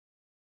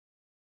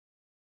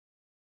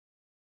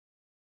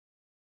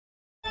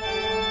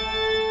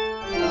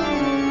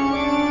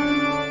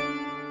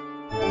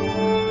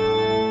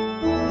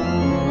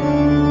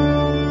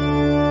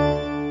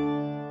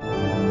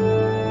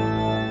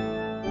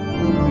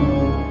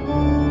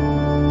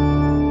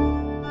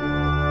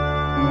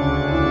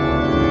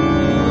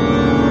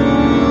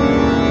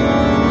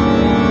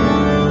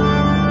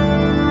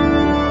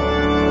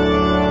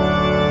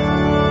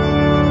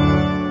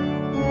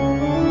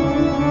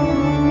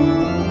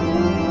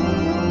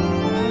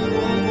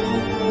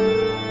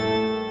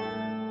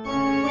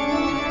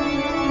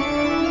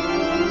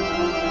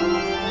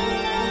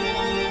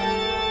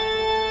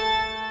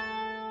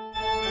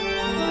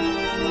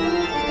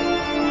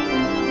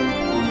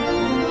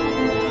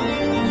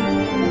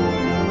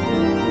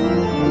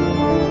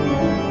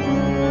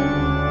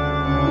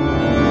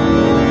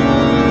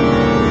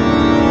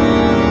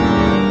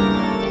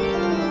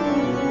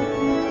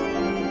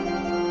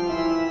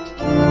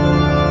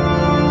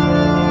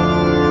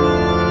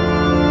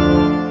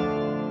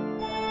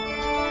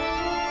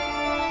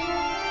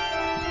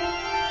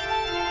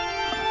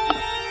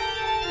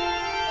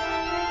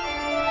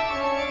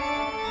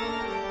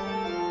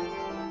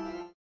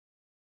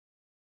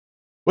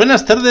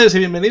Buenas tardes y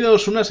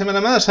bienvenidos una semana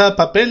más a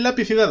Papel,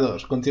 lápiz y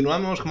dados.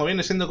 Continuamos, como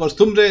viene siendo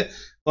costumbre,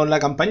 con la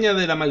campaña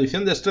de la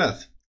maldición de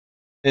Strahd.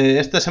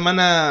 Esta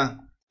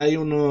semana hay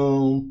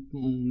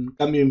un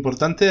cambio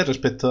importante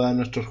respecto a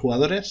nuestros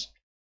jugadores,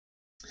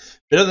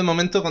 pero de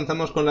momento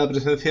contamos con la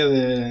presencia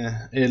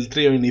del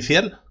trío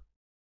inicial.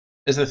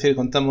 Es decir,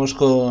 contamos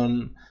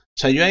con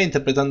Sayua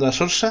interpretando a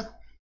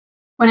Sorsa.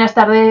 Buenas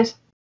tardes.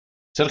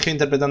 Sergio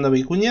interpretando a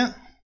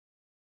Vicuña.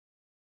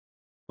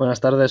 Buenas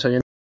tardes,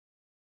 oyentes.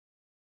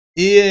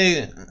 Y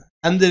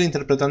Ander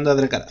interpretando a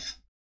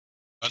Drecaraz.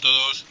 A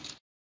todos.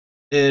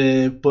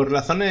 Por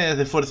razones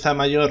de fuerza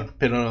mayor,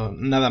 pero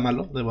nada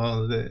malo,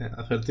 debo de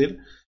advertir,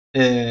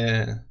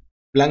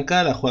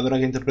 Blanca, la jugadora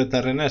que interpreta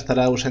a Rena,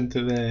 estará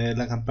ausente de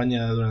la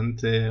campaña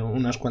durante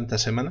unas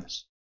cuantas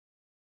semanas,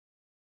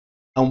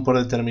 aún por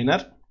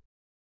determinar.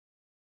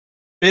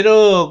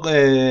 Pero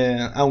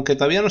aunque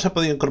todavía no se ha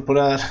podido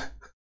incorporar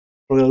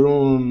por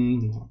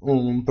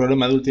un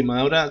problema de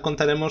última hora,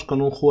 contaremos con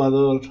un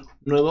jugador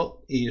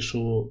nuevo y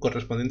su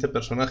correspondiente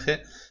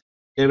personaje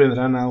que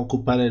vendrán a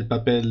ocupar el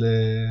papel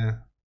de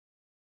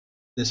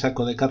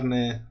saco de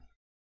carne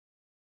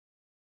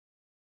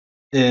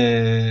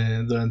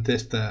durante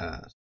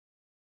estas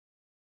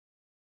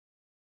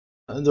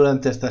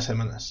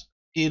semanas.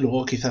 Y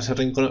luego quizás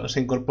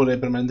se incorpore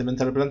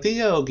permanentemente a la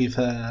plantilla o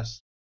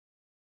quizás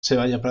se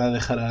vaya para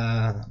dejar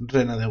a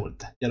Rena de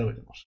vuelta. Ya lo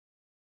veremos.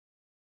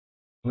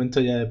 De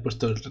momento ya he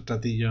puesto el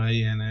retratillo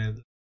ahí en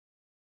el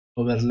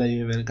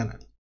overlay del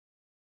canal. En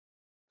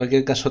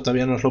cualquier caso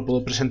todavía no os lo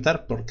puedo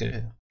presentar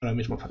porque ahora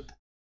mismo falta.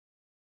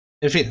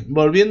 En fin,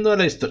 volviendo a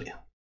la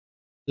historia.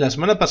 La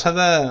semana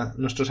pasada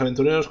nuestros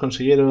aventureros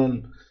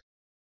consiguieron,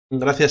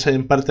 gracias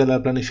en parte a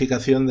la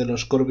planificación de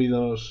los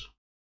córvidos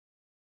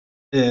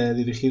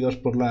dirigidos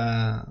por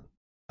la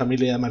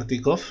familia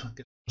Martikov,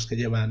 que son los que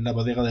llevan la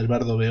bodega del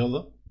bardo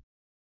Beodo,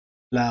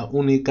 la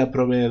única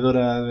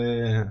proveedora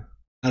de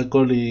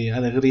alcohol y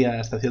alegría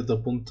hasta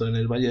cierto punto en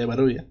el Valle de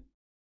Barovia,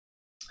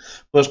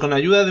 pues con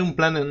ayuda de un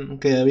plan en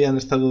que habían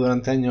estado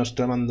durante años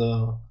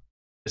tramando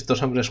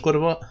estos hombres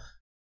cuervo,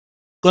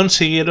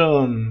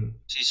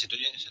 consiguieron... Sí, se te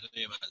oye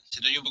mal. Se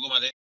te oye un poco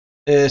mal,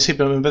 sí,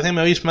 pero me parece que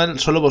me oís mal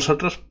solo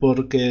vosotros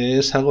porque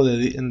es algo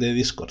de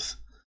Discord.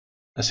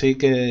 Así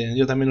que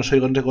yo también os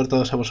oigo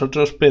entrecortados a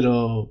vosotros,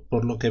 pero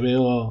por lo que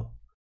veo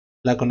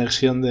la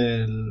conexión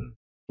del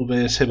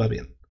VS va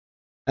bien.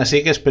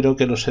 Así que espero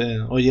que los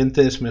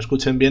oyentes me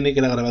escuchen bien y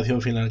que la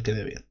grabación final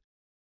quede bien.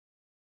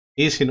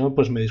 Y si no,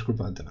 pues me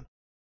disculpo de antemano.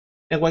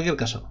 En cualquier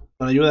caso,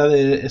 con ayuda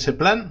de ese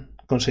plan,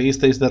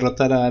 conseguisteis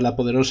derrotar a la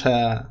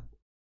poderosa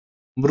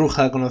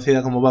bruja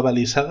conocida como Baba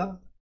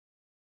Lysaga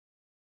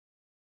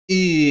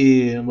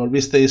y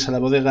volvisteis a la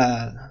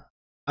bodega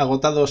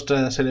agotados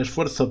tras el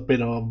esfuerzo,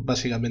 pero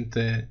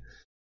básicamente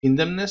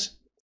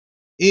indemnes,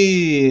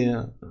 y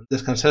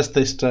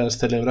descansasteis tras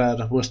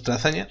celebrar vuestra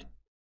hazaña.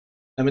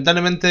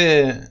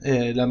 Lamentablemente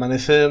el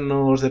amanecer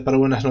no os deparó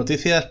buenas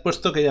noticias,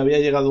 puesto que ya había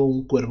llegado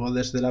un cuervo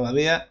desde la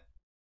abadía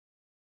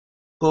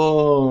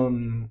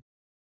con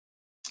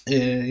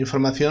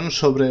información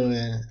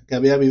sobre que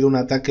había habido un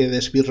ataque de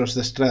esbirros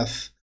de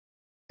Strahd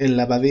en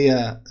la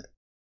abadía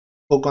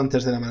poco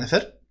antes del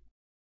amanecer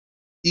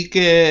y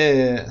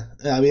que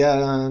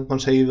había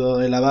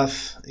conseguido el abad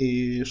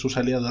y sus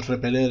aliados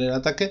repeler el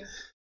ataque,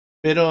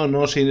 pero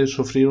no sin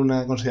sufrir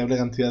una considerable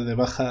cantidad de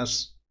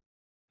bajas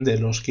de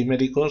los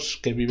quiméricos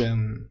que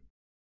viven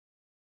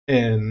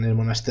en el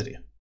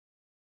monasterio.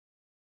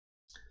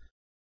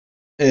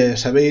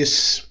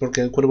 Sabéis, porque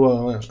el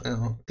cuervo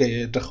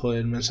que trajo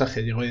el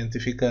mensaje llegó a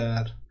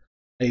identificar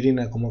a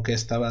Irina como que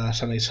estaba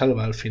sana y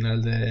salva al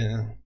final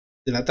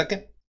del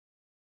ataque,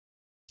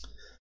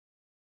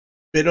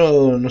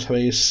 pero no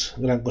sabéis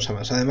gran cosa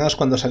más. Además,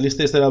 cuando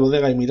salisteis de la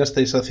bodega y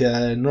mirasteis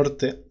hacia el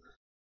norte,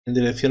 en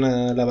dirección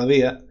a la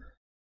abadía,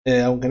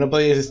 aunque no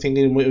podéis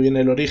distinguir muy bien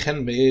el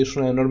origen, veis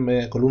una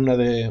enorme columna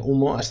de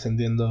humo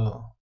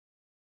ascendiendo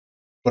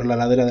por la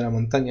ladera de la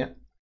montaña.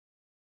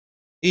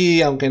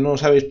 Y aunque no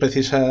sabéis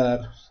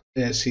precisar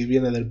si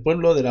viene del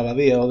pueblo, de la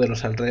abadía o de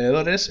los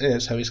alrededores,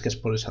 sabéis que es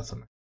por esa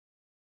zona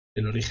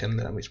el origen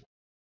de la misma.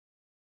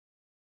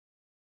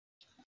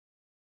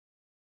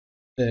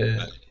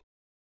 Vale.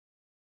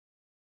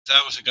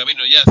 Estábamos en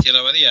camino ya hacia la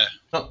abadía.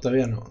 No,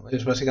 todavía no.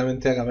 Es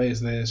básicamente acabáis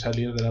de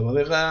salir de la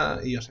bodega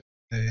y os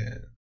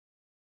de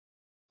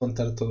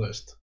contar todo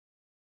esto.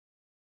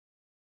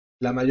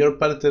 La mayor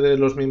parte de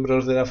los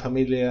miembros de la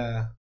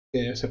familia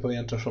que se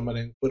podían transformar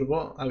en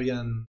cuervo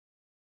habían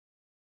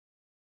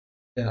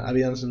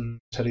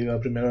salido a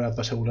primera hora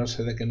para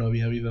asegurarse de que no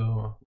había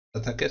habido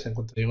ataques. En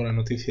cuanto llegó la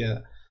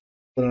noticia,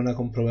 fueron a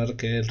comprobar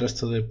que el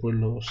resto de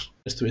pueblos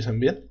estuviesen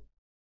bien.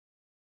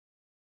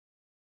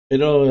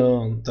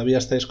 Pero todavía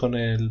estáis con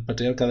el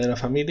patriarca de la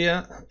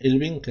familia,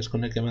 Ilvin, que es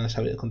con el que más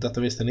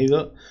contacto habéis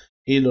tenido,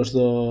 y los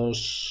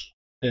dos,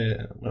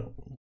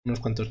 unos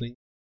cuantos niños,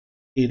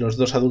 y los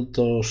dos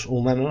adultos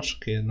humanos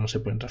que no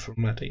se pueden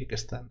transformar y que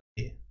están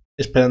ahí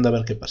esperando a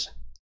ver qué pasa.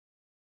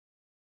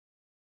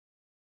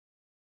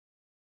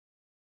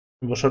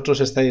 Vosotros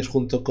estáis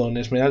junto con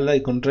Esmeralda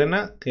y con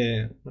Rena,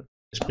 que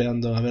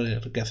esperando a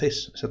ver qué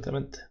hacéis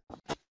exactamente.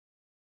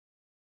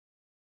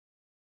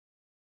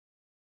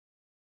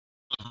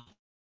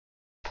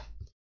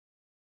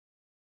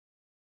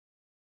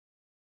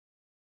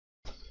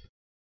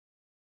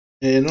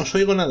 No os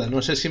oigo nada,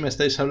 no sé si me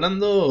estáis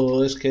hablando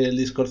o es que el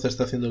Discord se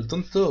está haciendo el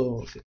tonto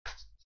o...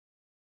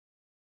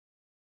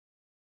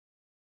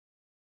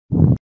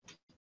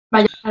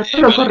 Vaya al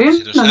pueblo Vale,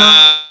 corriendo, se nos no.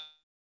 ha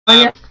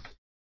Vaya.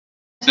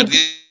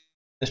 perdido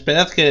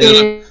Esperad que les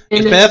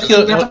os-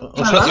 había os-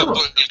 pasado algo.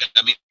 por el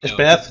camino.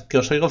 esperad que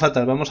os oigo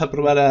fatal. Vamos a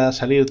probar a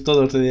salir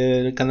todos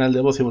del canal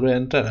de voz y volver a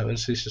entrar a ver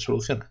si se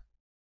soluciona.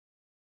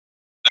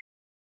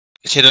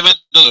 Se nos ven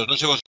todos, no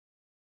sé vos.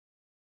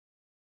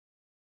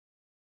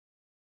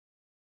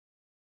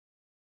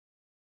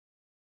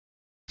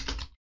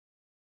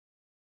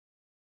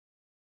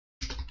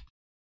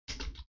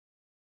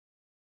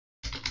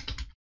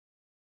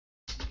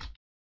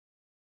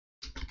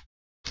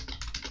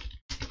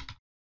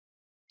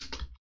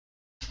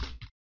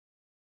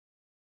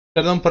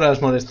 Perdón por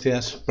las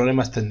molestias,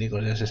 problemas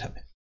técnicos, ya se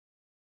sabe.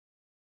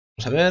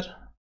 Vamos a ver.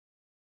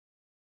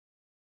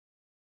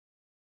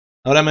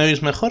 ¿Ahora me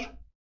oís mejor?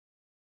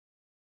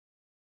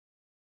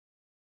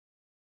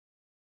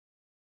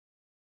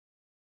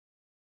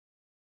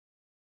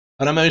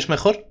 ¿Ahora me oís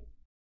mejor?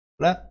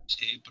 ¿Hola?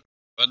 Sí,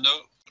 probando.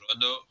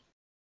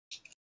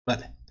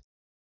 Vale.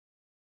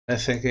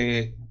 Parece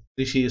que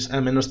crisis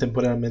al menos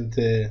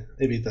temporalmente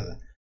evitada.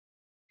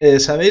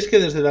 Sabéis que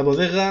desde la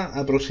bodega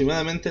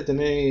aproximadamente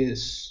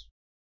tenéis...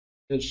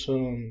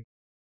 Son...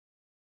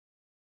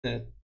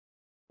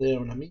 de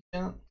una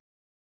milla.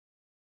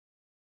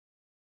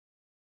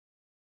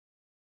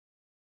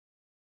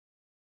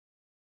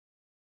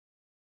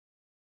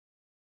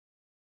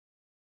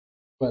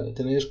 Vale,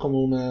 tenéis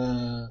como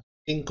unas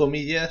 5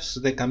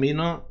 millas de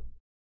camino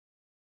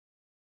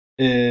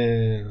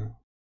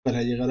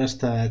para llegar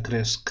hasta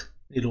Kresk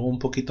y luego un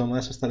poquito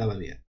más hasta la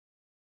abadía.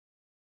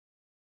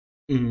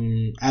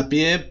 A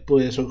pie,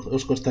 pues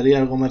os costaría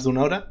algo más de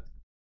una hora.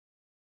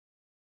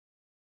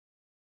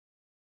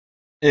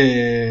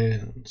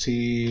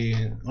 Si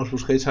os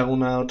buscáis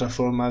alguna otra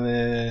forma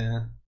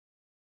de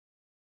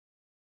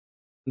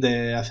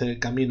hacer el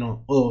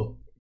camino o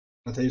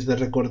tratáis de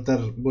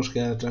recortar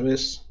bosque a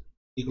través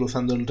y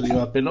cruzando el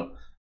río a pelo,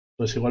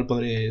 pues igual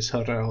podríais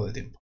ahorrar algo de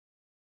tiempo.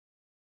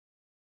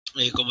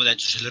 ¿Cómo de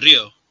ancho es el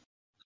río?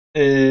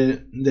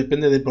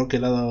 Depende de por qué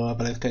lado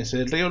aparezcáis.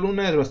 El río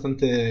Luna es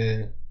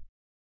bastante...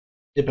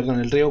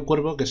 perdón, el río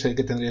Cuervo, que es el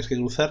que tendríais que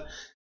cruzar,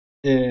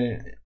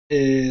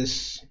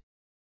 es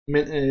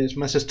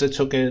más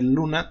estrecho que el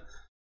Luna,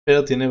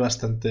 pero tiene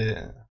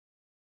bastante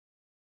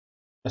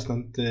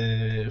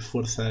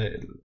fuerza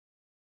el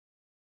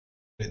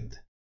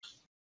frente.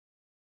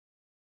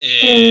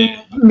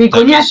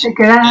 Vicuñas se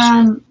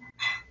quedan.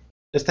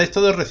 Estáis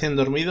todos recién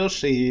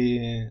dormidos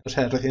o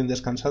sea, recién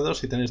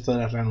descansados y tenéis todas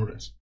las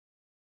ranuras.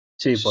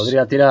 Sí,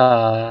 podría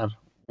tirar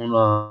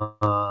una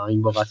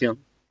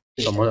invocación,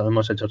 como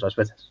hemos hecho otras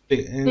veces.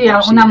 Sí,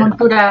 alguna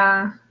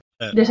montura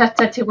de esas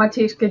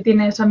chachihuachis que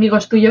tienes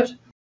amigos tuyos.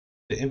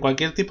 En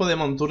cualquier tipo de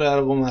montura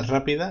algo más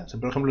rápida,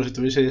 por ejemplo, si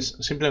tuvieseis,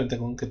 simplemente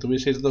con que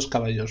tuvieseis 2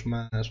 caballos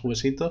más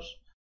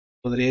huesitos,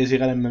 podríais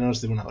llegar en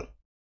menos de una hora.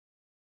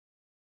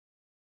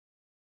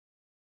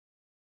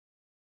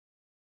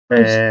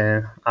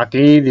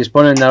 Aquí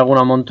disponen de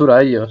alguna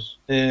montura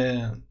ellos.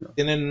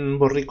 Tienen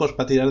borricos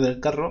para tirar del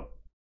carro,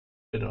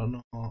 pero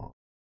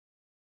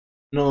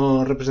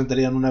no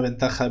representarían una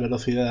ventaja de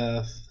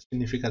velocidad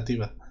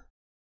significativa.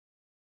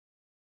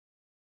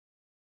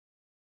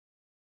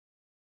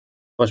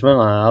 Pues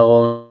venga,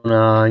 hago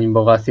una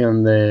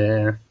invocación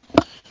de...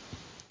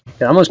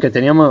 Quedamos que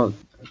tenía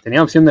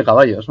opción de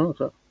caballos, ¿no?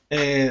 Claro.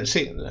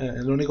 Sí,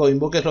 lo único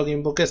invoques lo que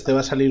invoques te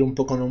va a salir un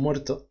poco no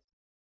muerto.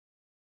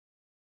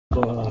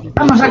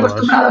 Estamos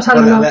acostumbrados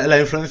a la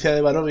influencia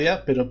de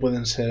Barovia, pero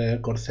pueden ser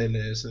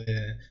corceles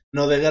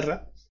no de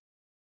guerra.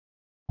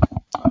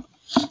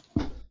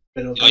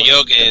 Pero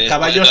yo que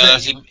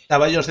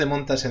caballos de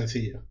monta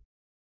sencillo.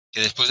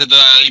 Que después de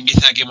toda la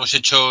limpieza que hemos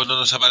hecho no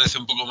nos aparece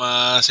un poco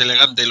más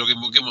elegante lo que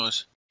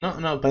invoquemos.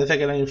 No, parece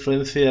que la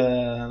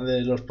influencia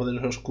de los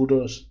poderes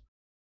oscuros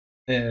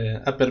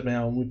ha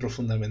permeado muy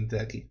profundamente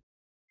aquí.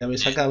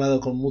 Habéis acabado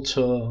con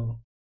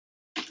mucho,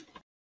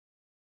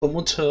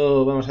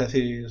 vamos a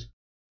decir...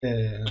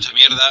 mucha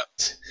mierda.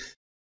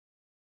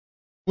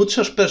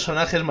 Muchos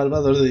personajes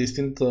malvados de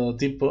distinto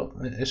tipo.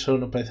 Eso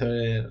no parece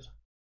haber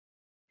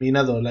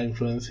minado la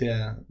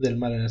influencia del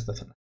mal en esta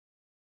zona.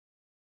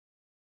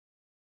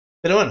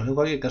 Pero bueno, en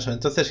cualquier caso,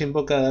 entonces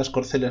invocas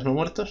corceles no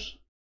muertos.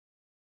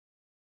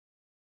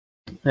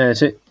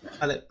 Sí.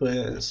 Vale,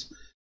 pues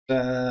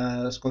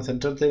tras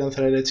concentrarte y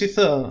lanzar el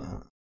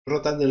hechizo,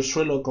 rotan del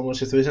suelo como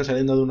si estuviesen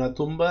saliendo de una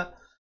tumba.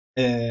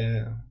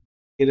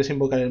 ¿Quieres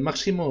invocar el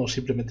máximo o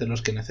simplemente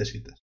los que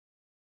necesitas?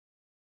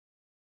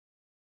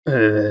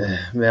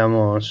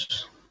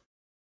 Veamos.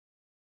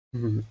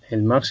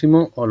 ¿El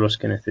máximo o los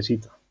que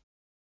necesito?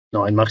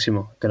 No, el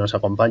máximo, que nos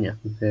acompaña,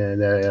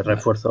 de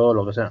refuerzo o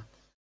lo que sea.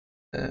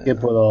 ¿Qué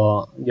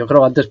puedo? Yo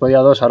creo que antes podía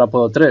 2, ahora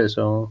puedo 3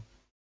 o...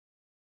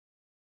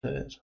 A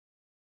ver.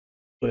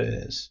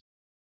 Pues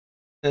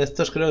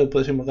estos creo que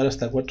puedes invocar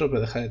hasta 4,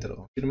 pero deja que te lo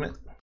confirme.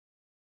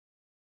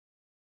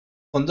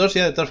 Con 2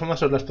 ya de todas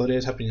formas os las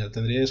podríais apiñar.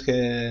 Tendríais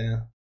que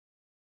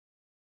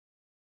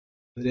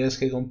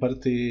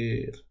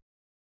compartir.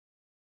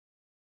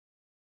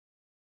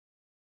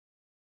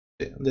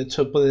 Sí, de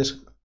hecho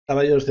puedes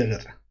caballos de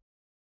guerra.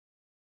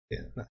 Sí,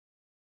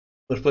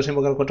 pues puedes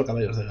invocar 4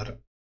 caballos de guerra.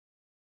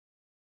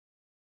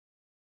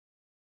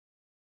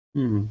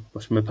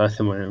 Pues me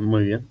parece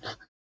muy bien.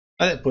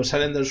 Vale, pues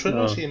salen del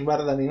suelo No. sin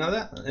barda ni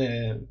nada,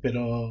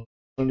 pero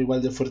son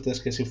igual de fuertes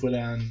que si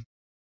fueran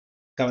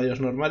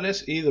caballos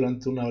normales y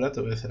durante 1 hora te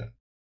obedecerán.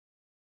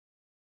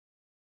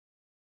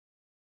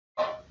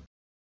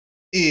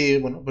 Y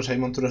bueno, pues hay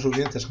monturas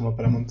suficientes como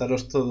para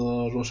montaros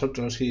todos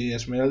vosotros y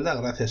Esmeralda,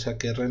 gracias a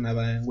que Rena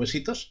va en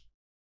huesitos.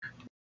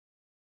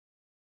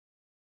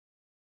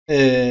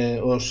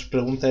 Os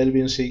pregunta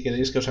Elvin si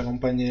queréis que os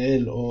acompañe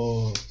él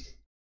o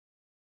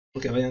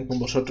que vayan con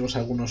vosotros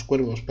algunos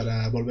cuervos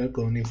para volver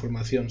con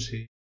información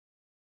si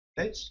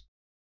queréis.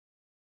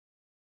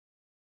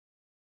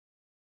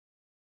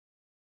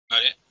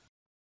 Vale.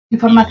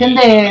 Información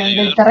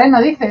del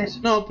terreno, dices.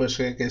 No, pues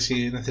que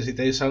si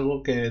necesitáis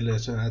algo que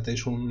les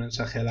atéis un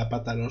mensaje a la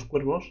pata a los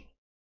cuervos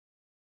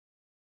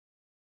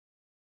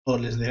o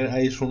les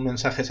deáis un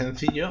mensaje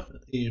sencillo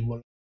y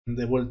vuelven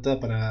de vuelta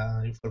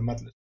para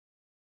informarles.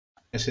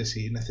 Ese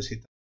si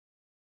necesitan.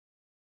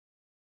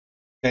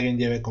 Que alguien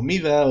lleve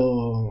comida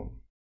o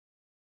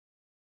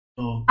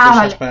cosas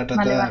vale, para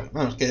tratar. vale.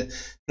 Vamos, que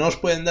no os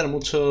pueden dar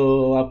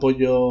mucho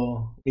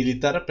apoyo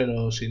militar,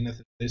 pero si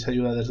necesitáis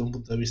ayuda desde un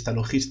punto de vista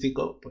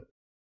logístico, pues.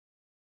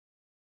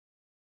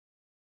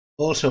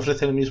 O se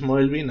ofrece el mismo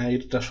Elvin a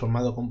ir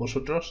transformado con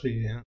vosotros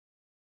y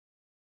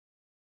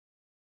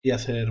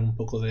hacer un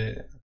poco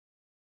de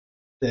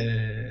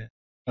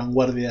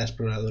vanguardia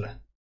exploradora.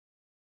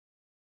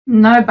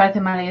 No me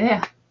parece mala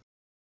idea.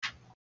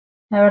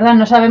 La verdad,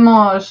 no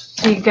sabemos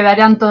si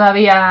quedarían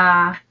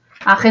todavía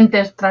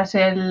agentes tras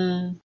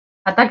el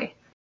ataque.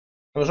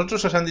 A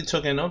vosotros os han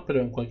dicho que no,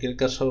 pero en cualquier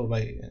caso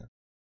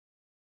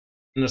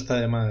no está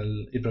de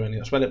mal ir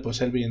prevenidos. Vale,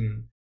 pues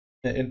Elvin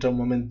entra un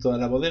momento a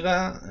la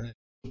bodega,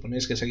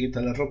 suponéis que se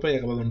quita la ropa y a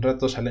cabo de un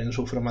rato sale en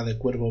su forma de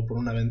cuervo por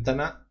una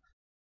ventana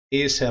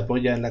y se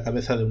apoya en la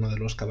cabeza de uno de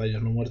los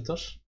caballos no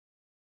muertos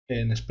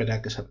en espera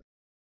a que salga.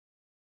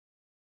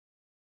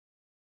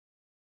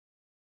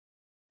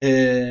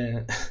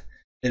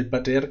 El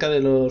patriarca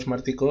de los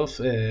Martikov,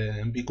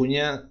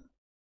 Vicuña,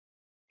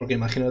 porque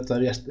imagino que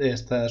todavía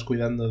estás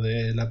cuidando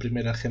de la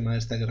primera gema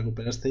esta que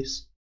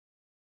recuperasteis.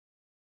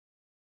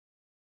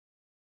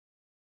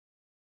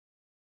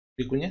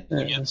 ¿Vicuña?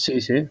 Sí.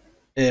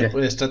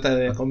 Pues trata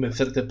de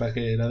convencerte para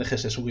que la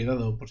dejes de su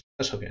cuidado, por si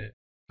acaso que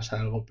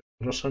pasa algo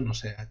peligroso, no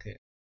sea que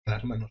a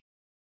las manos.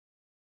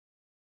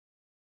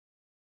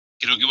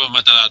 Creo que hemos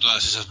matado a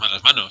todas esas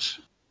malas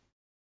manos.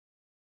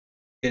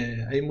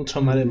 Hay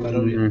mucho mal en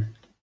Barovia.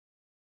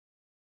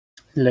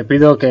 Le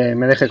pido que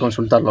me deje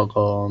consultarlo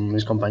con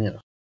mis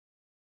compañeros.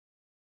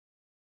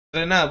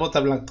 Rena, bota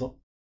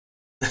blanco.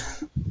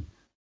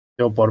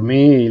 Yo por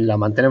mí la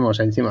mantenemos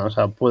encima, o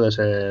sea, puede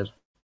ser.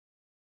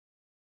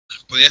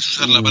 ¿Podías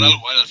usarla para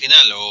algo al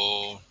final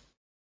o...?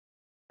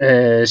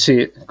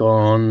 Sí,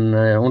 con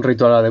un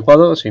ritual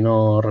adecuado, si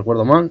no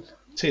recuerdo mal.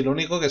 Sí, lo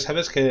único que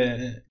sabes es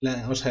que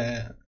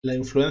la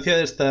influencia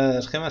de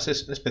estas gemas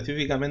es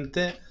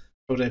específicamente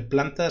sobre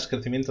plantas,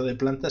 crecimiento de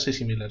plantas y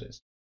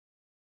similares.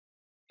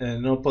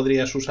 No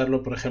podrías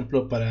usarlo, por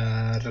ejemplo,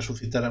 para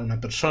resucitar a una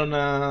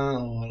persona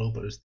o algo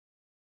por el estilo.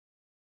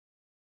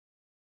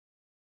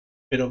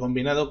 Pero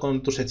combinado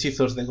con tus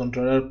hechizos de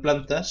controlar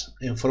plantas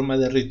en forma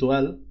de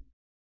ritual,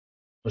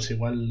 pues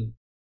igual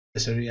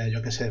te serviría,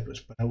 yo qué sé,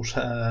 pues para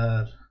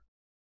usar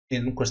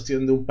en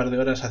cuestión de un par de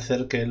horas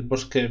hacer que el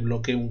bosque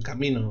bloquee un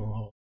camino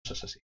o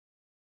cosas así.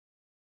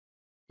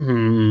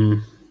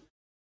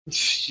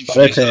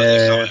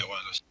 Parece.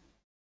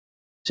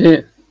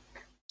 Sí.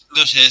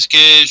 No sé, es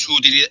que su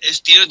utilidad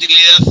tiene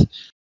utilidad.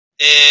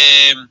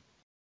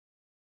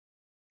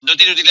 No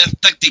tiene utilidad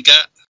táctica,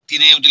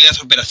 tiene utilidad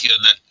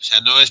operacional. O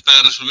sea, no es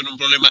para resolver un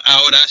problema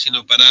ahora,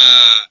 sino para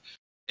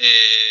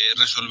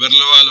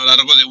resolverlo a lo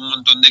largo de un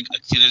montón de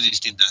acciones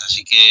distintas.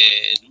 Así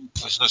que,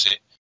 pues no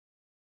sé.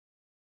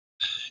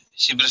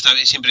 Siempre está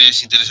bien, siempre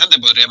es interesante,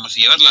 podríamos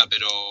llevarla,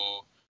 pero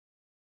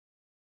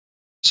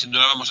si no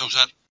la vamos a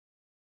usar.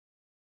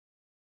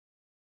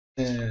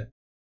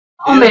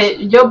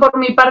 Hombre, yo por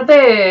mi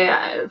parte,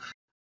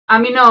 a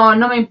mí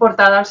no me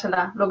importa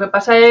dársela. Lo que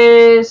pasa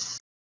es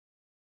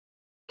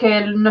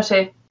que, no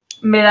sé,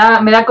 me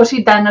da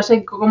cosita, no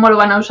sé cómo lo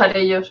van a usar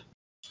ellos.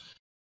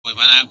 Pues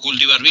van a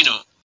cultivar vino.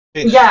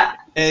 Sí.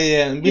 Ya.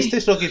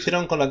 ¿Visteis lo que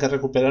hicieron con la que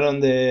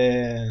recuperaron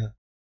de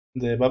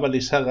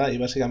Babali Saga? Y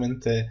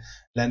básicamente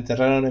la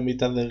enterraron en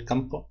mitad del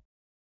campo.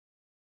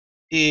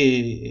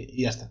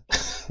 Y ya está.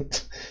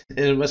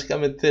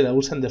 Básicamente la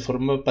usan de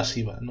forma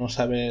pasiva. No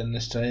saben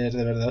extraer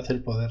de verdad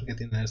el poder que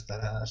tienen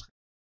estas.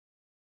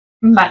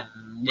 Vale.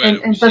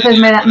 Bueno, entonces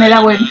me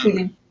da buen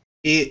feeling.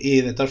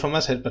 Y de todas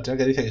formas el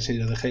patriarca dice que si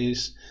lo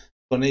dejéis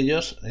con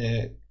ellos.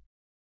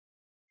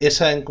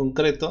 Esa en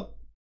concreto,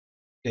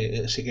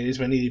 si queréis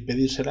venir y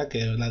pedírsela,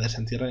 que la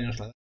desentierran y os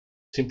la dan.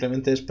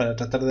 Simplemente es para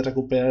tratar de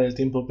recuperar el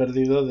tiempo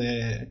perdido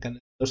de que han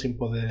estado sin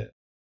poder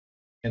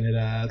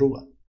generar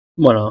uva.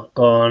 Bueno,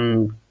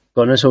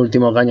 con eso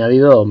último que ha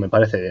añadido me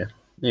parece bien.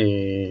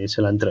 Y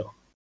se la entrego.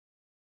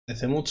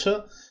 Hace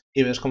mucho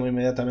y ves como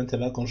inmediatamente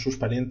va con sus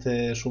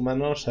parientes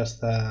humanos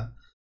hasta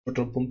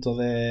otro punto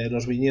de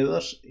los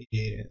viñedos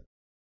y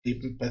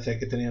parece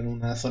que tenían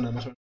una zona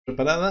más o menos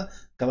preparada,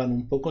 cavan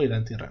un poco y la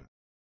entierran.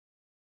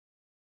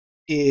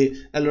 Y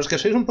a los que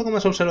sois un poco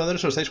más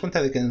observadores os dais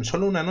cuenta de que en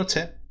solo una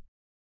noche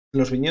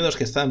los viñedos,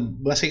 que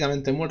están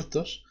básicamente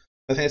muertos,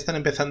 parece que están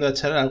empezando a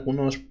echar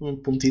algunos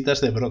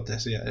puntitas de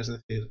brotes ya. Es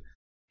decir,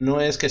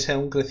 no es que sea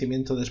un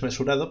crecimiento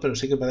desmesurado, pero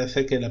sí que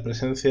parece que la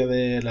presencia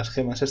de las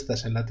gemas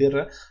estas en la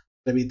tierra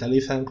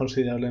revitalizan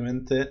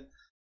considerablemente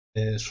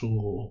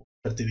su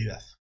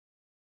fertilidad.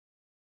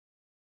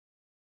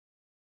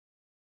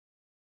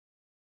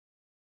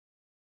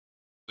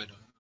 Bueno,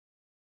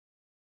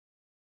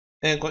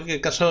 En cualquier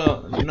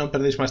caso, no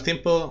perdéis más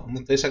tiempo,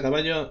 montáis a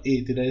caballo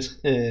y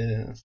tiráis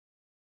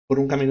por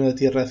un camino de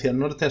tierra hacia el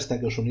norte hasta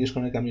que os unís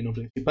con el camino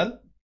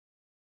principal.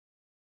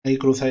 Ahí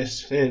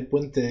cruzáis el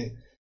puente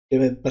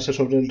que pasa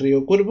sobre el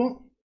río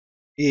Cuervo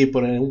y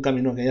por un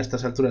camino que ya a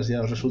estas alturas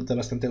ya os resulta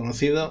bastante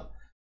conocido,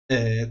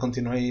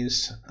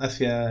 continuáis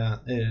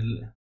hacia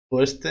el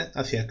oeste,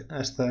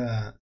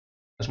 hasta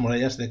las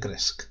murallas de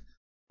Kresk.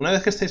 Una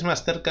vez que estáis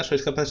más cerca,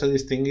 sois capaces de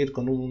distinguir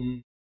con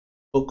un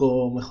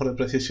poco mejor de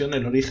precisión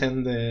el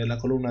origen de la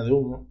columna de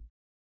humo.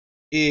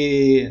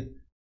 Y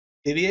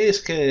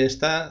diríais que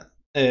está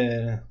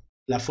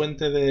la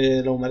fuente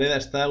de la humareda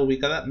está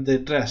ubicada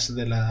detrás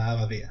de la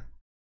abadía.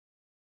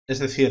 Es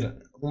decir,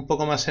 un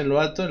poco más en lo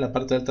alto, en la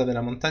parte alta de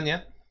la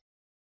montaña.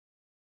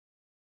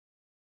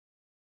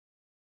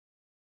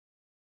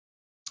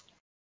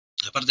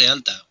 la parte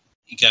alta.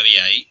 ¿Y qué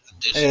había ahí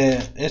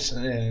antes?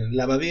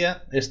 La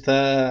abadía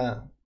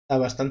está a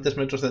bastantes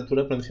metros de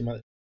altura por encima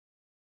de...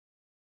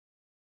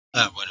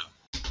 Ah, bueno.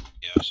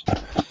 Dios.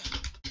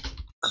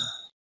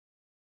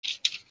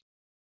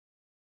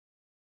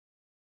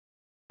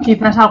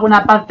 Quizás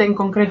alguna parte en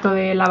concreto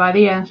de la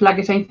abadía es la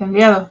que se ha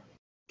incendiado.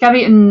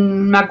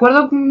 Me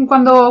acuerdo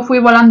cuando fui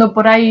volando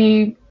por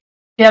ahí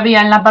que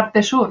había en la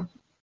parte sur.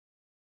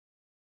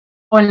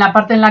 O en la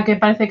parte en la que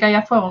parece que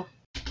haya fuego.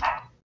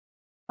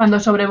 Cuando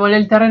sobrevolé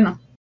el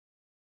terreno.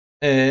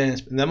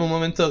 Dame un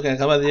momento que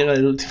acaba de llegar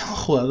el último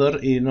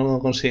jugador y no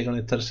consigue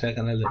conectarse al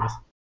canal de voz.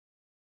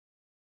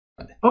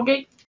 Vale. Ok.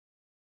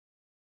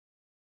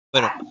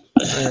 Bueno,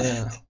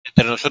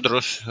 entre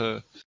nosotros...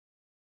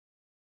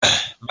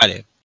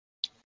 Vale.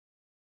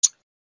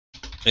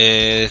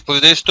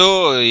 Después de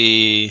esto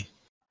y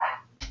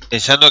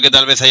pensando que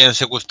tal vez hayan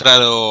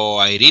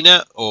secuestrado a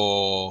Irina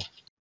o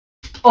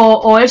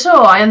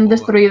eso, hayan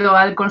destruido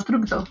al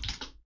constructo.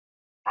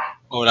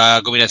 o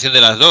la combinación de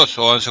las dos,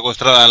 o han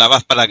secuestrado a la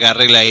Baz para que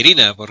arregle a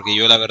Irina, porque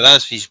yo la verdad,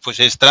 si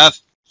fuese Strahd,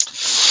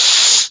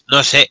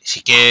 no sé,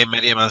 sí que me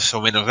haría más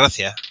o menos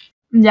gracia.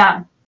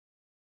 Ya.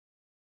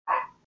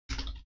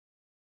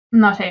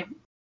 No sé.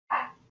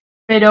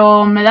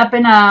 Pero me da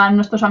pena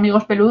nuestros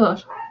amigos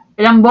peludos.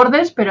 Eran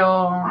bordes,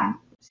 pero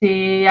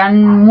si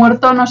han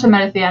muerto no se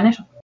merecían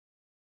eso.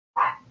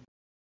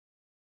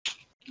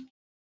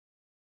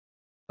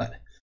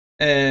 Vale.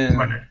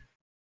 Vale,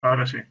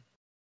 ahora sí.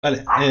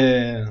 Vale,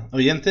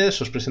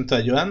 oyentes, os presento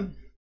a Joan.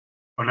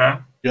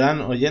 Hola.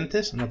 Joan,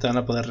 oyentes, no te van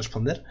a poder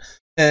responder.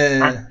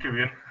 Qué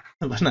bien.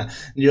 Pues nada,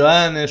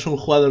 Joan es un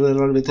jugador de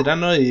rol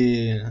veterano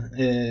y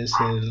es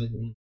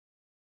el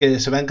que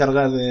se va a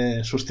encargar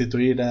de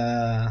sustituir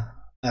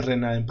a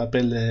Rena en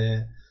papel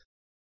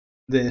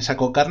de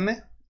saco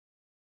carne.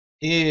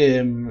 Y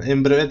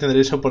en breve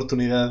tendréis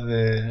oportunidad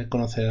de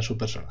conocer a su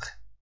personaje.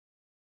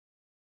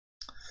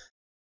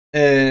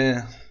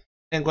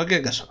 En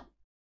cualquier caso,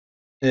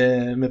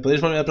 ¿me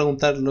podéis volver a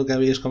preguntar lo que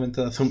habéis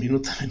comentado hace un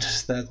minuto mientras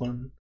estaba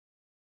con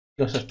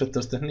los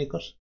aspectos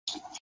técnicos?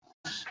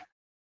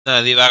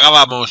 Nada,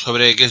 divagábamos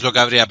sobre qué es lo que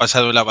habría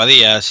pasado en la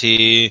abadía,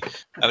 si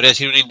habría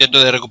sido un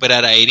intento de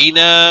recuperar a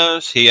Irina,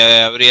 si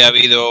habría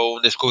habido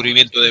un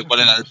descubrimiento de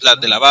cuál era el plan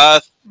de la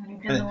Baz.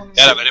 Vale.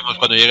 Y ahora veremos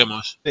cuando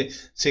lleguemos. Sí.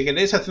 Si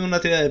queréis hacer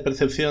una tirada de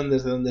percepción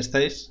desde donde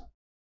estáis,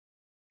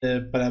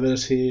 para ver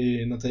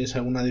si notáis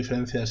alguna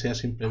diferencia así a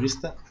simple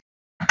vista.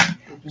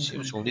 Sí,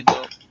 un segundito.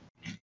 Ahí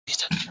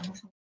está.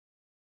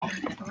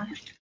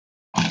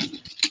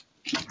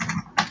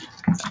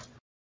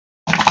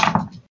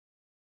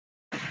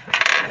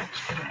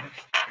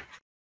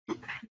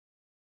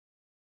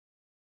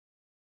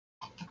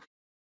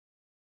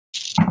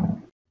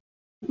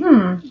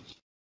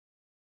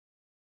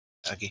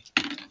 Aquí.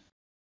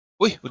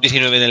 Uy, un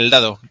 19 en el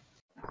dado.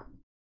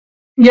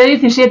 Yo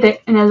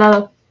 17 en el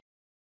dado.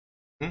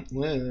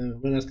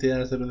 Buenas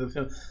tiradas de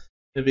percepción.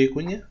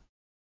 ¿Vicuña?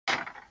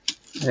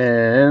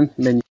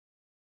 20.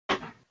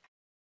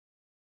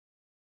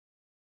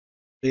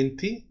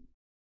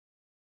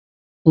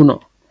 21.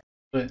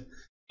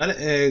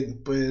 Vale,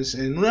 pues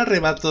en un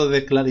arrebato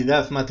de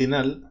claridad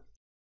matinal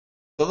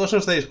todos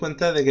os dais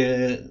cuenta de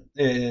que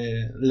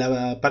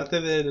la parte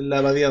de la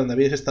abadía donde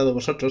habéis estado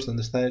vosotros,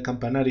 donde está el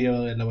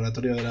campanario, el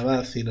laboratorio del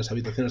abad y las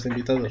habitaciones de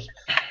invitados,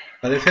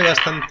 parece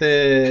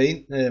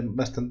bastante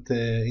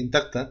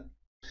intacta.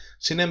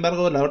 Sin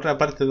embargo, la otra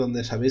parte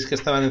donde sabéis que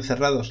estaban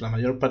encerrados la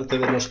mayor parte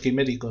de los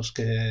quiméricos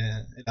que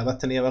el abad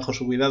tenía bajo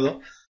su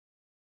cuidado,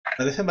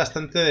 parece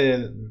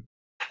bastante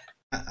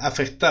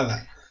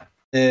afectada.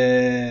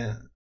 Veis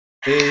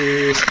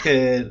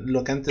que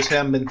lo que antes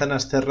eran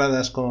ventanas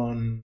cerradas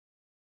con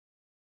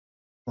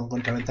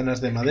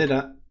contraventanas de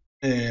madera,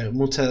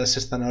 muchas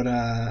están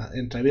ahora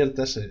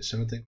entreabiertas, se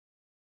nota.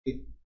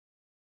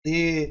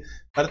 Y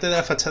parte de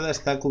la fachada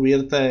está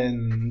cubierta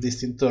en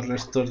distintos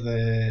restos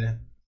de...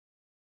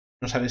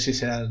 No sabéis si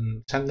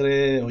sean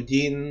sangre,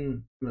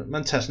 hollín,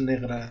 manchas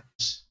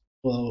negras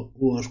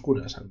u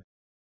oscuras.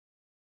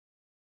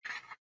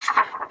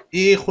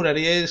 Y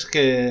juraríais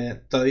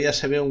que todavía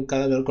se ve un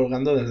cadáver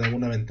colgando desde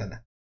alguna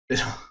ventana.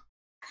 Pero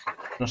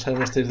no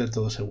estáis del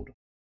todo seguro.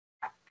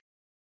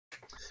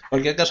 En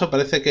cualquier caso,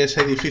 parece que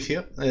ese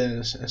edificio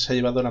se ha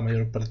llevado la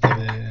mayor parte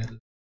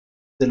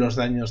de los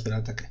daños del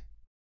ataque.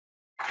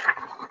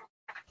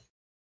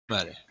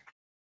 Vale.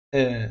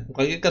 En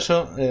cualquier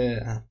caso,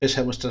 pese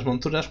a vuestras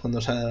monturas, cuando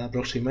os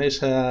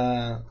aproximáis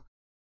a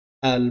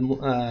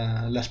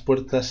las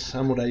puertas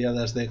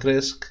amuralladas de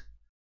Kresk,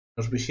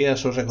 los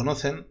vigías os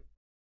reconocen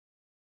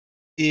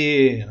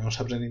y os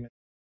abren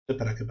inmediatamente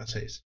para que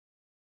paséis.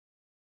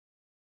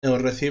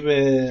 Os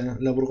recibe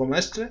la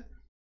burgomaestre,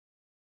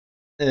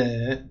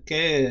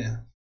 que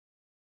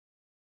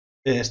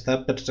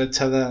está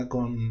pertrechada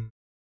con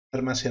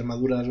armas y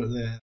armaduras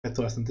de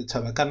aspecto bastante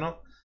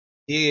chabacano,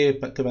 y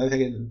que parece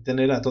que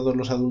tener a todos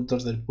los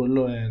adultos del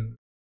pueblo en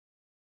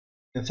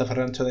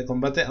zafarrancho de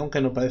combate,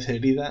 aunque no parece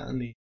herida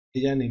ni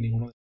ella ni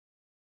ninguno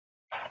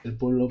del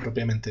pueblo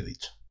propiamente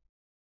dicho.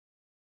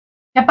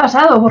 ¿Qué ha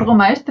pasado,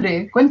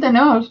 burgomaestre?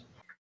 Cuéntenos.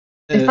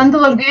 ¿Están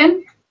todos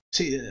bien?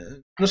 Sí,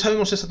 no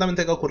sabemos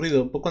exactamente qué ha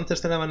ocurrido. Poco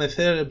antes del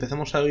amanecer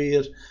empezamos a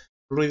oír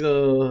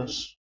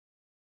ruidos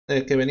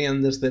que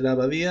venían desde la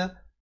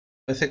abadía.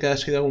 Parece que ha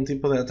sido algún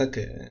tipo de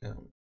ataque.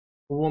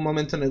 Hubo un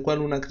momento en el cual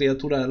una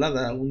criatura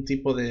alada, algún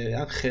tipo de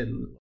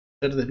ángel,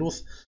 ser de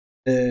luz,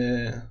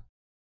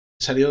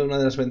 salió de una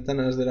de las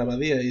ventanas de la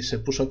abadía y se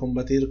puso a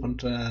combatir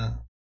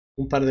contra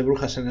un par de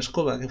brujas en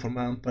escoba que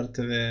formaban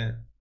parte de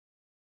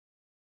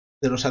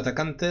los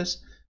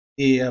atacantes.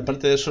 Y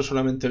aparte de eso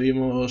solamente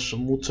vimos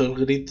muchos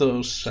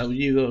gritos,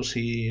 aullidos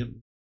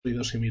y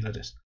ruidos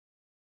similares.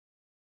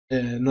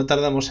 No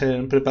tardamos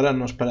en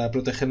prepararnos para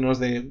protegernos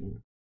de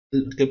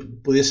que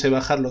pudiese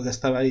bajar lo que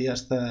estaba ahí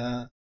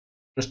hasta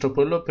nuestro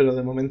pueblo, pero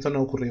de momento no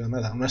ha ocurrido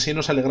nada. Aún así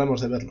nos alegramos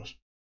de verlos.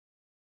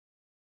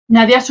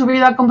 ¿Nadie ha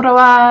subido a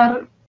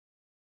comprobar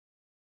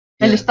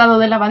el estado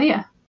de la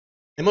abadía?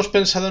 Hemos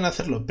pensado en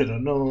hacerlo, pero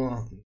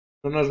no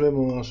nos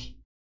vemos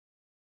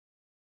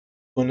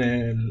con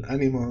el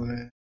ánimo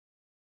de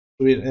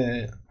subir.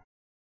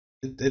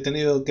 He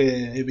tenido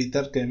que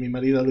evitar que mi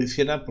marido lo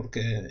hiciera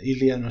porque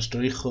Ilia,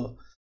 nuestro hijo,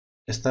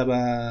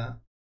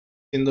 estaba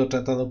siendo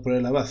tratado por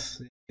el abad.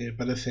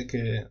 Parece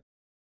que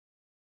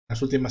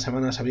las últimas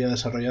semanas había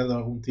desarrollado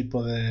algún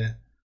tipo de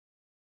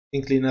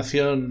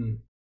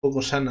inclinación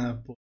poco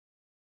sana por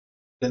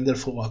prender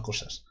fuego a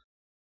cosas.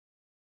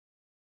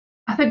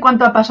 ¿Hace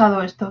cuánto ha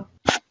pasado esto?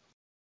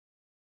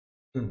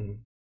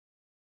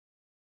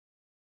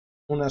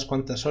 Unas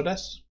cuantas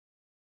horas.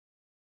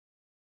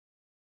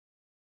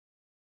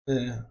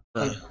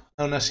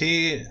 Aún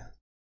así,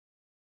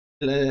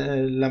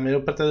 la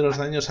mayor parte de los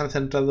daños se han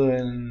centrado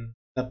en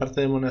la parte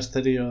del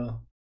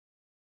monasterio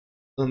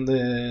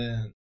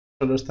donde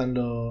solo están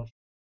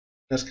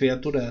las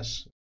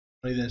criaturas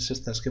droides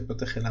estas que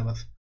protegen la abad.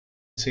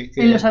 Así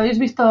que, ¿Y los habéis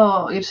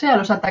visto irse a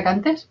los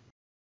atacantes?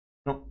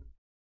 No,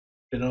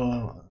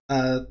 pero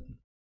ha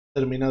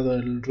terminado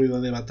el ruido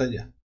de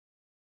batalla.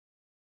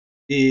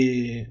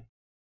 Y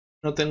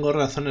no tengo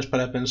razones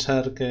para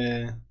pensar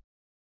que,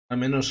 al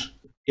menos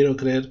quiero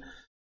creer,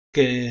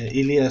 que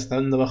Ilia,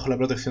 estando bajo la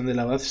protección del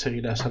abad,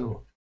 seguirá a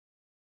salvo.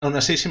 Aún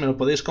así, si me lo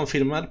podéis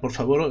confirmar, por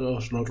favor,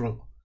 os lo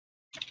ruego.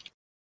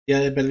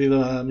 Ya he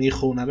perdido a mi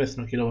hijo una vez,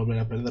 no quiero volver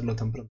a perderlo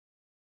tan pronto.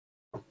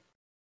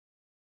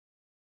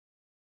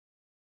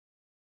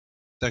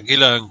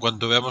 Tranquila, en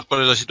cuanto veamos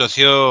cuál es la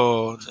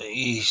situación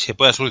y se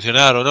pueda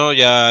solucionar o no,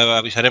 ya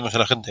avisaremos a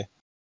la gente.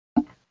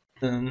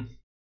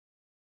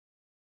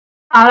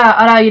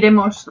 Ahora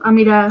iremos a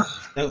mirar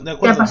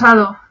qué ha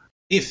pasado.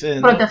 Dice,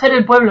 proteger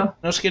el pueblo.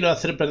 No os quiero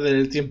hacer perder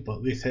el tiempo,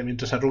 dice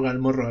mientras arruga el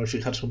morro al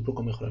fijarse un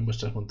poco mejor en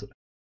vuestras monturas.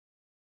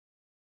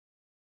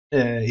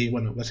 Y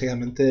bueno,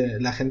 básicamente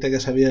la gente que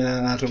se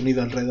había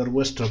reunido alrededor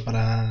vuestro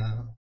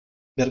para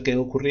ver qué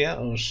ocurría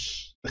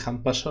os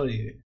dejan paso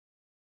y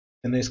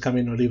tenéis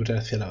camino libre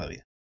hacia la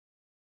abadía.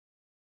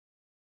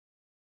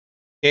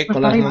 Que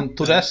con las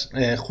monturas,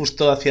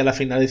 justo hacia la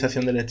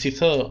finalización del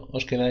hechizo,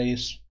 os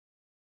quedáis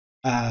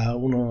a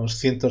unos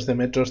cientos de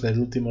metros del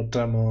último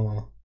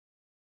tramo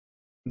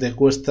de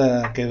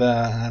cuesta que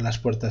da a las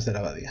puertas de la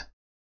abadía.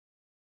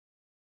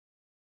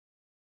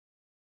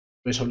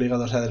 Veis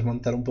obligados a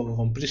desmontar un poco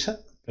con prisa,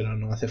 pero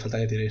no hace falta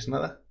que tiréis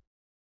nada.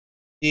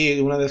 Y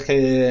una vez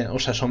que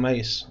os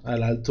asomáis a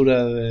la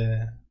altura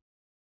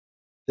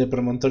de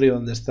promontorio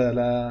donde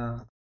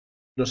están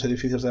los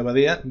edificios de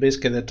abadía, veis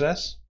que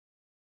detrás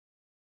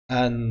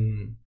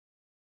han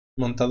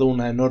montado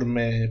una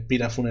enorme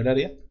pira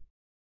funeraria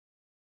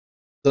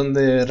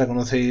donde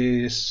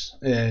reconocéis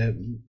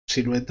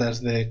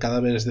siluetas de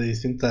cadáveres de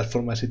distintas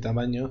formas y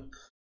tamaños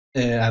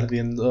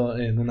ardiendo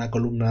en una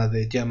columna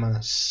de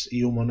llamas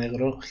y humo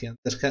negro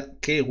gigantesca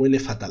que huele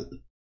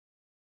fatal.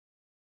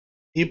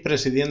 Y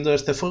presidiendo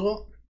este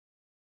fuego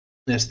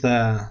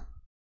está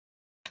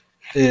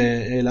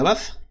el abad,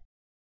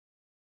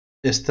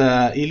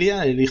 está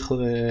Ilia, el hijo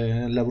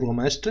de la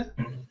burgomaestre,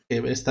 que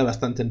está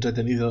bastante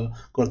entretenido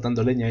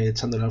cortando leña y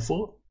echándola al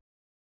fuego.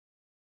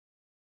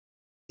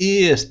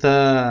 Y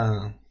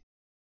está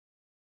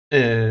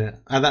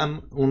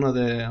Adán, uno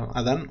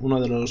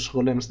de los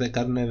golems de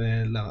carne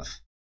del abad.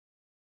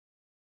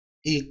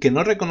 Y que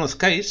no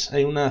reconozcáis,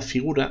 hay una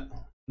figura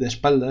de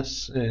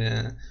espaldas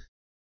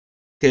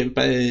que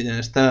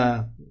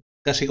está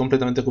casi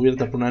completamente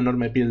cubierta por una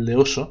enorme piel de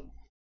oso.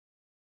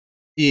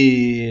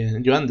 Y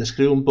Joan,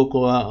 describe un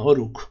poco a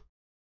Oruk.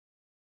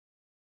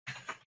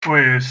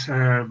 Pues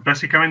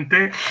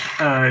básicamente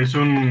es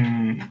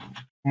un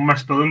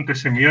mastodonte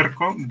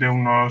semiorco de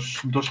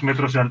unos 2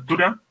 metros de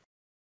altura,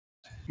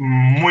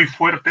 muy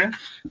fuerte,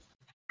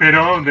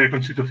 pero de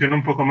constitución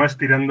un poco más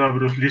tirando a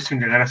Bruce Lee sin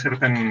llegar a ser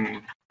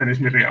tan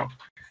esmirriado.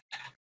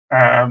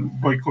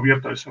 Voy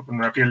cubierto eso con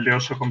una piel de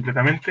oso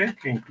completamente,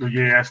 que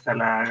incluye hasta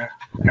la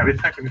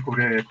cabeza, que me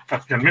cubre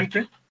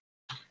parcialmente,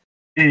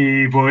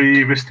 y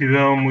voy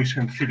vestido muy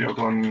sencillo,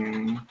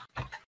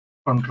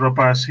 con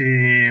ropa así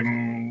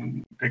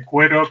de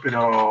cuero,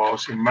 pero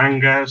sin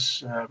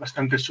mangas,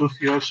 bastante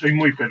sucio. Soy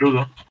muy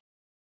peludo.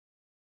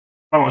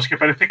 Vamos, que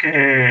parece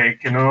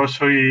que no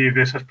soy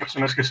de esas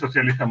personas que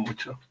socializan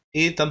mucho.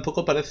 Y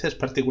tampoco pareces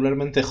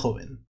particularmente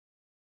joven.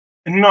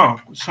 No,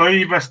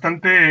 soy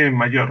bastante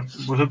mayor.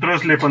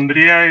 Vosotros le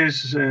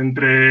pondríais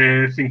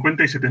entre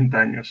 50 y 70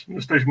 años. No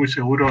estáis muy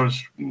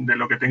seguros de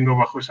lo que tengo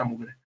bajo esa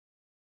mugre.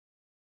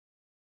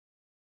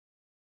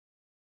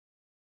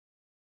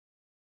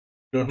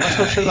 Los más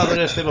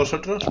observadores de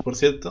vosotros, por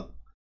cierto,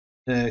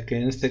 que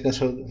en este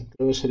caso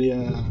creo que sería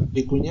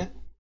Vicuña.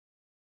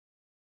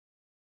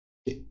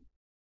 Sí.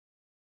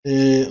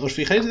 Os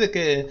fijáis de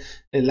que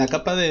la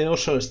capa de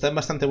oso está en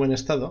bastante buen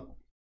estado,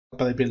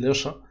 capa de piel de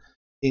oso,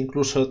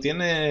 incluso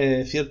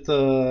tiene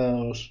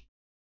ciertos...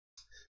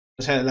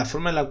 O sea, la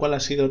forma en la cual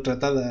ha sido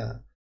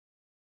tratada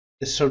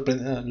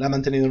la ha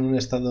mantenido en un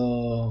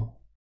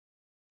estado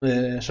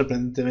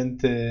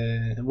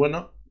sorprendentemente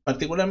bueno,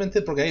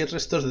 particularmente porque hay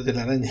restos de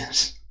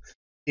telarañas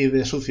y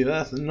de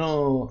suciedad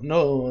no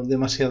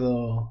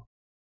demasiado...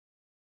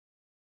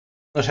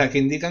 O sea, que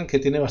indican que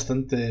tiene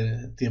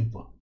bastante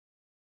tiempo.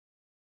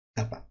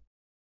 Capa.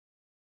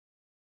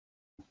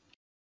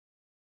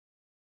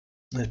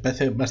 Me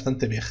parece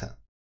bastante vieja.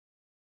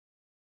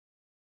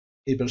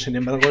 Pero sin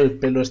embargo el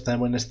pelo está en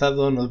buen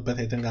estado, no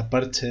parece que tenga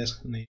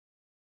parches ni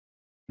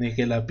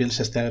que la piel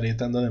se esté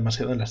agrietando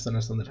demasiado en las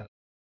zonas donde sale.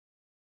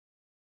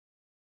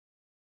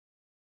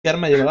 ¿Qué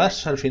arma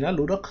llevabas al final,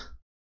 Urok?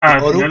 Al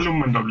final un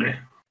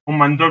mandoble. Un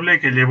mandoble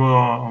que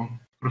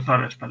llevo cruzado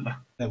a la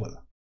espalda. De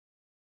acuerdo.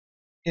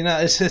 Y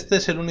nada, este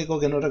es el único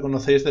que no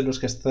reconocéis de los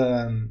que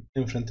están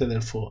enfrente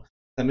del fuego.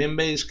 También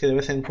veis que de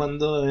vez en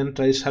cuando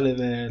entra y sale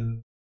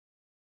del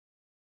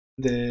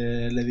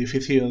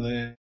edificio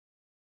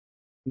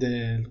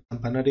del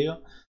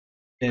campanario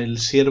el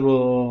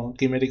siervo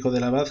quimérico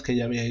del abad que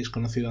ya habíais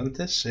conocido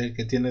antes,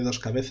 que tiene 2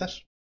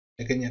 cabezas,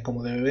 pequeña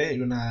como de bebé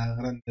y una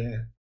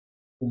grande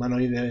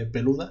humanoide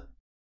peluda.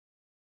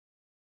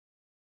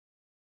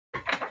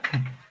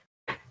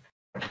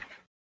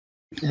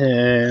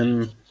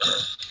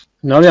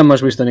 No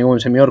habíamos visto ningún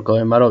semiorco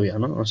en Barovia,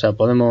 ¿no? O sea,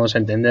 podemos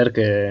entender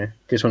que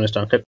es un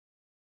extranjero.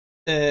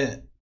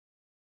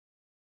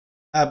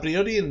 A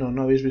priori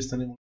no habéis visto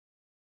ninguno.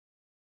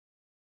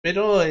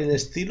 Pero el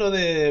estilo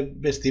de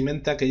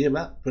vestimenta que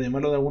lleva, por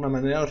llamarlo de alguna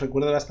manera, os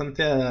recuerda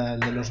bastante al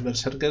de los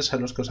berserkers a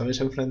los que os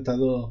habéis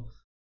enfrentado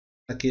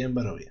aquí en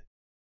Barovia.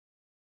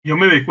 ¿Yo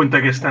me doy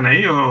cuenta que están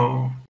ahí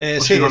o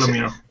sí, sigo lo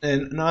mío?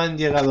 No han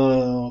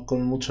llegado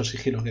con mucho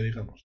sigilo, que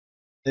digamos.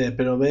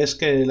 Pero ves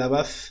que el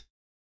abad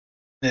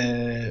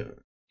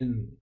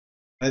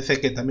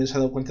parece que también se ha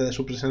dado cuenta de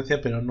su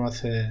presencia, pero no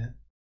hace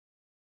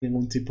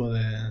ningún tipo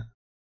de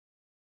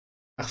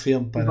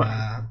acción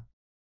para...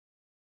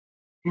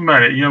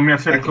 Vale, yo me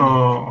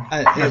acerco,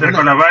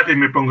 al abad y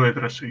me pongo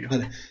detrás suyo.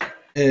 Vale.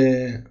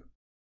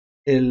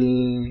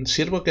 El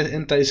siervo que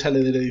entra y sale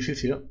del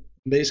edificio,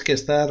 veis que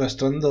está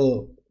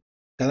arrastrando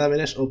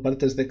cadáveres o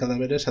partes de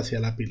cadáveres hacia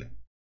la pila.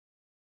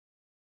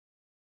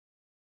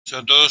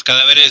 ¿Son todos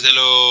cadáveres de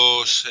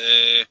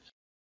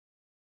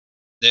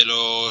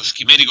los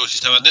quiméricos que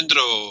estaban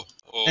dentro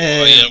o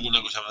hay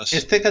alguna cosa más?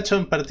 Este cacho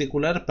en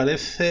particular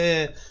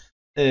parece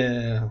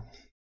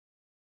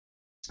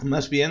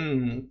más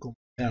bien como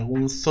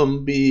algún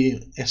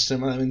zombie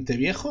extremadamente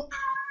viejo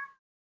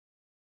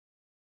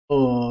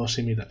o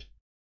similar.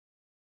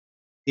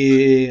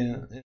 Y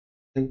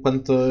en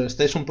cuanto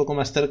estáis un poco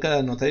más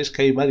cerca, notáis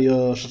que hay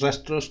varios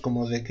rastros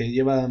como de que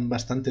llevan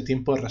bastante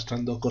tiempo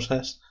arrastrando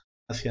cosas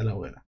hacia la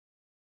hoguera.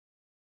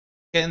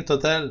 Que en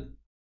total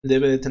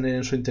debe de tener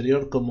en su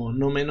interior como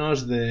no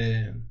menos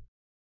de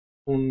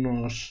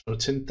unos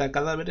 80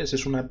 cadáveres.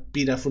 Es una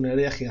pira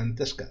funeraria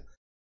gigantesca.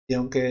 Y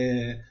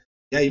aunque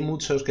hay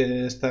muchos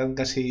que están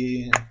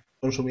casi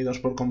consumidos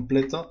por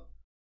completo,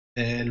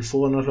 el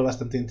fuego no es lo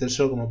bastante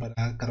intenso como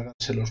para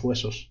cargarse los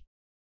huesos.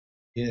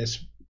 Y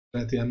es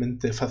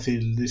relativamente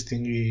fácil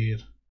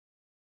distinguir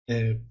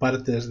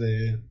partes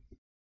de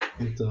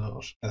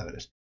distintos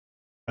cadáveres.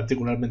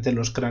 Particularmente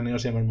los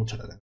cráneos llaman mucho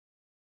la atención.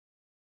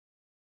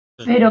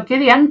 Pero ¿qué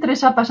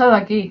diantres ha pasado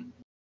aquí?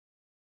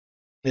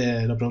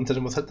 ¿Lo preguntas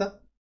en voz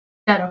alta?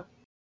 Claro.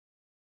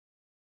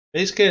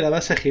 Veis que la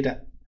base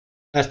gira.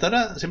 Hasta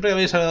ahora, siempre que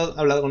habéis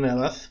hablado con el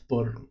abad,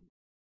 por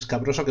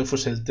escabroso que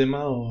fuese el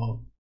tema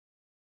o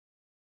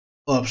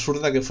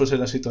absurda que fuese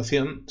la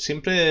situación,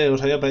 siempre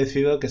os había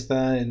parecido que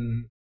está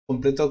en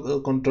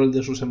completo control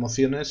de sus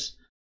emociones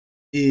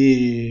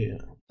y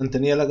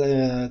mantenía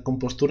la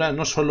compostura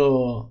no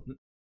solo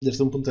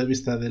desde un punto de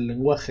vista del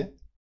lenguaje,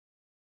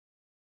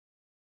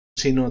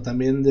 sino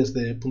también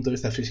desde el punto de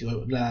vista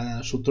físico.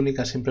 Su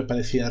túnica siempre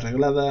parecía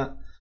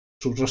arreglada,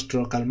 su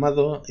rostro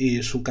calmado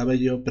y su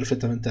cabello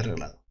perfectamente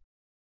arreglado.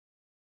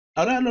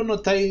 Ahora lo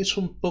notáis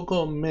un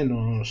poco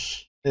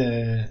menos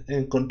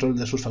en control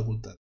de sus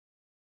facultades.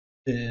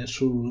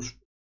 Sus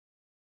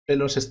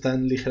pelos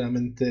están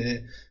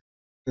ligeramente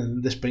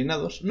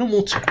despeinados, no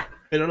mucho,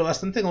 pero lo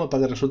bastante como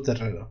para que resulte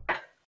raro.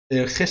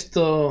 El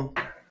gesto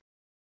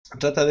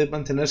trata de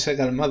mantenerse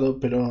calmado,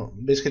 pero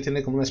veis que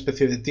tiene como una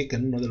especie de tic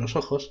en uno de los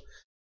ojos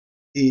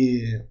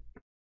y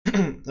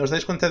os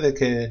dais cuenta de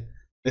que de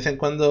vez en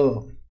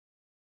cuando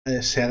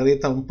se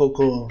agrieta un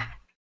poco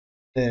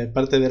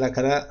parte de la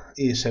cara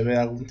y se ve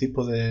algún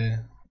tipo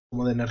de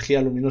como de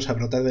energía luminosa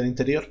brotar del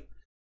interior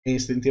e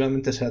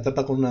instintivamente se la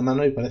tapa con una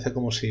mano y parece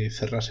como si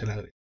cerrase la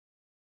grieta.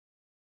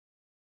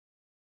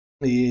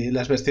 Y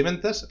las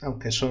vestimentas,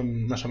 aunque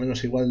son más o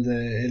menos igual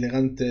de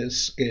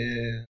elegantes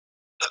que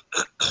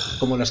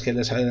como las que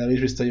les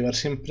habéis visto llevar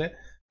siempre,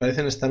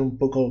 parecen estar un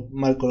poco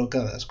mal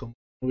colocadas, como si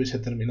no hubiese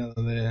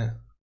terminado de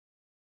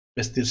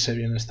vestirse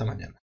bien esta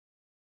mañana.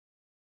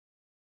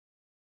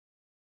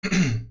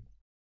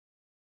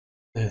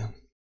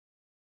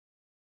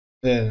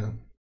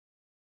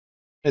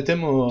 Me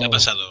temo. ¿Qué ha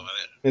pasado? A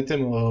ver. Me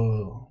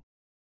temo,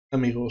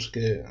 amigos,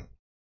 que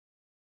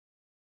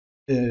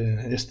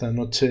esta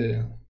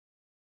noche,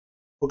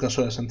 pocas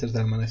horas antes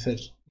del amanecer,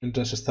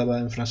 mientras estaba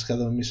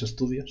enfrascado en mis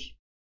estudios,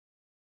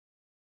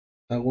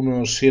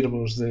 algunos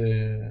siervos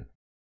de...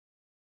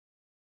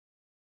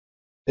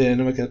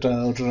 no me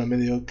queda otro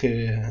remedio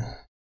que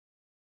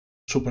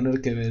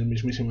suponer que del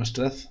mismísimo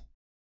Strahd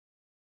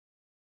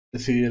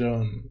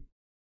decidieron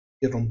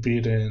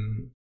irrumpir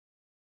en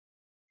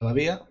la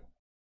abadía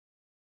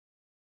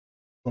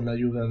con la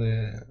ayuda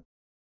de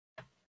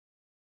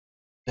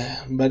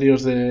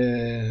varios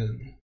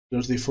de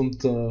los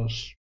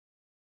difuntos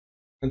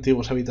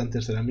antiguos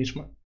habitantes de la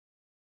misma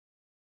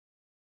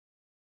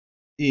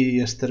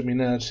y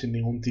exterminar sin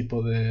ningún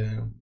tipo de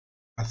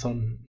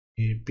razón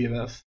y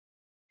piedad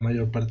la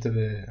mayor parte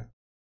de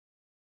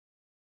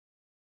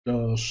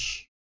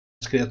las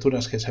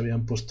criaturas que se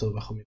habían puesto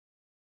bajo mi.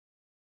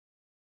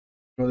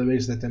 No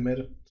debéis de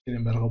temer, sin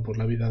embargo, por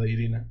la vida de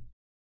Irina.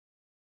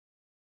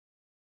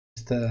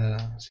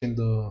 Está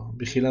siendo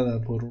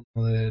vigilada por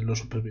uno de los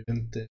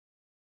supervivientes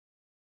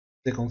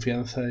de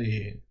confianza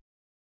y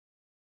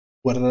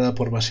guardada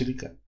por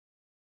Basílica.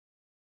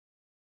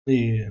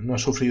 Y no ha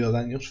sufrido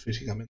daños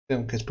físicamente,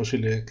 aunque es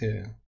posible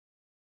que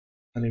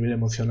a nivel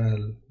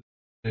emocional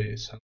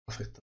es algo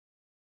afectado.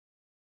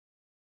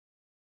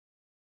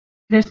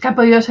 ¿Crees que ha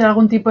podido ser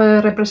algún tipo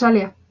de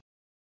represalia?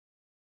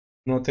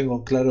 No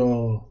tengo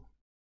claro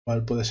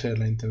cuál puede ser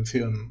la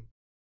intención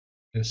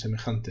de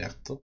semejante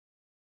acto.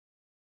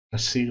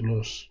 Tras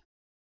siglos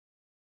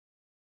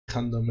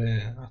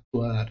dejándome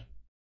actuar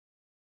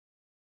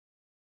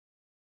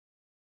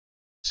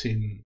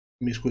sin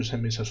inmiscuirse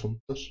en mis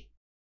asuntos,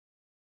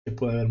 que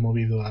puede haber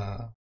movido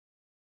a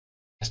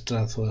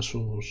Strahd o a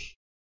sus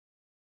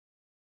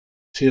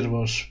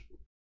siervos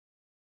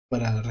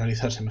para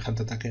realizar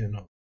semejante ataque,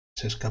 no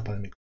se escapa de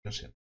mi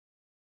comprensión.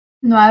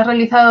 ¿No ha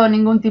realizado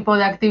ningún tipo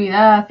de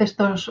actividad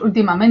estos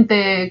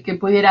últimamente que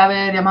pudiera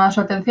haber llamado su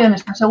atención?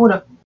 ¿Estás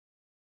seguro?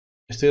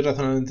 Estoy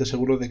razonablemente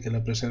seguro de que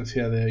la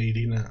presencia de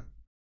Irina,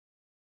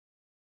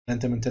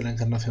 aparentemente la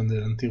encarnación de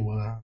la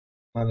antigua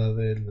amada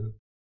del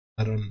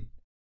varón,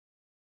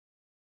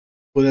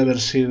 puede haber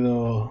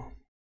sido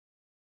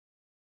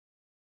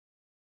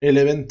el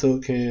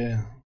evento que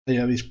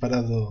haya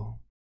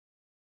disparado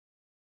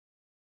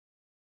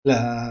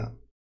la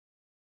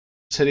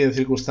serie de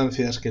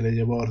circunstancias que le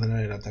llevó a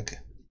ordenar el ataque.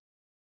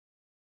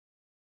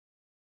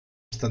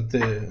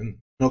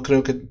 No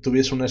creo que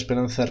tuviese una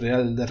esperanza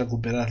real de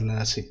recuperarla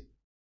así.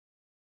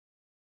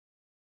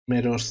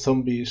 Meros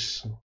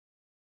zombies, un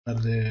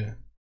par de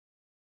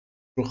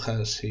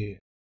brujas y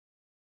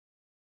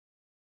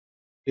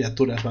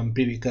criaturas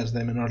vampíricas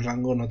de menor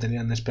rango no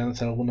tenían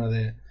esperanza alguna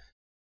de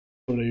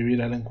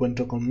sobrevivir al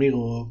encuentro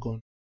conmigo o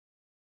con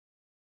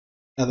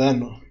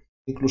Adano.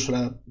 Incluso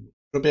la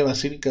propia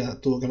basílica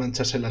tuvo que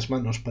mancharse las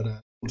manos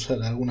para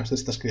expulsar a algunas de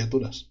estas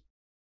criaturas.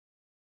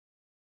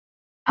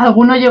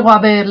 ¿Alguno llegó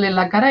a verle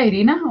la cara a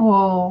Irina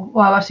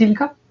o a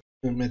Basílica?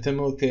 Me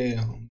temo que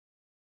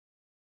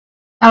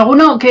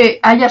Alguno que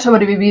haya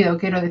sobrevivido,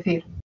 quiero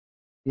decir.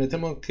 Me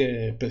temo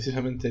que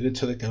precisamente el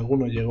hecho de que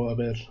alguno llegó a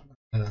ver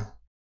a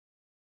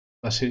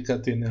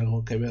Basílica tiene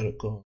algo que ver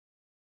con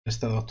el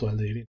estado actual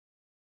de Irina.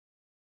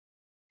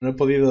 No he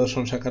podido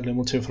sonsacarle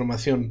mucha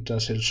información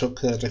tras el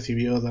shock que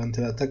recibió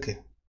durante el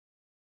ataque.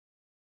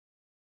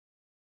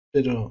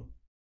 Pero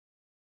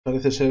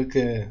parece ser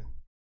que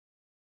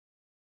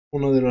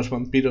uno de los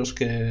vampiros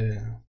que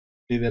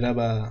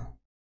lideraba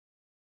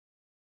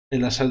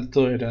el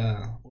asalto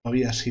era o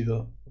había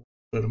sido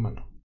su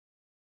hermano.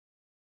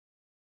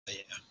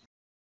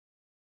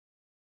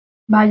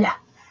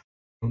 Vaya.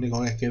 Lo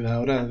único que queda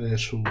ahora de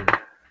su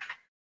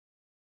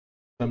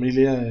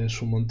familia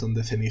es un montón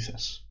de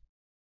cenizas.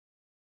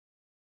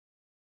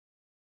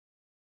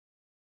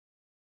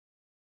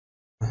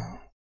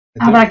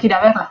 Habrá que ir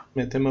a verla.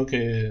 Me temo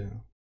que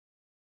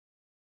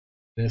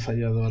he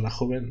fallado a la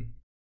joven,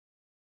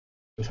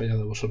 he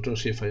fallado a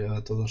vosotros y he fallado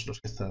a todos los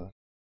que estaban.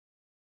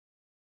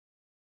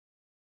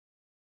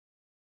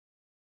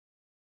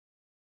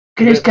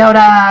 ¿Crees que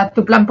ahora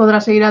tu plan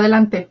podrá seguir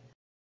adelante?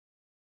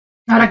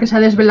 Ahora que se ha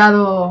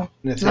desvelado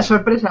la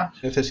sorpresa.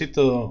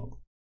 Necesito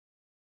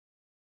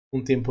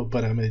un tiempo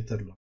para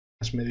meditarlo.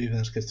 Las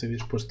medidas que estoy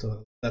dispuesto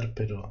a dar,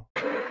 pero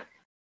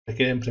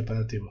requieren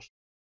preparativos.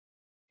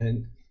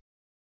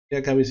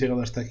 Ya que habéis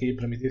llegado hasta aquí,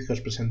 permitid que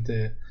os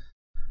presente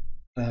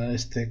a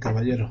este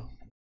caballero.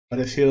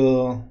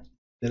 Apareció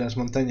de las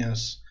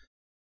montañas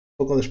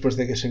poco después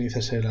de que se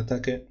iniciase el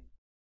ataque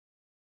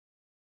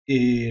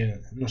y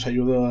nos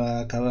ayudó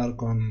a acabar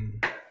con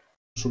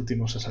los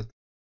últimos asaltos.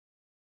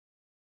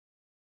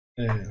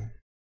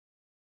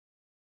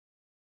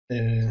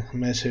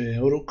 MS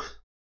Oruk.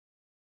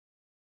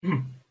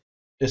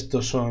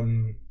 Estos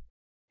son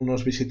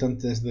unos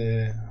visitantes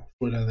de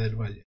fuera del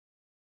valle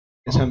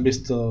que se han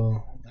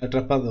visto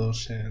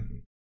atrapados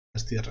en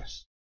las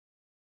tierras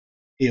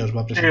y os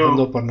va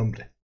presentando por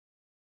nombre.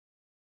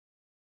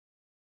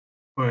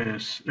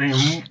 Pues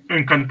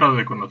encantado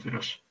de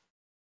conoceros.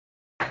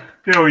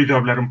 He oído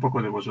hablar un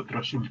poco de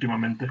vosotros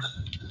últimamente.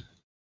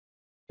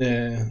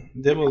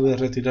 Debo de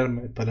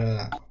retirarme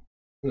para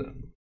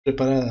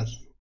preparar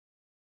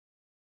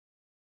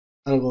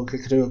algo que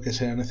creo que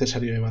sea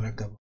necesario llevar a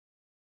cabo.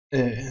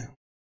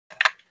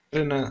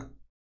 Rena,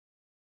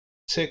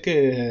 sé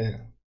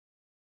que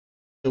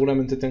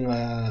seguramente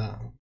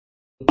tenga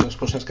otras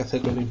cosas que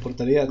hacer, pero ¿le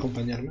importaría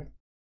acompañarme?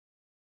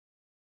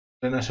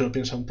 Rena se lo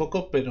piensa un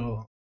poco,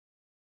 pero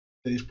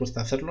estoy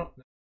dispuesta a hacerlo.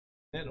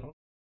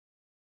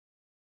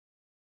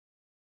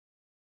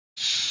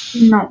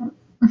 No.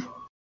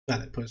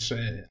 Vale, pues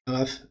el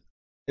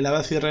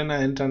abad y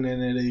Rena entran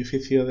en el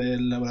edificio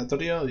del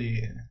laboratorio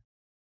y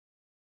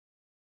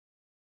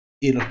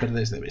los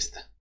perdéis de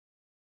vista.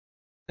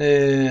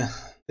 De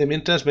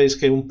mientras veis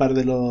que un par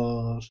de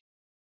los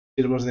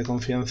siervos de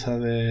confianza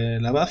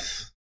del abad,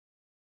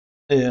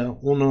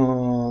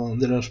 uno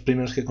de los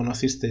primeros que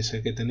conocisteis,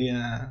 que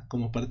tenía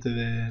como parte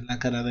de la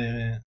cara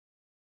de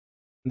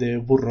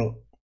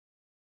burro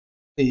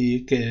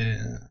y que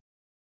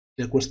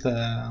le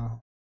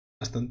cuesta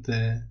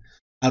bastante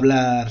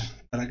hablar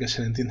para que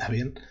se le entienda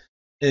bien,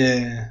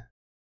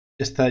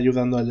 está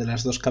ayudando al de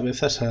las dos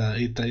cabezas a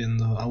ir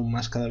trayendo aún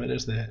más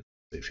cadáveres del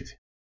edificio.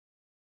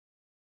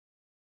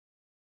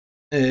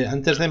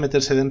 Antes de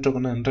meterse dentro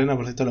con Rena,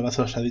 por cierto, el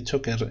abazo os ha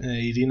dicho que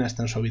Irina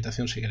está en su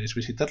habitación si queréis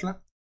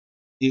visitarla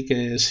y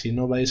que si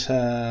no vais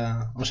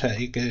a... O sea,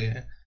 y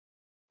que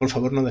por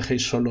favor no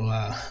dejéis solo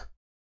a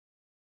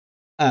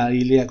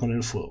Ilia con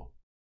el fuego.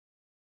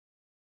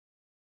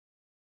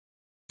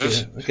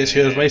 Que si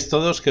os vais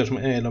todos, que os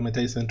lo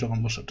metáis dentro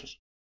con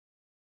vosotros.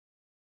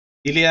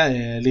 Ilia,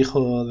 el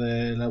hijo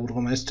de la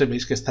burgomaestre,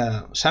 veis que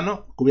está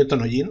sano, cubierto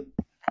en hollín.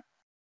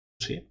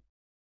 Sí.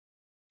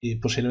 Y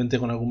posiblemente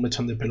con algún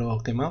mechón de pelo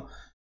quemado.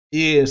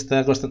 Y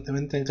está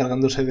constantemente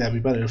encargándose de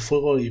avivar el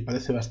fuego y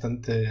parece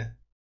bastante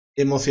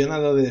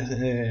emocionado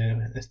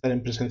de estar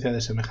en presencia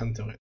de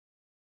semejante hoguera.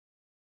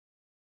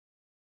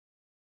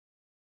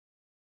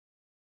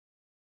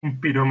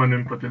 Un pirómano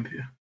en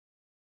potencia.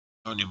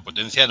 No, ni en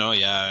potencia no,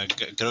 ya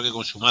creo que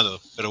consumado,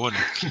 pero bueno.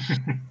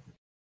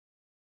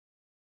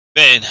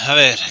 Ven, a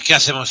ver, ¿qué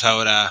hacemos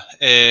ahora?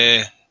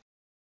 Ver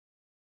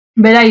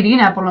a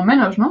Irina, por lo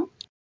menos, ¿no?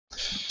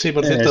 Sí,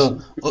 por cierto,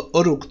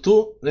 Oruk,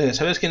 tú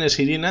sabes quién es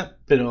Irina,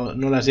 pero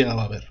no la has llegado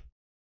a ver. O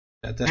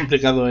sea, te ha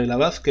explicado el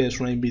abad que es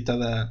una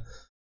invitada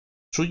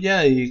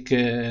suya y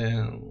que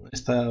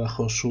está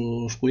bajo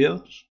sus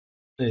cuidados.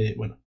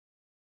 Bueno,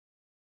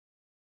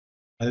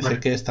 parece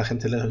que esta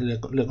gente le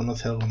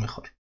conoce algo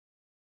mejor.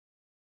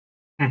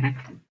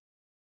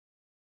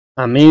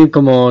 A mí,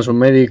 como su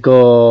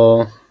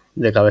médico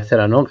de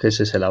cabecera, ¿no? Que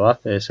ese es el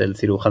abad, es el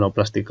cirujano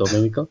plástico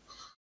médico.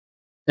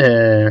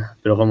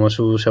 Pero como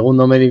su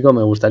segundo médico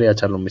me gustaría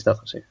echarle un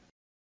vistazo, sí.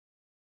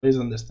 ¿Veis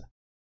dónde está?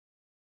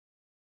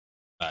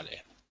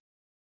 Vale.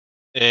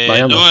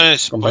 Vayamos, No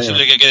es compañero.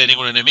 posible que quede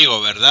ningún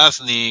enemigo, ¿verdad?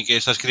 Ni que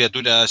estas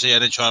criaturas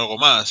hayan hecho algo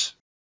más.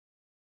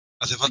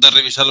 ¿Hace falta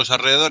revisar los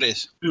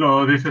alrededores?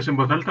 ¿Lo dices en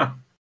voz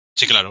alta?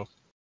 Sí, claro.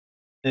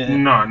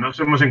 No, nos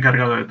hemos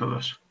encargado de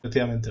todos.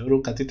 Efectivamente,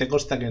 Uruk, a ti te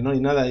consta que no hay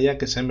nada ya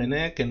que se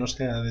menee que no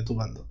sea de tu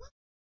bando.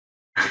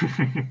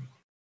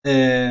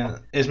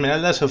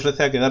 Esmeralda se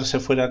ofrece a quedarse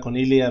fuera con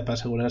Ilia para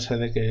asegurarse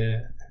de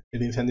que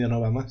el incendio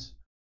no va más.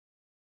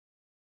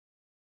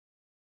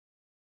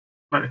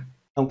 Vale.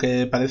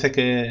 Aunque parece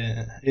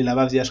que el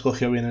abad ya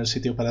escogió bien el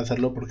sitio para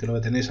hacerlo, porque lo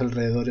que tenéis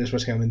alrededor es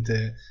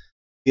básicamente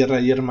tierra,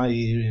 yerma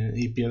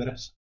y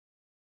piedras.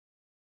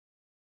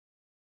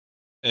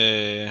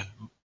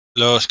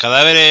 Los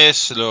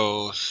cadáveres,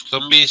 los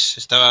zombies,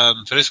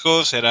 estaban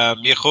frescos,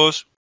 eran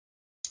viejos.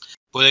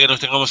 ¿Puede que nos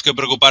tengamos que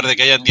preocupar de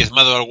que hayan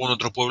diezmado algún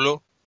otro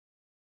pueblo?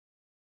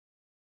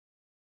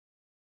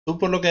 Tú,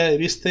 por lo que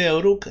viste,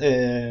 Uruk,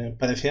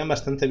 parecían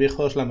bastante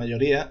viejos la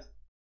mayoría,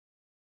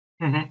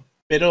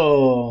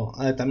 pero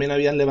también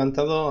habían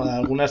levantado a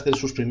algunas de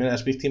sus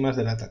primeras víctimas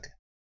del ataque.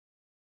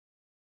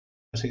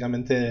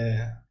 Básicamente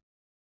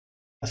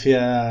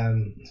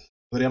hacían,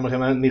 podríamos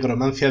llamar,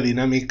 nigromancia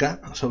dinámica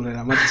sobre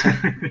la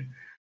marcha.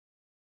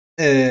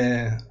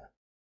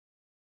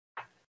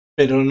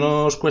 Pero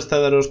no os cuesta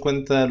daros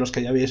cuenta, los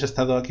que ya habéis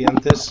estado aquí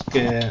antes,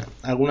 que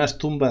algunas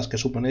tumbas que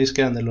suponéis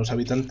que eran de los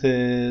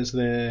habitantes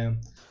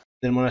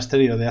del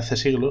monasterio de hace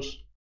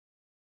siglos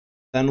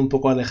están un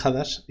poco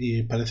alejadas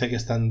y parece que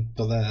están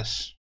toda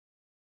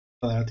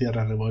la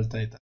tierra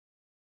revuelta y tal.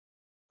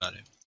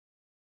 Vale.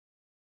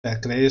 O sea,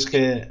 ¿creéis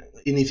que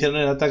iniciaron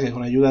el ataque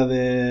con ayuda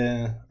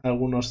de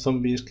algunos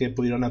zombies que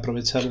pudieron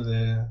aprovechar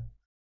de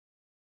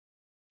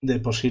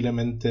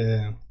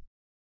posiblemente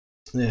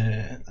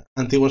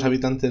antiguos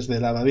habitantes de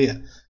la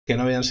abadía que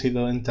no habían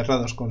sido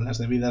enterrados con las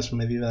debidas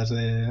medidas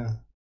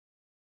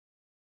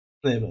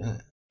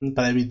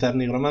para evitar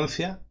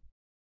nigromancia,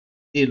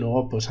 y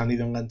luego pues han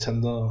ido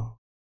enganchando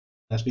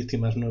las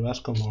víctimas nuevas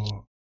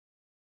como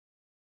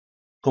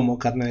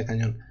carne de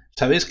cañón?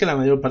 ¿Sabéis que la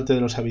mayor parte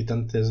de los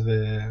habitantes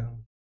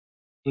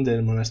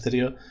del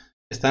monasterio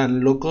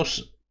estaban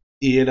locos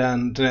y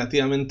eran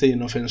relativamente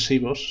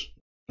inofensivos?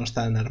 No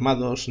estaban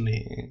armados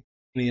ni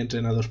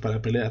entrenados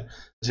para pelear.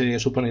 Así que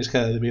suponéis que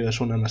ha debido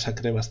ser una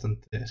masacre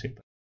bastante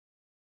simpática.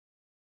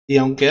 Y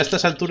aunque a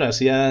estas alturas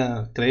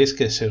ya creéis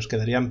que se os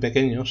quedarían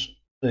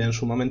pequeños, en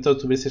su momento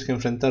tuvisteis que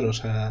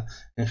enfrentaros a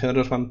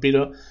engendros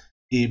vampiro,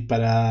 y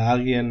para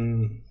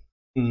alguien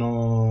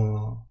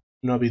no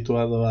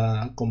habituado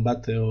a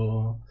combate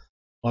o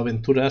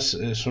aventuras,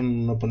 son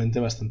un oponente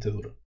bastante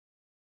duro.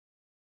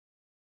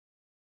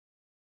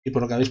 Y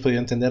por lo que habéis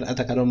podido entender,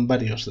 atacaron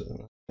varios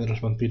de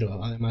los vampiros,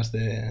 además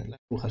de las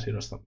brujas y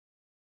los zombies.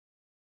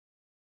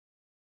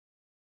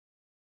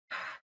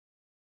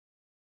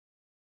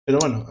 Pero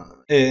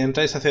bueno,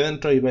 entráis hacia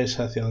adentro y vais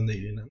hacia donde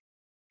Irina.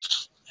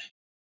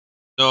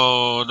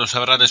 No nos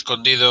habrán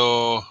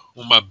escondido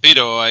un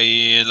vampiro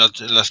ahí en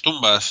las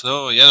tumbas,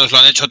 ¿no? Ya nos lo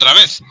han hecho otra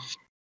vez.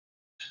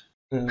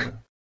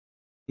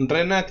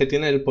 Rena, que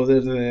tiene el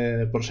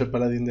poder por ser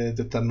paladín de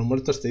detectar no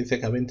muertos, te dice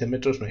que a 20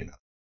 metros no hay nada.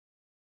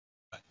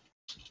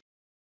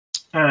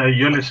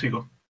 Yo le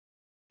sigo,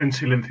 en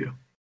silencio.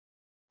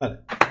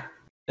 Vale.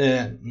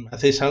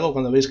 ¿Hacéis algo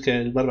cuando veis que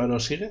el bárbaro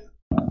sigue?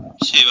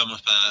 Sí,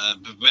 vamos para...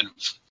 Bueno.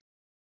 Sí.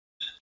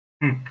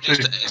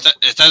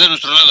 Estás de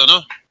nuestro lado,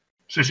 ¿no?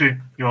 Sí,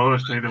 yo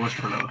estoy de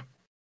vuestro lado.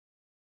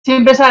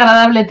 Siempre es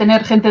agradable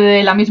tener gente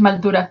de la misma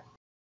altura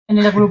en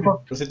el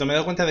grupo. Por cierto, me he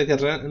dado cuenta de que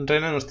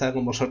Rena no está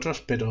con vosotros,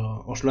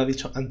 pero os lo ha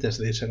dicho antes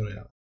de irse con el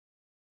agua.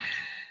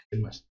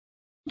 Sin más.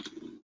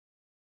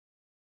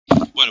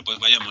 Bueno, pues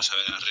vayamos a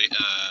ver a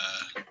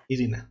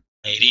Irina.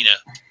 Irina.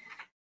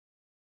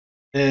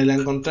 La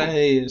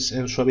encontráis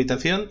en su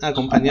habitación,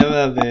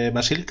 acompañada de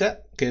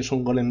Basilka, que es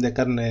un golem de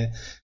carne.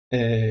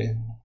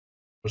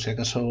 Por si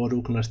acaso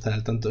Uruk no está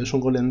al tanto, es un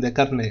golem de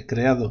carne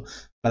creado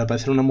para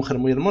parecer una mujer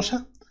muy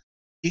hermosa,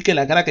 y que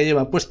la cara que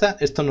lleva puesta,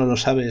 esto no lo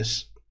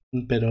sabes,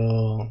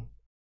 pero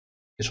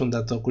es un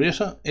dato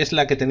curioso, es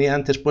la que tenía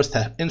antes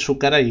puesta en su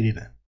cara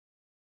Irina.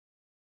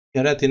 Y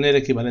ahora tiene el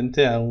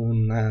equivalente a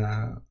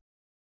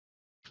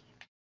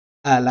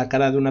la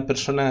cara de una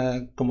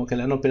persona como que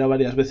le han operado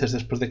varias veces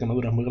después de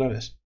quemaduras muy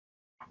graves.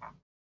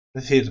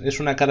 Es decir, es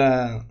una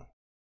cara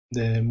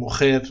de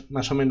mujer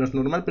más o menos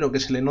normal, pero que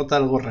se le nota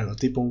algo raro,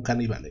 tipo un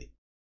caníbal.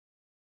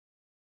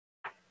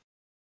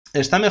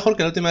 Está mejor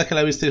que la última vez que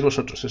la visteis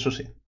vosotros, eso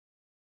sí.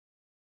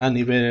 A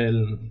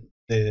nivel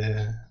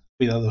de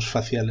cuidados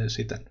faciales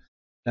y tal.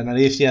 La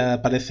nariz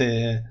ya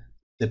parece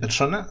de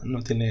persona,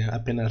 no tiene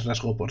apenas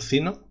rasgo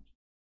porcino.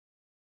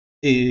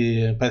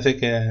 Y parece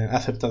que ha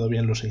aceptado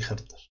bien los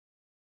injertos.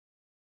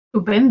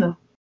 Estupendo.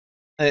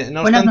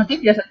 Buenas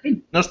noticias, al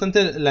fin. No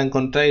obstante, la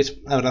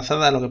encontráis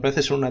abrazada a lo que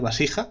parece ser una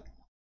vasija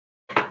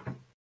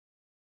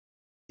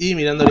y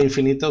mirando al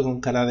infinito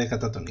con cara de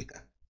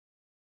catatónica.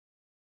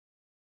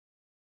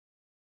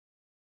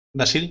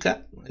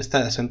 Basílica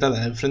está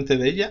sentada enfrente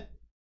de ella,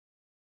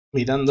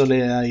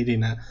 mirándole a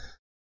Irina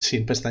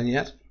sin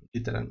pestañear,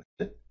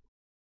 literalmente.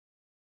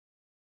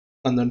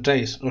 Cuando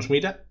entráis, os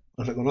mira,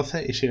 os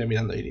reconoce y sigue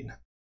mirando a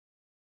Irina.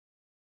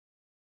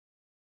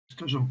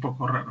 Esto es un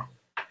poco raro.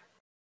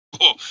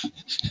 Oh.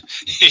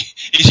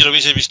 Y si lo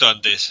hubieses visto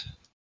antes.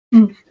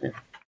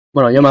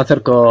 Bueno, yo me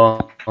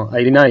acerco a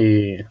Irina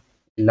y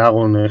le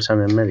hago un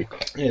examen médico.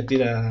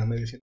 Tira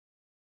medicina.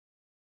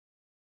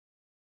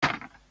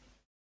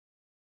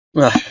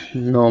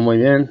 No muy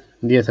bien,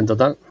 10 en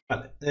total.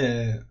 Vale.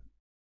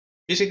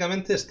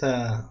 Físicamente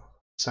está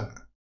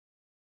sana.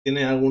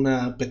 Tiene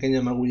alguna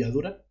pequeña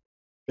magulladura,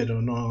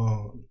 pero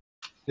no...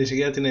 Ni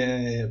siquiera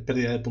tiene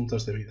pérdida de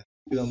puntos de vida.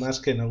 Pido más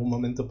que en algún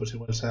momento pues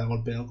igual se ha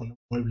golpeado con un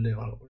mueble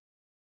o algo.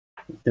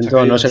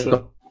 Intento, no sé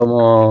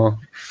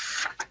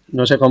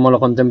cómo lo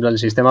contempla el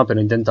sistema,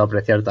 pero intento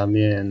apreciar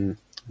también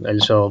el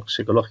shock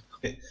psicológico.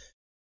 Okay.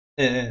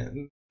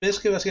 Ves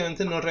que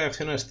básicamente no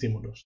reacciona a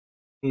estímulos.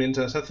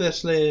 Mientras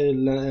haces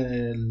el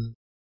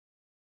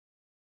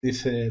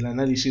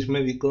análisis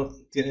médico,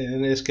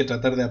 tienes que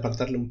tratar de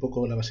apartarle un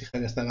poco la vasija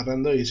que está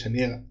agarrando y se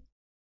niega.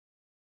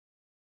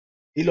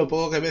 Y lo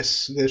poco que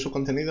ves de su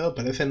contenido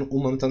parecen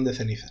un montón de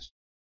cenizas.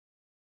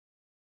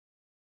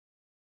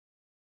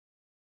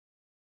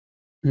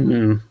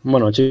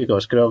 Bueno,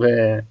 chicos, creo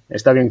que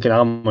está bien que le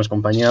hagamos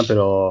compañía,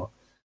 pero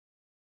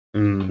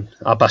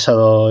ha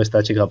pasado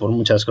esta chica por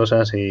muchas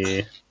cosas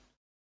y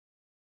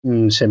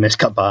se me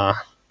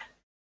escapa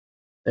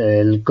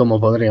el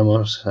cómo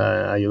podríamos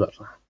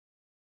ayudarla.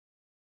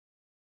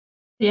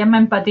 Se llama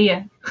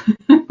empatía.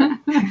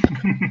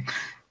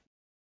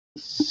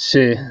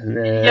 Sí.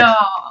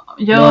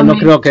 Yo no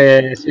creo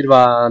que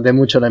sirva de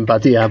mucho la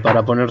empatía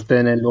para ponerte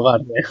en el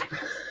lugar de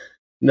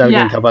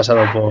alguien que ha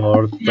pasado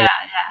por todo. Ya.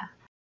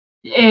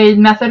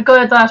 Me acerco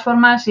de todas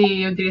formas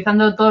y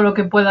utilizando todo lo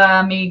que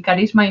pueda mi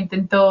carisma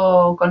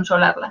intento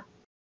consolarla.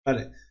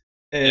 Vale.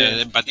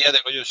 Empatía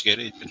tengo yo si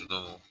queréis, pero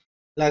no...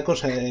 La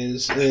cosa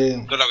es...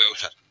 no la voy a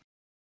usar.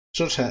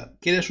 Sorsa,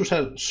 ¿quieres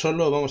usar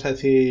solo, vamos a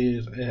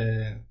decir,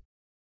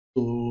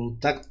 tu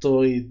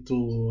tacto y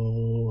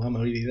tu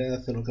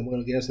amabilidad o lo que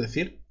quieras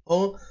decir?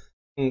 ¿O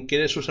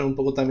quieres usar un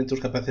poco también tus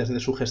capacidades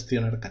de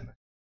sugestión arcana?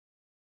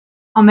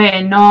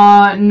 Hombre,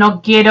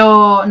 no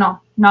quiero... Vale.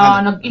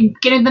 No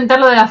quiero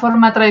intentarlo de la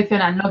forma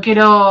tradicional. No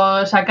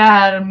quiero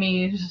sacar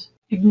mis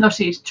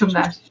hipnosis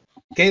chungas.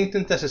 ¿Qué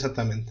intentas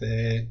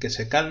exactamente? ¿Que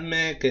se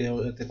calme? ¿Que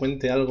te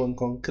cuente algo en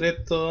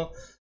concreto?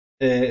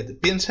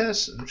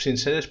 ¿Piensas, sin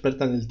ser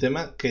experta en el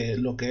tema, que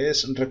lo que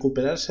es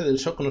recuperarse del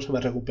shock no se va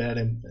a recuperar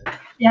en...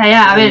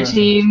 A ver,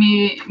 si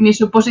mi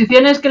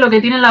suposición es que lo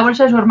que tiene en la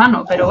bolsa es su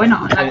hermano, pero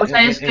bueno, la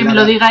cosa es que me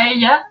lo diga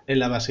ella. En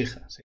la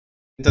vasija, sí.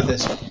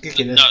 Entonces, ¿qué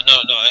quieres? No,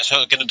 eso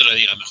que no te lo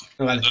diga mejor.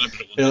 No, vale. No le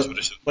preguntes Pero,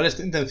 sobre eso. ¿cuál es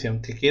tu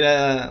intención? Que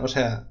quiera, o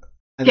sea...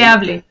 Que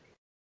hable.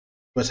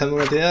 Pues hazme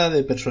una tirada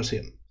de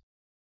persuasión.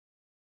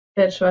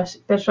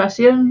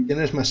 Persuasión.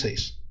 Tienes más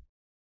 6.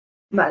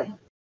 Vale.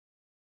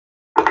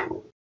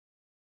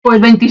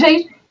 Pues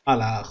 26.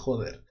 ¡Hala,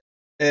 joder!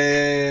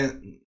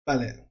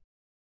 Vale.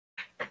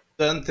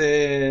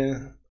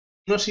 Durante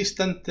unos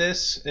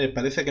instantes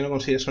parece que no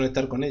consigues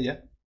conectar con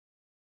ella.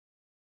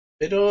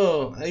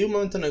 Pero hay un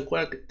momento en el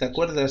cual te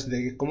acuerdas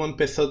de cómo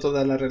empezó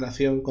toda la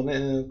relación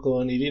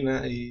con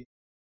Irina y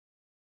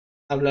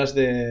hablas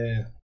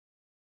de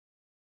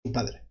su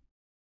padre.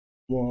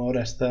 Como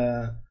ahora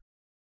está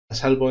a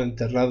salvo,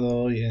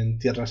 enterrado y en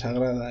tierra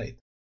sagrada.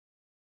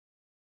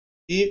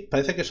 Y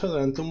parece que eso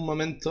durante un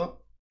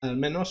momento, al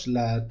menos,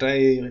 la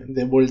trae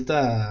de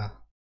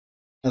vuelta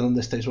a donde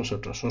estáis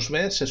vosotros. Os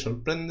ve, se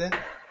sorprende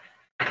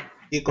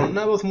y con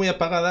una voz muy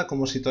apagada,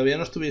 como si todavía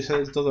no estuviese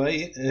del todo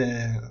ahí,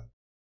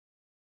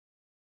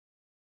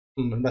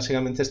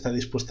 básicamente está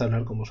dispuesta a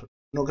hablar con vosotros.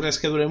 No crees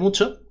que dure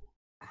mucho,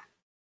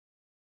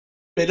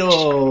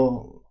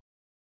 pero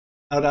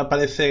ahora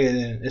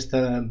parece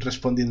estar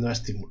respondiendo a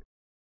estímulo.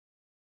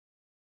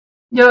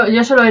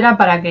 Yo solo era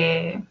para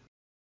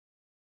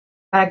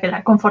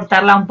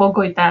confortarla un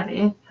poco y tal,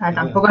 ¿eh? O sea,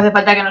 tampoco hace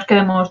falta que nos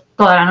quedemos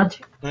toda la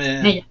noche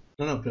en ella.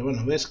 No, pero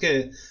bueno, ves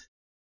que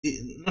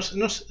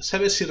no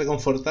sabes si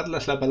reconfortarla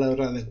es la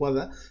palabra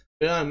adecuada,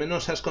 pero al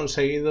menos has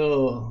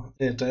conseguido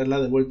traerla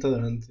de vuelta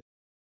durante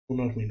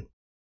unos minutos.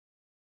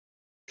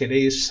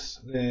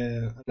 ¿Queréis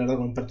hablar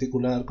algo en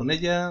particular con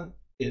ella?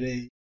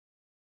 ¿Queréis?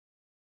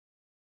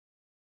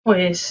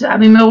 Pues a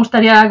mí me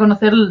gustaría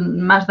conocer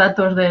más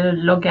datos de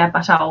lo que ha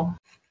pasado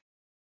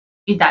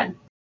y tal.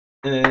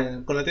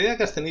 Con la teoría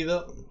que has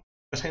tenido,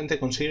 básicamente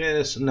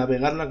consigues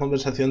navegar la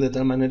conversación de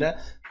tal manera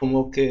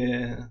como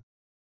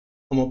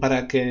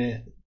para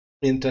que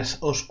mientras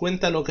os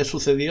cuenta lo que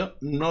sucedió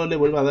no le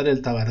vuelva a dar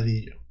el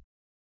tabardillo.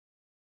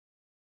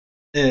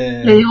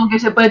 Le digo que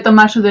se puede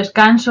tomar su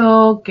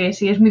descanso, que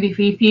si es muy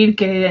difícil,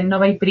 que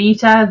no hay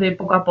prisa, de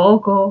poco a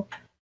poco.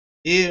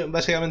 Y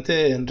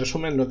básicamente, en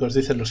resumen, lo que os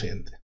dice es lo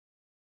siguiente.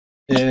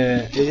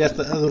 Ella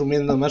está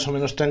durmiendo más o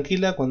menos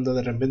tranquila cuando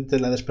de repente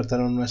la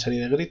despertaron una serie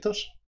de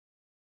gritos.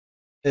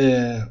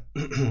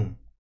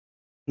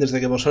 Desde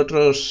que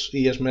vosotros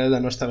y Esmeralda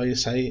no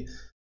estabais ahí,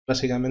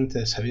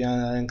 básicamente se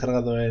había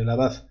encargado el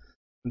abad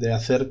de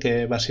hacer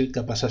que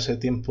Basilka pasase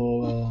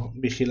tiempo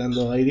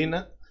vigilando a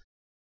Irina.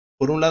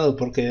 Por un lado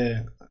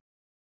porque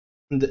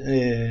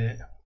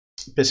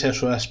pese a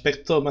su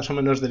aspecto más o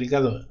menos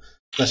delicado,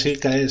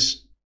 Basilka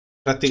es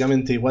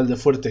prácticamente igual de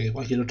fuerte que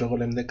cualquier otro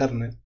golem de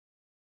carne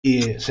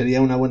y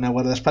sería una buena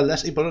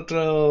guardaespaldas. Y por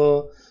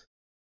otro,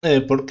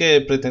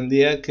 porque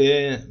pretendía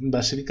que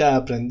Basilka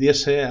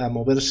aprendiese a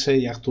moverse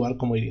y a actuar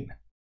como Irina.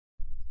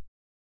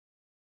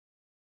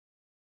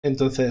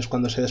 Entonces,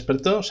 cuando se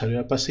despertó, salió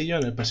al pasillo.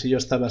 En el pasillo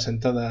estaba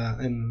sentada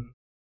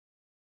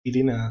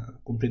Irina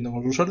cumpliendo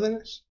con sus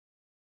órdenes.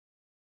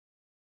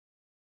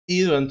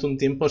 Y durante un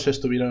tiempo se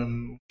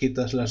estuvieron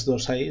quitas las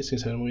dos ahí sin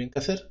saber muy bien qué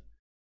hacer.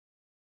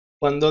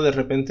 Cuando de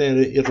repente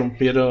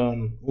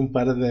irrumpieron un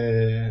par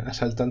de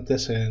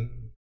asaltantes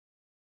en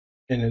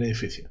el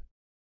edificio.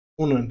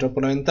 Uno entró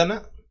por la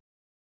ventana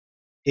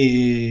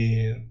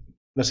y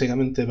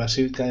básicamente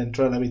Basilka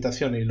entró a la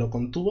habitación y lo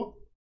contuvo.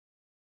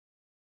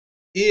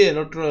 Y el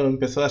otro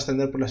empezó a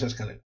ascender por las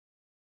escaleras.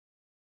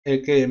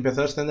 El que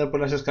empezó a ascender por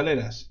las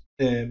escaleras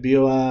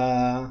vio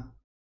a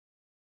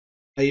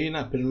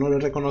Irina, pero no lo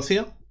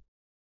reconoció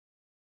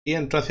y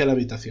entró hacia la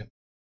habitación,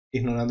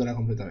 ignorándola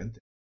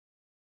completamente.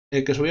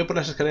 El que subió por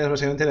las escaleras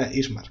básicamente era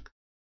Ismark,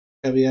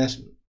 que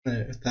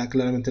está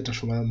claramente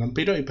transformado en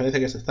vampiro y parece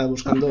que se estaba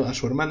buscando a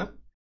su hermana,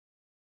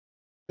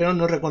 pero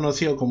no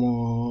reconoció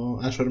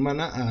como a su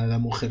hermana a la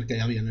mujer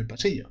que había en el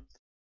pasillo,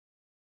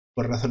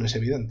 por razones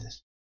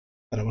evidentes,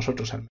 para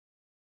vosotros al menos.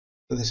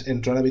 Entonces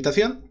entró a la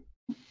habitación.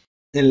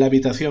 En la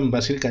habitación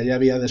Basilka ya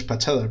había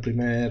despachado al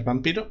primer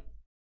vampiro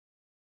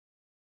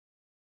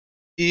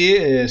y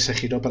se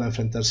giró para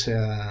enfrentarse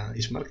a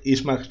Ismark.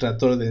 Ismark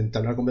trató de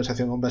entablar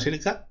conversación con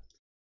Basilka.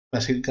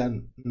 Basilka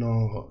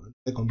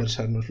de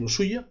conversar no es lo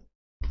suyo.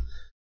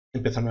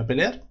 Empezaron a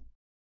pelear.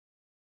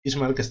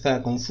 Ismark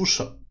está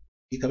confuso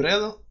y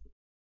cabreado,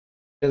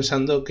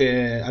 pensando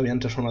que habían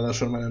transformado a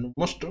su hermana en un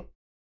monstruo.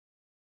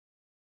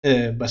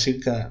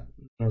 Basilka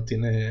no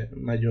tiene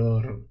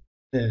mayor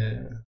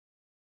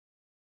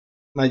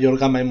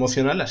gama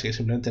emocional, así que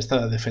simplemente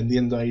estaba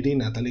defendiendo a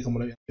Irina tal y como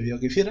le había pedido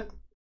que hiciera.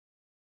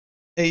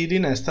 E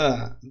Irina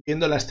estaba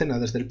viendo la escena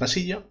desde el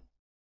pasillo,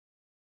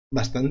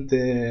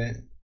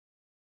 bastante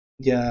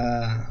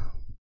ya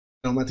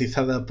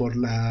traumatizada por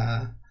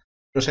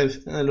los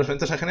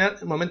eventos en general,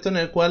 el momento en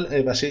el cual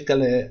Basilka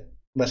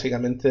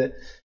básicamente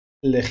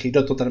le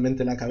giró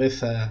totalmente la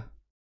cabeza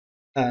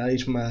a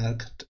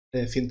Ismark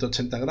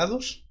 180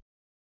 grados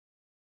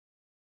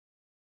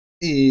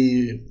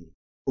y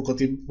poco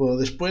tiempo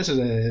después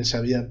se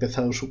había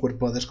empezado su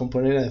cuerpo a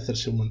descomponer, a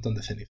hacerse un montón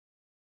de ceniza.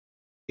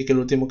 Y que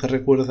lo último que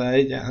recuerda a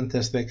ella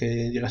antes de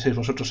que llegaseis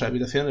vosotros a la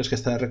habitación es que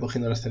estaba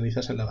recogiendo las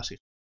cenizas en la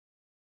vasija.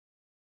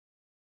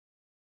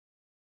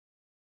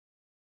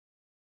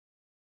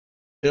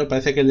 Pero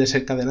parece que el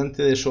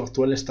desencadenante de su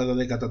actual estado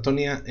de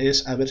catatonia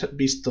es haber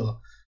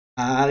visto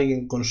a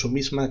alguien con su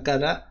misma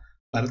cara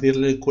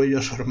partirle el cuello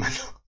a su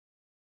hermano,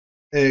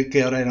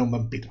 que ahora era un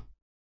vampiro.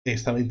 Y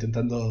estaba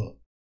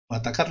intentando o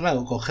atacarla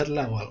o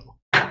cogerla o algo.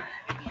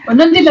 Pues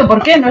no entiendo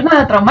por qué, no es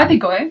nada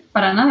traumático,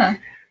 para nada.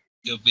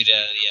 ¿Qué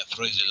opinaría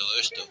Freud de todo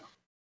esto?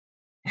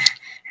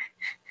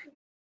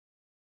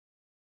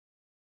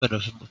 Bueno,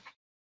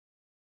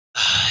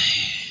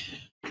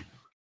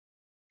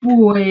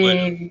 Pues...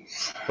 Bueno.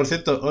 Por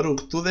cierto,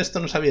 Oruk, tú de esto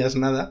no sabías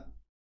nada.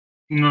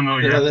 No,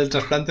 ya. Era del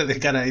trasplante de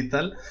cara y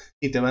tal.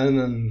 Y te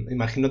van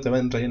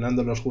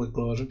rellenando los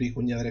huecos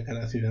vicuña de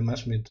cara y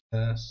demás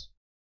mientras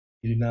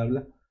Irina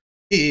habla.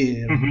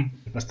 Y es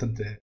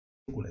bastante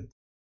suculento.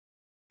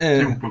 Sí,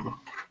 un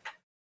poco.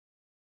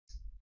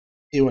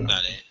 Y bueno,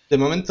 vale. De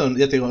momento,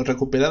 ya te digo,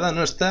 recuperada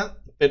no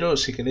está, pero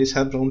si queréis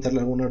preguntarle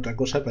alguna otra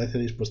cosa, parece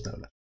dispuesta a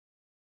hablar.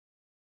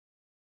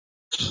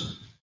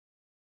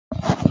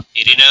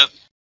 Irina,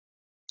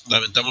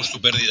 lamentamos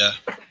tu pérdida.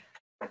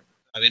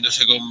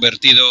 Habiéndose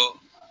convertido,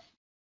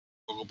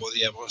 poco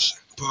podríamos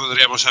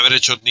haber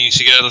hecho ni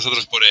siquiera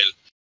nosotros por él.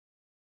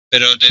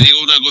 Pero te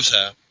digo una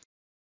cosa,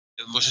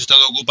 hemos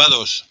estado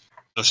ocupados,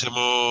 nos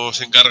hemos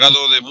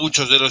encargado de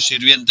muchos de los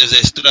sirvientes de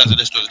Strahd en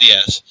estos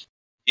días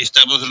y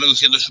estamos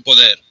reduciendo su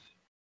poder.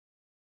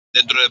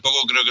 Dentro de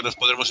poco creo que nos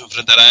podremos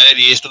enfrentar a él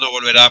y esto no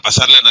volverá a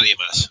pasarle a nadie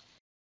más.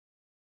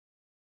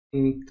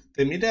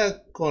 Te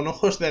mira con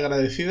ojos de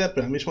agradecida,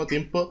 pero al mismo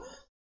tiempo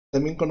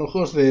también con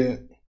ojos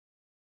de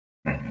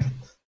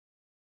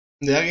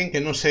alguien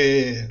que no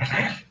se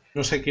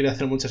quiere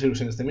hacer muchas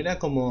ilusiones. Te mira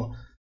como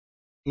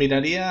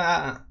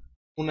miraría a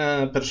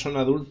una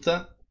persona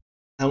adulta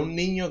a un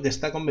niño que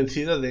está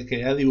convencido de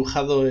que ha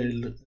dibujado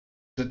el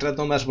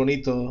retrato más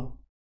bonito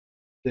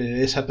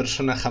de esa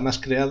persona jamás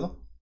creado,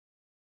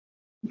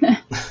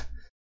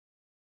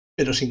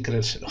 pero sin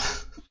creérselo.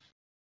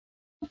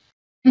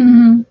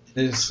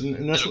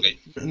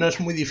 No es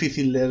muy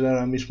difícil leer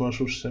ahora mismo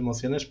sus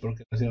emociones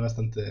porque ha sido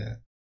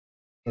bastante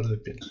flor de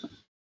piel.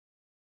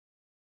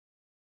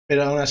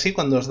 Pero aún así,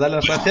 cuando os da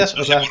las gracias...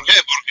 No sé por qué,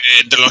 porque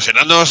entre los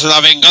enanos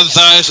la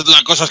venganza es de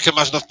las cosas que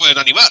más nos pueden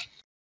animar.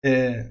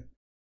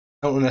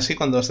 Aún así,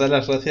 cuando os da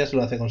las gracias,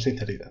 lo hace con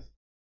sinceridad.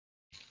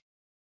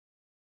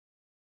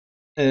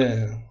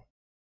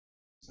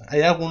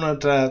 ¿Hay alguna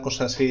otra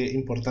cosa así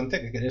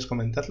importante que queréis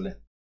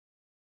comentarle?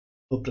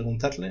 ¿O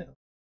preguntarle?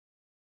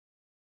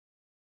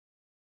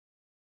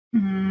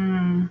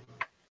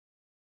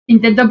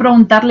 Intento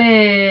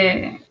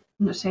preguntarle,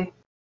 no sé,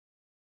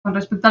 con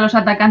respecto a los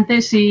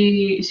atacantes,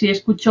 si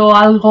escucho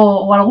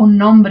algo o algún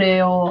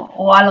nombre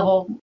o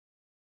algo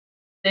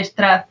de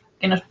Strahd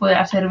que nos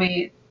pueda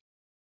servir.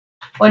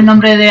 O el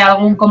nombre de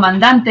algún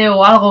comandante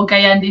o algo que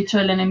hayan dicho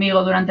el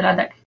enemigo durante el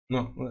ataque.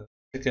 No,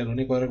 es que lo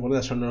único que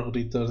recuerda son los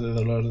gritos de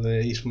dolor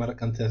de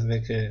Ismark antes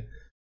de que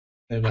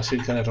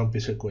Basílica le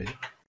rompiese el cuello.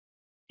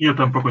 Yo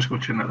tampoco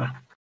escuché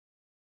nada.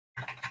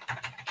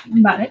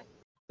 Vale.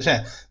 O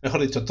sea,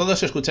 mejor dicho,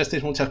 todos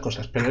escuchasteis muchas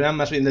cosas, pero eran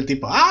más bien del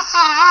tipo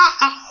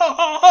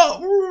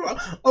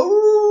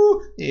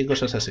y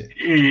cosas así.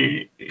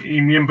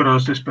 Y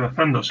miembros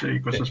desplazándose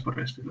y cosas Sí. por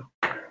el estilo.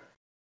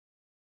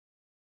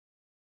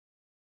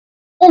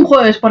 Un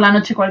jueves por la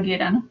noche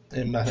cualquiera, ¿no?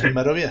 En Sí.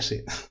 Barovia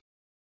sí.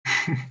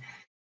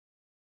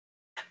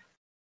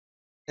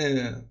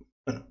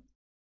 Bueno,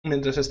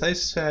 mientras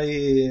estáis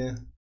ahí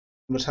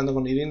conversando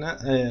con Irina,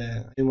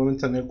 hay un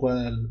momento en el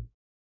cual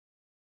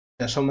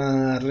se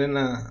asoma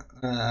Rena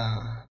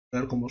a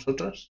hablar con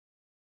vosotros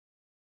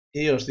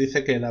y os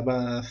dice que el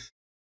abad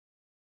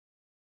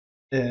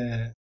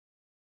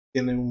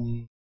tiene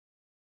un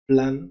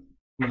plan,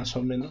 más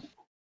o menos,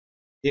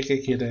 y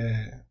que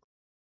quiere...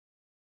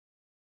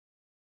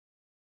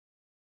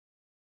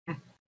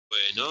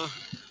 Bueno,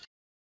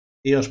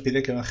 Y os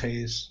pide que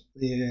bajéis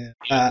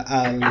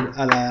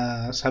a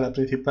la sala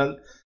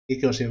principal y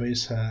que os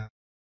llevéis a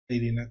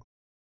Irina.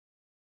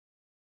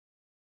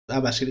 A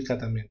Basílica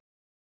también.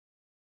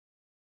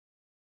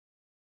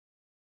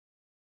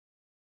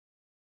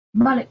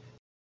 Vale.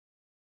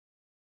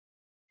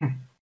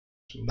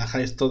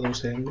 Bajáis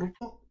todos en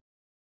grupo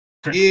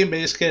Sí. y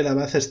veis que el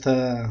abad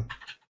está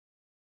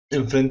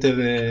enfrente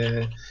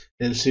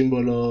del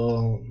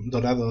símbolo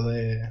dorado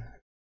de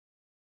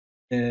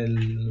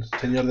el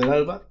Señor del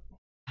Alba,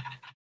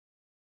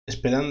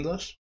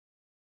 esperándoos,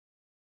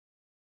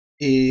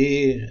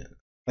 y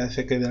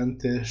parece que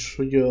delante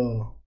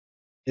suyo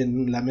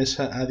en la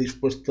mesa ha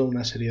dispuesto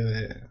una serie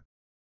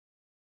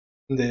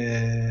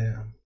de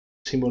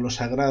símbolos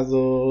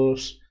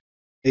sagrados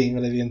e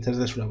ingredientes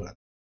de su laboratorio.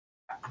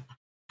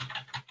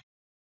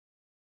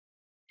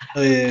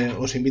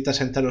 Os invita a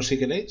sentaros si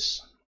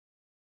queréis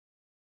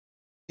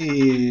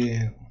y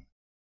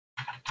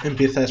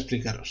empieza a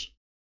explicaros.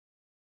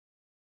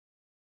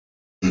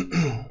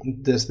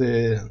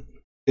 Desde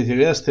que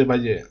llegué a este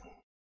valle,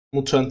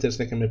 mucho antes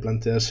de que me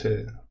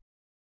plantease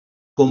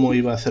cómo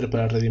iba a hacer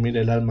para redimir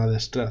el alma de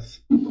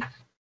Strahd,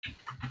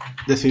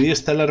 decidí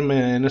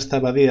instalarme en esta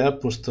abadía,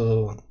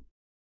 puesto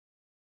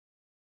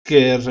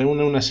que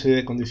reúne una serie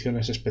de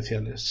condiciones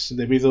especiales,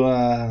 debido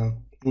a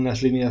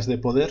unas líneas de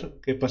poder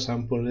que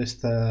pasan por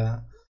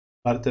esta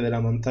parte de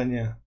la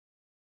montaña.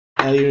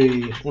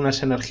 Hay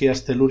unas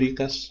energías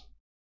telúricas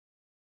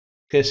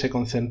que se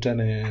concentran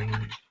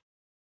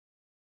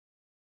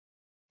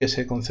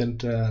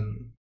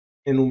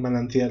en un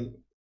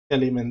manantial que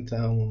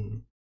alimenta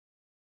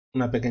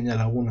una pequeña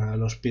laguna a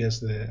los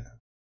pies del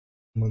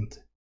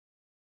monte.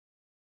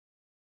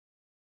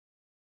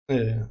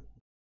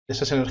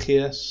 Esas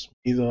energías,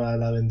 unido a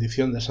la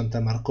bendición de Santa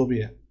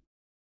Marcovia,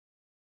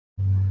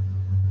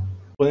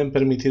 pueden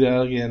permitir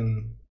a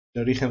alguien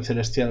de origen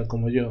celestial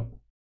como yo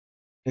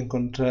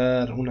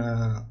encontrar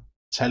una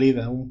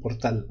salida, un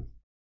portal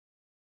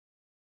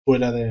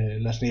fuera de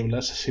las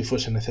nieblas si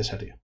fuese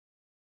necesario.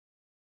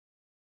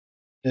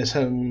 Es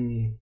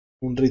un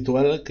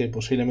ritual que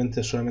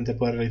posiblemente solamente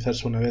pueda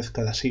realizarse una vez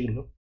cada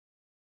siglo,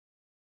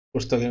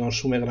 puesto que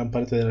consume gran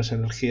parte de las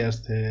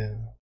energías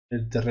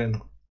del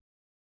terreno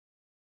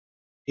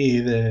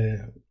y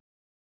de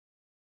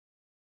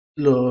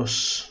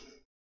los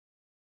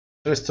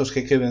restos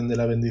que queden de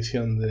la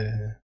bendición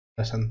de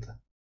la santa.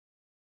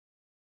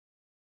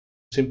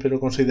 Siempre lo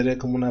consideré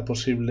como una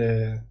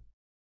posible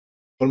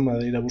forma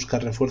de ir a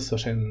buscar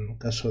refuerzos en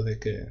caso de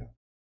que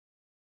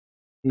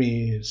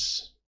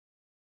mis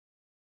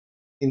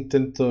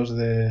intentos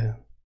de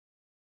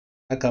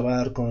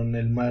acabar con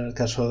el mal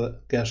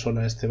que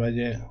asola este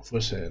valle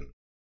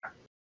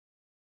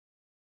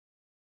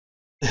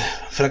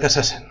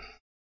fracasasen.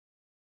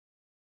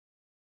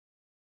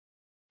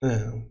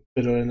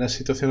 Pero en la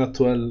situación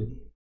actual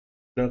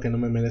creo que no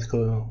me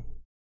merezco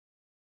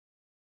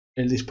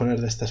el disponer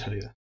de esta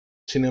salida.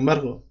 Sin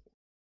embargo,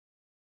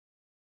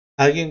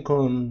 alguien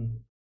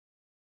con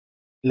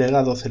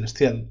legado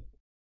celestial,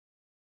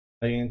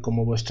 alguien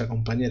como vuestra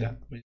compañera,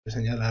 me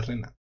señala a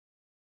Rena,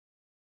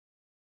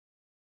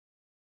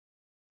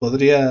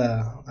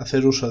 podría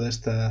hacer uso de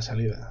esta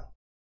salida.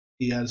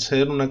 Y al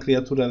ser una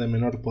criatura de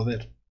menor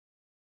poder,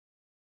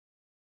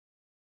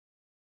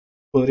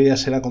 podría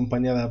ser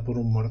acompañada por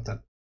un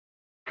mortal.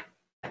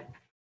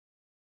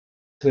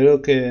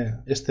 Creo que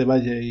este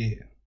valle y,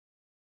 en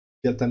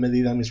cierta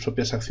medida, mis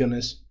propias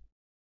acciones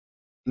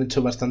han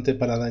hecho bastante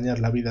para dañar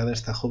la vida de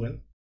esta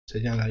joven,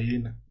 se llama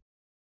Irina.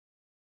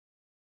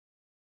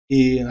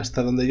 Y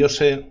hasta donde yo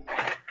sé,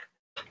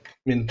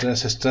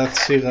 Mientras Strahd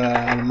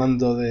siga al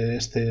mando de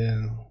este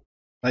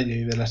valle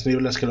y de las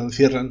nieblas que lo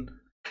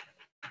encierran,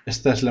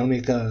 esta es la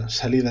única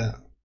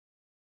salida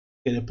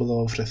que le puedo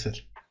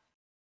ofrecer.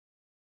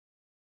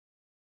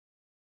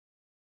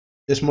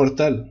 Es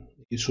mortal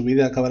y su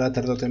vida acabará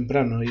tarde o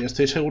temprano, y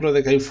estoy seguro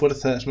de que hay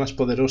fuerzas más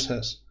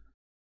poderosas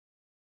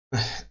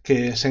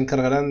que se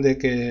encargarán de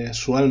que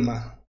su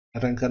alma,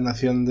 la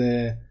reencarnación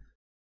de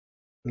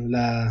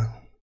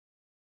la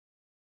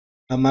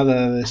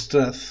amada de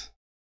Strahd,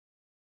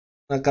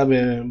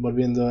 acabe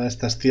volviendo a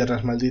estas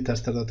tierras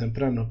malditas tarde o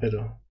temprano,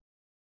 pero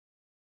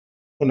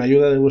con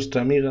ayuda de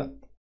vuestra amiga,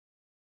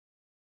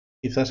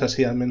 quizás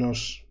así al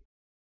menos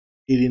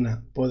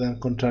Irina pueda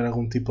encontrar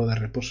algún tipo de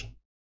reposo.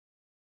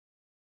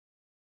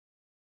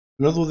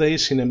 No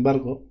dudéis, sin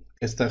embargo,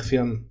 que esta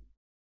acción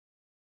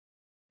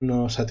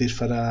no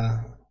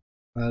satisfará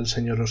al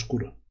Señor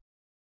Oscuro.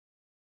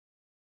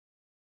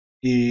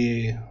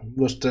 Y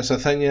vuestras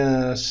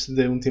hazañas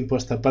de un tiempo a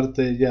esta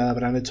parte ya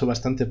habrán hecho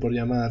bastante por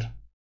llamar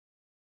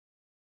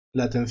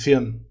la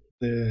atención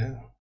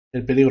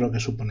del peligro que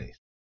suponéis.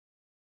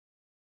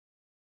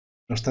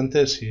 No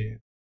obstante, si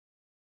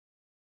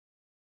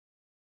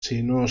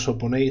no os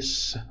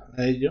oponéis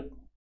a ello,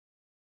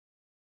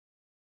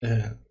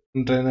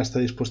 Rena está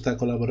dispuesta a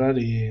colaborar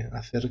y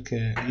hacer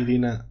que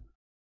Irina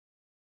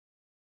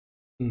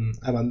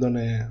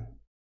abandone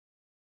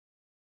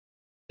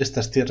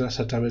estas tierras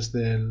a través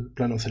del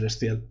plano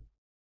celestial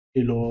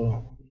y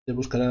luego le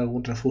buscará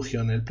algún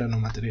refugio en el plano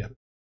material,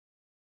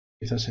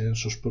 quizás en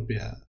sus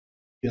propias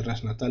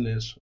tierras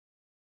natales.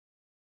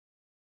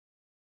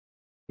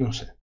 No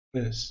sé,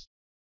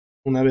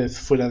 una vez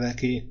fuera de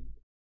aquí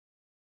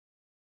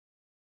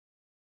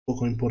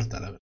poco importa,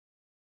 la verdad.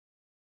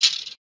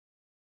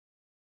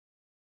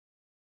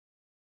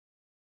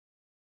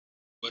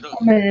 Bueno,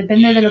 Hombre,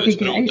 depende de lo que les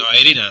queráis. pregunto a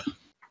Irina.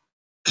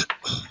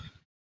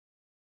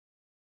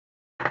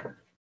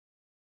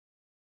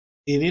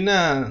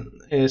 Irina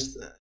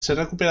se ha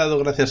recuperado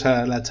gracias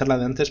a la charla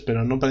de antes,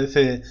 pero no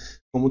parece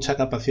con mucha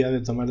capacidad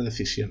de tomar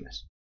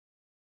decisiones.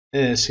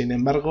 Sin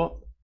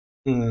embargo,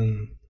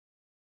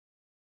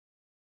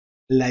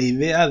 la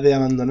idea de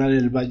abandonar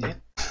el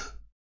valle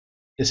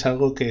es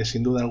algo que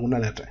sin duda alguna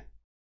le atrae.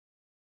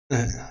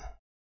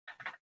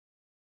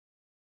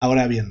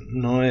 Ahora bien,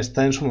 no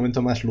está en su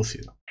momento más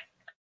lúcido.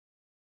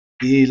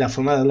 Y la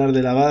forma de hablar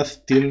del abad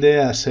tiende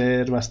a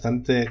ser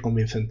bastante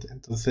convincente.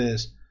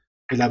 Entonces,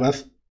 el abad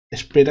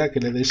espera que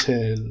le deis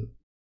el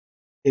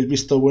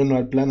visto bueno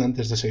al plan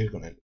antes de seguir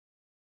con él.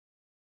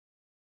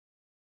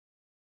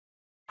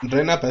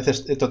 Rena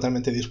parece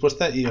totalmente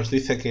dispuesta y os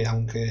dice que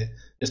aunque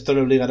esto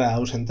le obligará a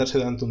ausentarse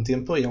durante un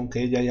tiempo y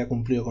aunque ella ya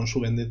cumplió con su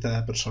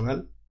vendetta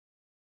personal,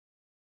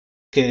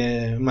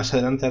 que más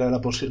adelante hará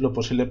lo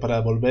posible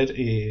para volver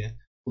y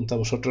junto a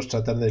vosotros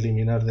tratar de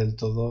eliminar del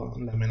todo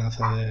la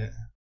amenaza del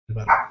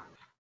barro.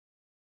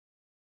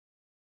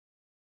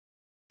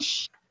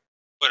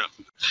 Bueno,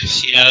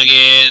 si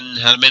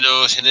alguien, al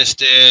menos en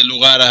este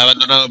lugar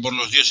abandonado por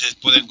los dioses,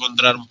 puede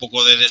encontrar un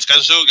poco de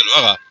descanso, que lo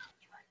haga.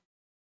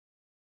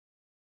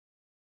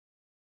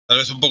 Tal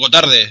vez un poco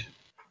tarde.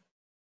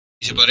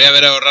 Y se podría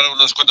haber ahorrado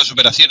unas cuantas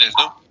operaciones,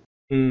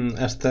 ¿no?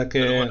 Hasta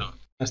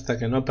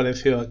que no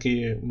apareció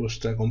aquí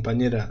vuestra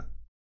compañera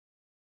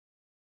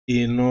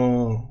y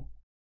no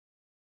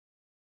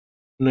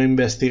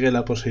investigué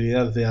la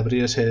posibilidad de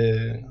abrir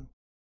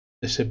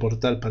ese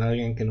portal para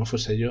alguien que no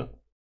fuese yo,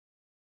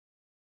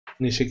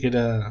 ni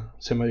siquiera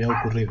se me había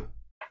ocurrido.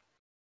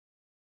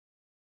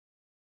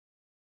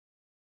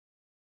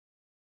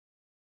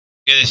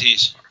 ¿Qué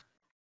decís?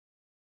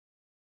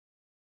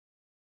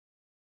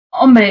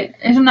 Hombre,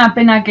 es una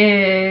pena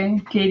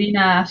que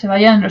Irina se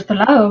vaya a nuestro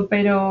lado,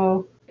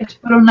 pero es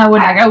por una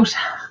buena causa.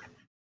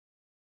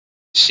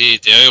 Sí,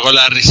 te oigo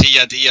la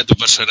risilla a ti y a tu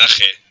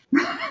personaje.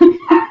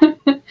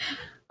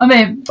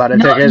 Hombre,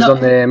 parece que es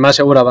donde más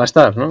segura va a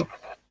estar, ¿no?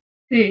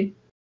 Sí.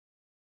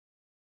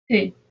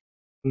 Sí.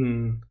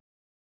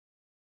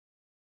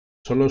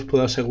 Solo os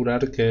puedo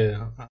asegurar que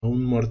a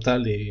un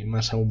mortal y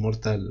más a un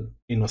mortal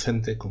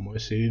inocente como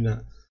es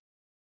Irina,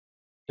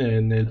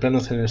 en el plano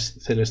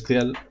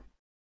celestial,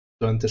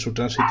 durante su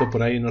tránsito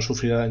por ahí no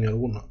sufrirá daño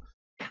alguno.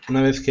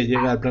 Una vez que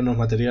llega al plano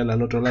material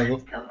al otro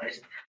lado,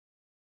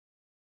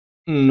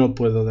 no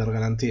puedo dar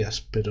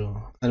garantías,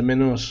 pero al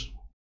menos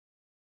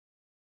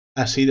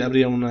así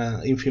habría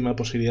una ínfima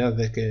posibilidad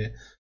de que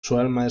su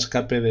alma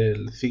escape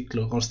del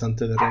ciclo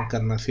constante de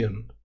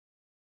reencarnación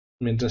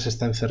mientras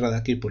está encerrada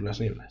aquí por las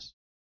nieblas.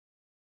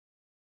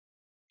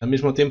 Al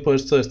mismo tiempo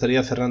esto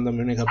estaría cerrando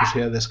mi única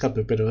posibilidad de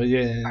escape, pero hoy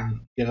he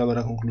llegado a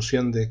la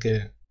conclusión de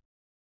que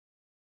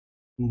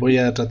voy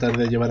a tratar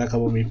de llevar a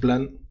cabo mi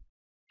plan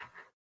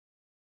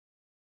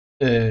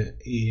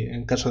y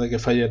en caso de que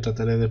falle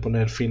trataré de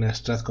poner fin a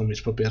Strahd con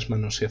mis propias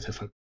manos si hace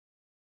falta.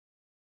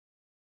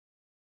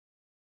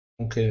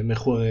 Aunque me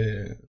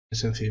juegue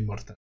esencia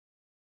inmortal.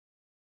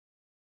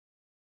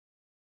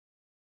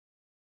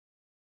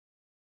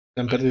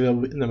 Se han perdido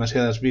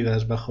demasiadas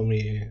vidas bajo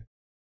mi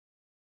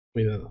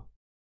cuidado.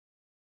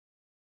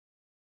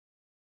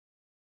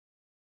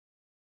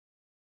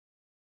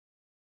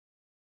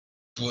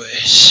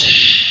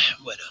 Pues...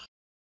 bueno.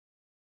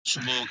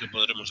 Supongo que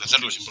podremos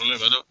hacerlo sin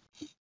problema, ¿no?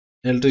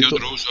 ¿Qué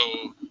otro uso?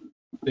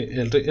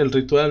 El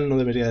ritual no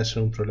debería de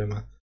ser un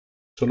problema.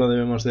 Solo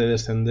debemos de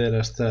descender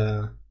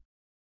hasta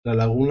la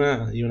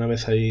laguna y una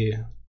vez ahí,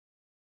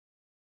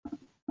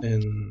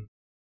 en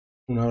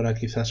una hora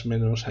quizás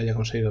menos, haya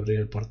conseguido abrir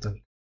el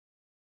portal.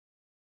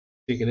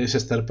 Si queréis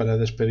estar para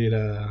despedir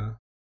a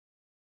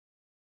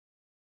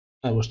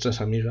vuestras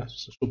amigas,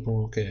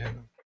 supongo que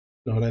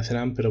lo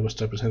agradecerán, pero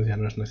vuestra presencia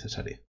no es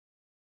necesaria.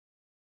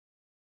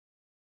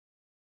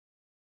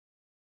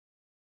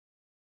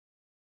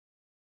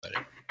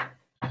 Vale.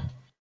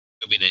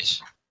 ¿Qué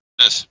opináis?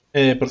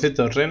 Por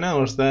cierto, Rena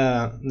os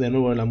da de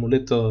nuevo el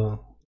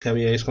amuleto que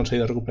habíais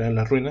conseguido recuperar en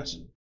las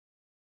ruinas.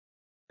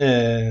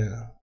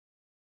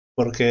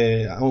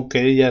 Porque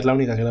aunque ella es la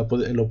única que lo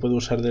puede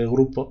usar del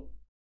grupo,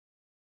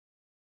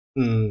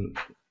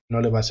 no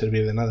le va a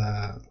servir de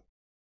nada.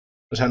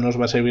 O sea, no os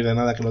va a servir de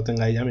nada que lo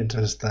tenga ella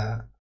mientras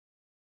está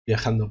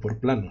viajando por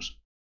planos.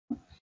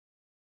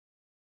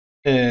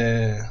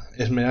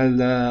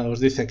 Esmeralda os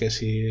dice que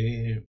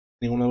si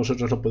ninguno de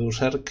vosotros lo puede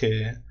usar,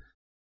 que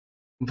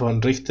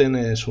Von Richten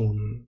es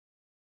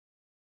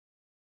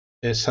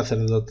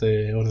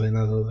sacerdote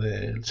ordenado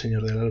del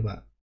Señor del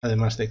Alba,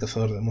 además de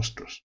cazador de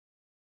monstruos.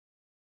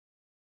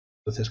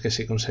 Entonces que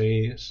si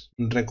conseguís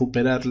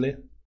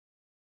recuperarle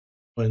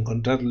o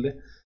encontrarle,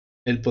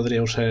 él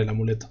podría usar el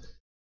amuleto.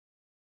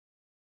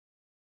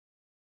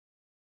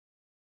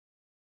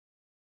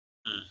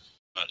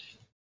 Vale.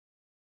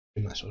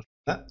 ¿Qué más os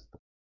da?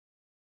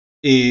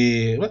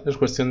 Y bueno, es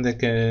cuestión de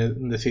que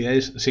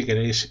decidáis si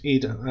queréis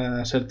ir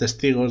a ser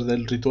testigos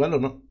del ritual o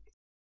no.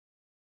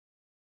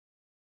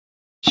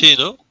 Sí,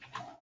 ¿no?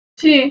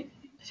 Sí,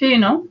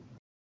 ¿no?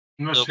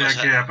 No sea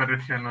que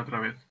aparezcan otra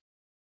vez.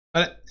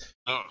 Vale.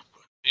 No.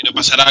 Y no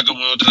pasará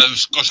como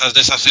otras cosas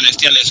de esas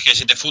celestiales que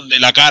se te funde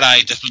la cara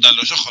y te explotan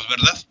los ojos,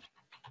 ¿verdad?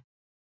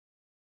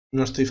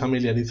 No estoy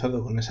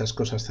familiarizado con esas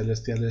cosas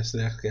celestiales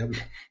de las que hablo.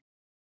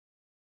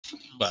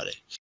 Vale.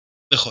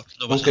 Mejor,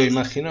 no pasa Aunque nada.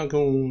 imagino que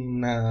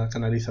una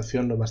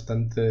canalización lo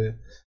bastante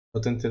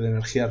potente de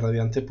energía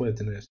radiante puede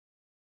tener.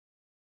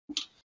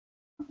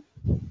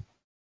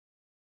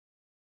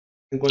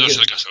 No es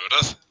el caso,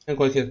 ¿verdad? En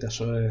cualquier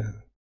caso,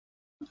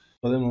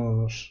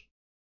 podemos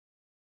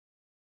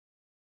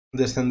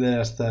descender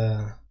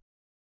hasta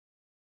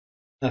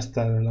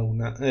la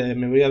laguna.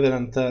 Me voy a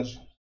adelantar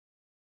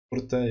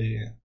corta y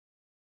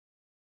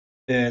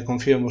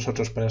confío en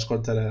vosotros para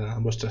escoltar a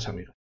vuestras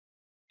amigas.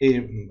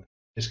 Y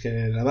es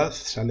que el abad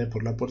sale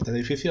por la puerta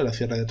del edificio, la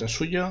cierra detrás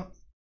suyo.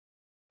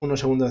 Unos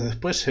segundos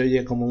después se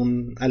oye como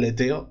un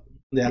aleteo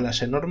de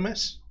alas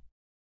enormes.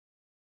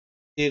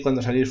 Y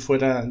cuando salís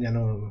fuera ya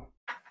no...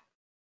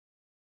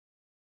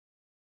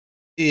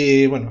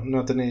 Y bueno,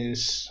 no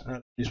tenéis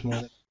ahora mismo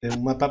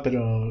un mapa,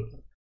 pero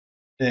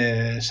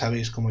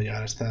sabéis cómo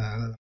llegar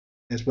hasta...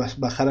 Es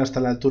bajar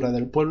hasta la altura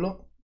del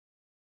pueblo.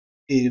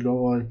 Y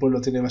luego el pueblo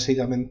tiene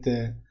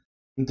básicamente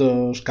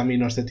dos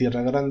caminos de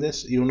tierra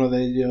grandes y uno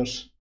de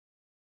ellos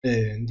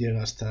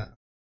llega hasta la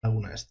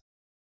laguna esta.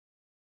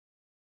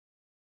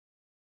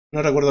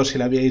 No recuerdo si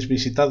la habíais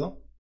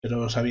visitado,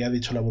 pero os había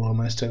dicho la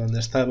burgomaestre dónde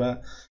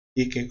estaba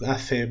y que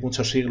hace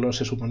muchos siglos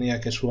se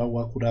suponía que su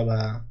agua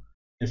curaba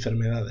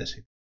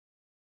enfermedades.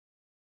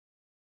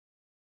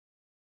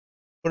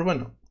 Pues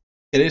bueno,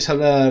 ¿queréis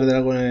hablar de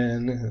algo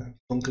en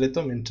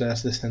concreto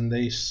mientras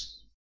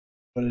descendéis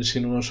por el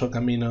sinuoso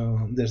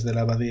camino desde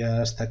la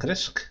abadía hasta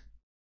Kresk?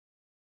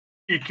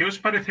 ¿Y qué os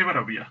parece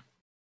Barovia?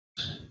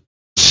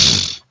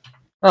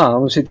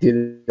 Un sitio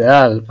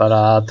ideal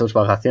para tus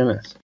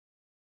vacaciones.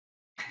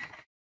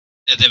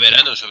 Es de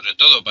verano, sobre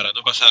todo, para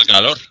no pasar el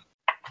calor.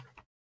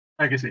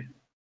 ¿A que sí?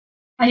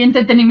 Hay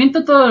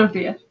entretenimiento todos los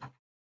días.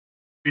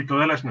 Y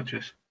todas las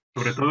noches.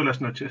 Sobre todo las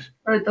noches.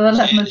 Sobre todas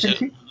las noches,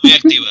 sí. Muy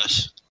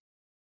activas.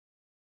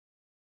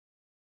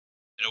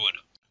 Pero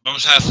bueno,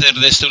 vamos a hacer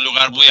de este un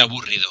lugar muy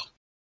aburrido.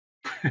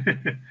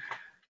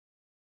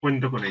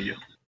 Cuento con ello.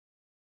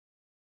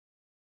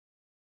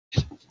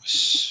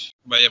 Pues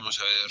vayamos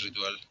a ver el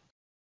ritual.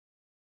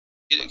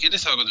 ¿Quién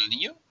estaba con el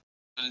niño?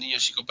 ¿El niño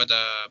psicópata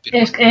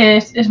pirata?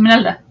 Es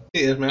Esmeralda.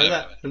 Sí,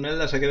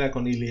 Esmeralda se queda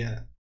con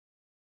Ilia.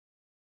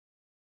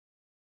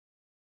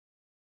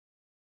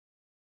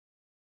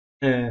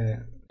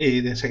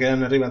 Y se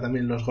quedan arriba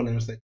también los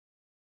golems de...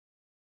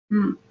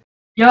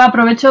 Yo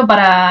aprovecho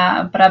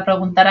para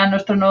preguntar a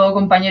nuestro nuevo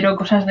compañero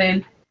cosas de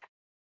él.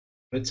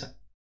 Aprovecha.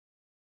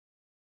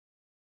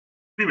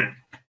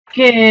 Dime.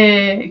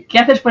 ¿Qué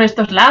haces por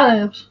estos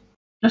lados?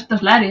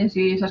 Estos lares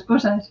y esas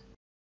cosas.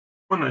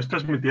 Bueno, esta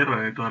es mi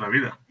tierra de toda la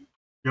vida.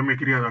 Yo me he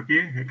criado aquí,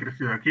 he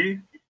crecido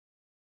aquí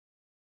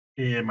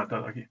y he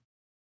matado aquí.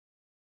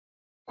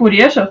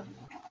 Curioso.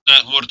 No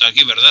has muerto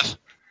aquí,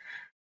 ¿verdad?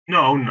 No,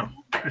 aún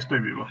no.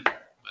 Estoy vivo.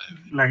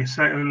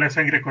 La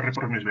sangre corre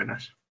por mis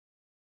venas.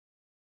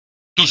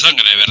 Tu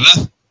sangre,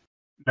 ¿verdad?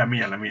 La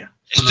mía.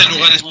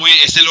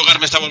 Este lugar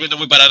me está volviendo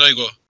muy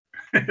paranoico.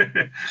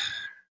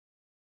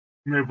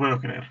 Me puedo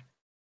creer.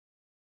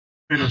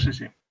 Pero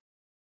sí.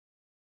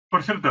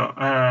 Por cierto,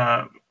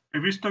 He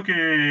visto que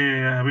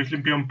habéis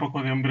limpiado un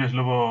poco de hombres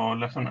lobo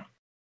la zona.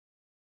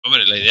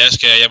 Hombre, la idea es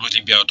que hayamos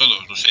limpiado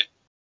todos, no sé.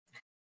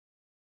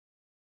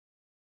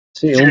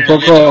 Sí, Sí, un Si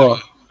poco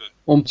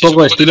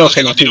supongo estilo tenemos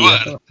que genocidio.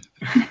 continuar.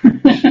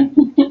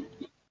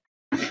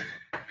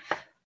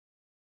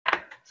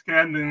 Es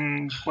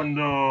que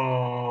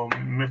cuando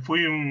me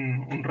fui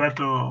un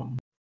rato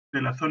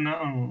de la zona,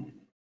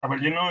 estaba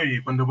lleno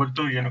y cuando he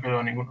vuelto ya no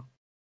quedaba ninguno.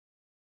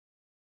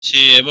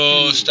 Sí,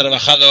 hemos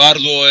trabajado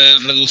arduo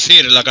en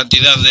reducir la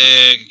cantidad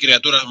de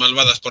criaturas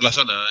malvadas por la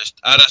zona.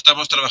 Ahora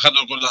estamos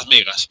trabajando con las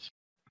migas.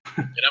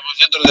 Queremos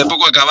dentro de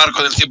poco acabar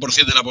con el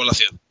 100% de la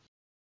población.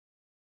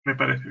 Me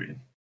parece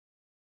bien.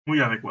 Muy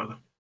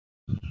adecuado.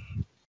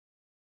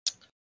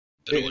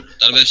 Pero bueno,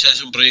 tal vez sea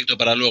un proyecto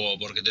para luego,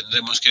 porque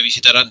tendremos que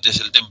visitar antes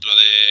el templo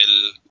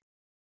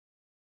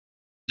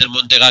del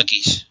Monte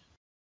Gakis.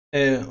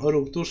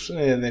 Oruk, tú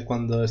de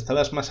cuando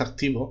estabas más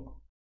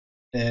activo,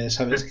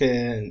 sabes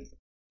que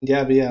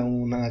ya había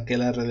una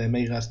aquelarre de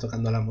meigas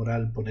tocando la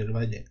moral por el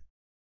valle.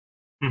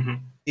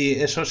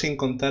 Y eso sin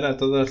contar a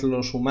todos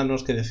los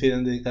humanos que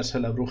deciden dedicarse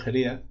a la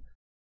brujería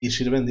y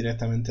sirven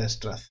directamente a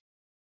Strahd.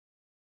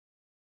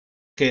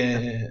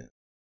 Que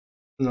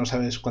no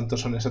sabes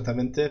cuántos son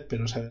exactamente,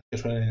 pero sabes que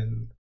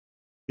suelen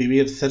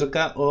vivir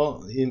cerca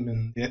o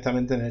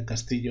directamente en el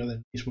castillo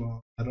del mismo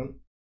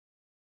varón.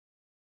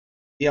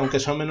 Y aunque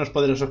son menos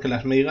poderosos que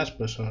las meigas,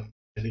 pues son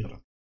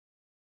peligro.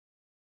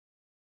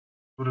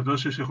 Sobre todo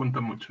si se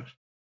juntan muchos.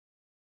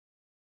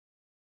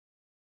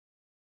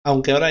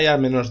 Aunque ahora ya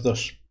menos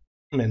 2.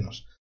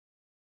 Menos.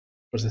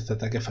 Pues de este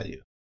ataque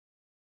fallido.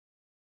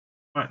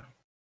 Bueno,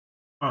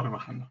 vamos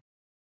rebajando.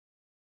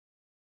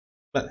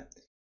 Vale.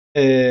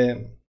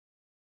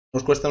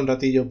 Os cuesta un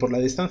ratillo por la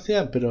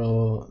distancia,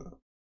 pero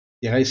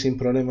llegáis sin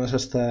problemas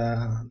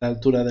hasta la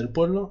altura del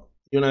pueblo.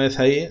 Y una vez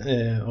ahí,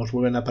 os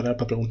vuelven a parar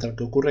para preguntar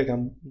qué ocurre, que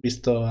han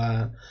visto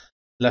a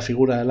la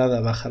figura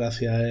alada bajar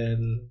hacia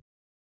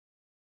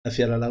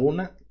la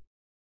laguna.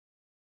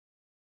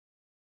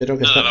 Pero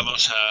que Nada,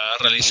 vamos a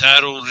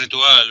realizar un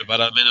ritual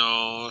para al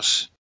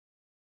menos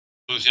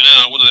solucionar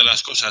algunas de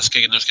las cosas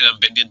que nos quedan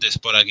pendientes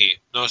por aquí.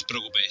 No os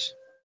preocupéis.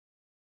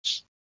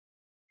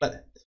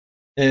 Vale.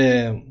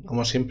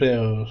 Como siempre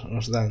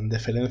os dan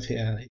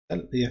deferencia y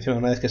tal. Y encima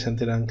una vez que se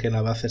enteran que el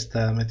abad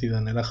está metido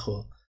en el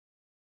ajo,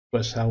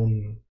 pues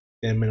aún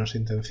tienen menos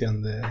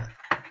intención de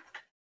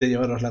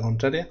llevaros la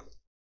contraria.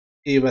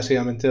 Y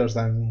básicamente os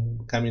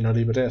dan camino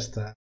libre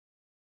hasta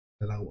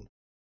la laguna.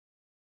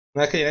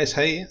 Una vez que llegáis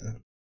ahí,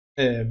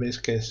 veis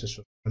que es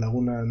eso, una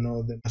laguna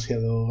no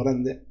demasiado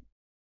grande,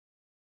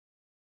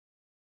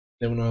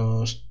 de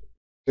unos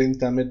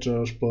 30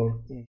 metros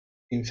por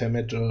 15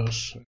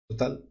 metros en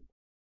total,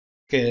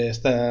 que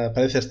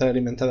parece estar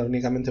alimentada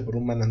únicamente por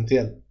un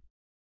manantial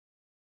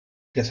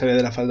que sale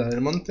de la falda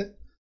del monte.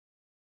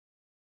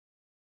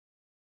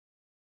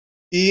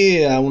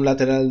 Y a un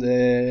lateral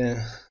de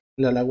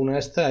la laguna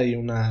esta hay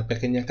una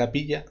pequeña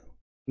capilla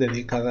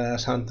dedicada a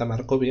Santa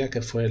Marcovia,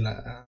 que fue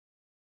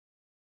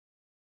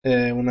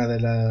una de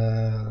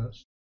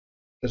las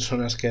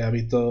personas que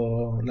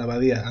habitó la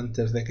abadía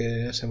antes de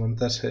que se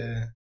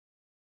montase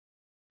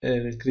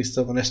el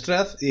Cristo con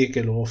Strahd y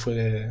que luego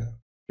fue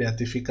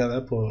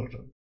beatificada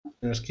por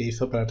los que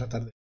hizo para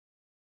tratar de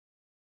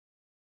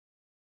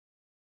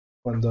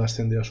cuando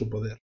ascendió a su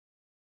poder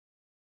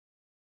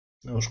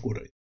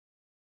oscuro.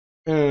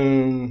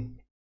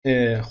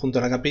 Junto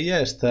a la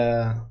capilla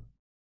está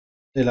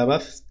el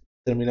abad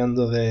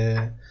terminando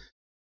de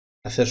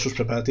hacer sus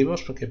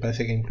preparativos, porque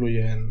parece que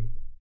incluyen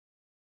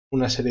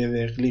una serie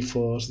de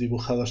glifos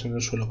dibujados en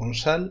el suelo con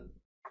sal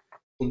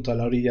junto a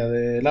la orilla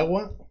del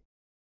agua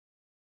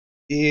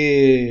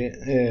y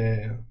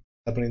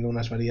está poniendo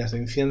unas varillas de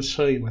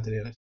incienso y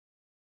materiales.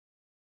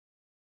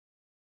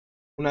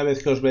 Una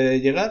vez que os ve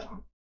llegar,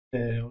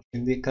 os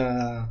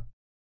indica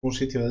un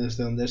sitio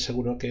desde donde es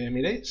seguro que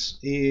miréis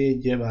y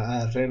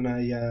lleva a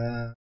Rena y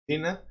a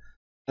Tina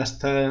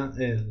hasta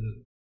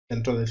el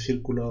centro del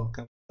círculo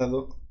que ha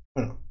montado,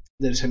 bueno,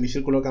 del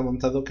semicírculo que ha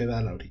montado que da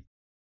a la orilla.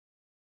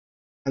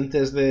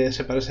 Antes de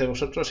separarse de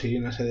vosotros,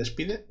 Irina se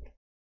despide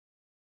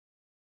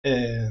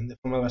de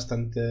forma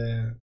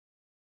bastante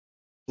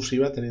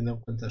efusiva teniendo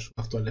en cuenta su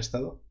actual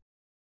estado.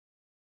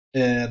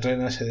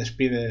 Rena se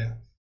despide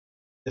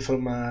de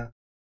forma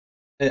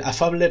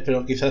afable,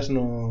 pero quizás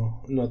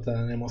no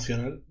tan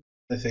emocional.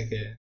 Parece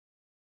que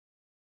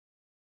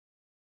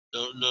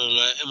No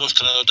hemos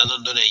calado tan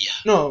hondo en ella.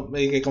 no,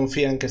 y que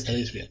confía en que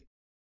estaréis bien.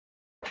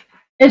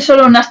 Es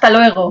solo un hasta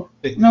luego,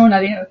 Sí. no un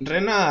adiós.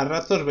 Rena a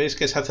ratos veis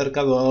que se ha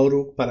acercado a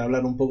Oruk para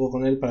hablar un poco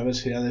con él, para ver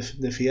si era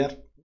de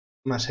fiar,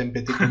 más en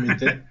petit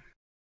comité.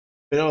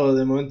 Pero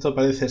de momento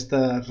parece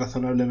estar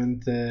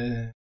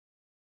razonablemente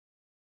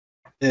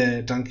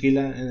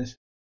tranquila en ese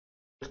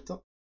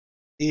aspecto.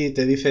 Y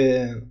te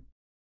dice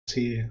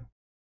así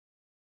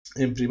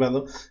en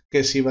privado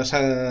que si vas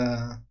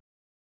a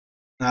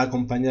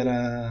acompañar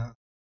a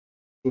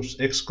tus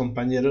ex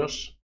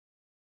compañeros,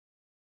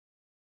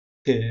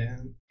 que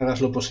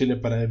hagas lo posible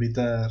para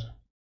evitar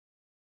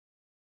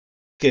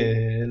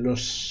que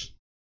los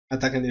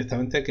ataquen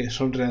directamente, que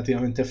son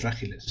relativamente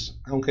frágiles,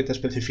 aunque te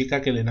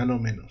especifica que el enano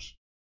menos.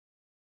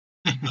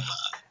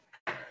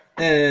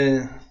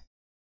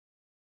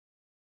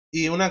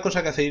 Y una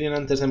cosa que hace Irina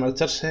antes de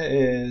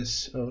marcharse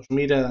es os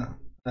mira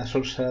a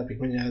Sorsa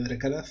Picoña de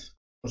Drecaraz,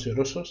 los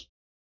llorosos,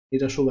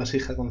 mira su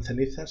vasija con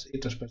cenizas y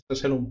tras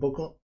prestárselo un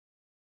poco,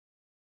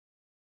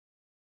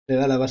 le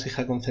da la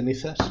vasija con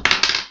cenizas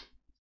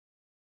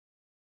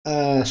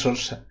a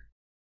Sorsa.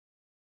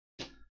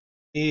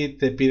 Y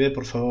te pide,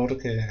 por favor,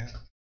 que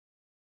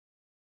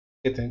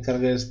te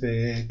encargues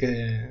de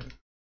que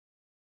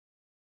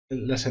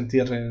las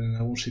entierren en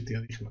algún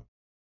sitio digno.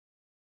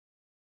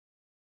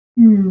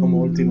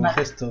 Como último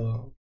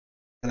gesto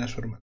para su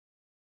hermano.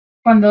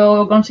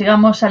 Cuando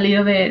consigamos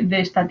salir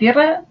de esta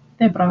tierra,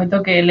 te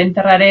prometo que le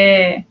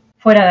enterraré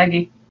fuera de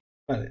aquí.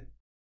 Vale.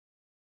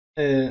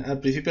 Al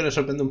principio le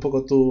sorprende un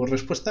poco tu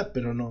respuesta,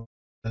 pero no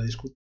la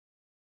discute.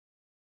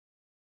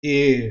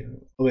 Y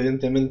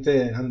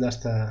obedientemente anda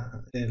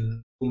hasta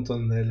el punto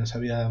donde les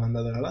había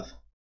mandado el abad.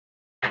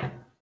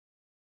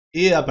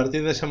 Y a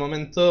partir de ese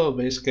momento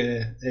veis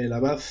que el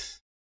abad,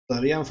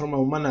 todavía en forma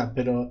humana,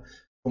 pero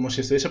como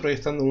si estuviese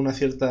proyectando una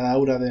cierta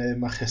aura de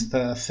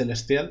majestad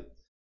celestial,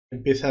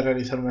 empieza a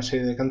realizar una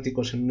serie de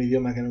cánticos en un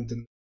idioma que no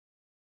entiende.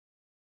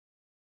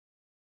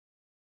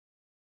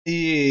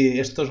 Y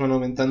estos van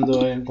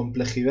aumentando en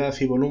complejidad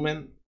y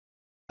volumen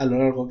a lo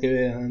largo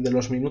de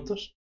los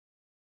minutos.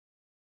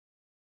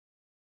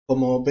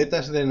 Como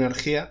vetas de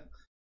energía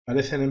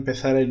parecen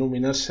empezar a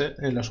iluminarse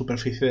en la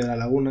superficie de la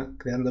laguna,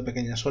 creando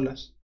pequeñas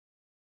olas,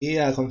 y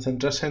a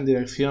concentrarse en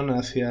dirección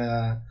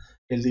hacia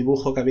el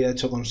dibujo que había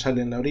hecho con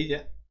salen en la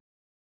orilla.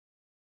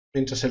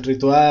 Mientras el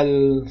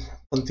ritual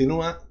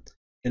continúa,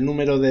 el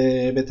número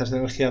de vetas de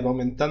energía va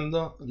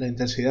aumentando, la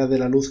intensidad de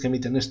la luz que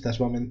emiten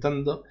estas va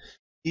aumentando,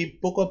 y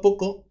poco a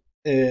poco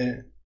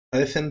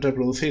parecen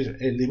reproducir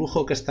el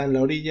dibujo que está en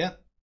la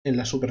orilla en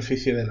la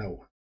superficie del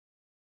agua.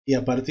 Y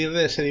a partir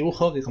de ese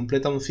dibujo, que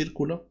completa un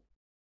círculo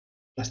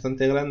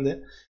bastante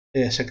grande,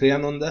 se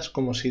crean ondas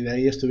como si de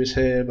ahí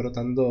estuviese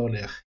brotando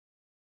oleaje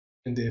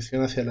en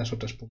dirección hacia las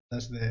otras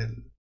puntas de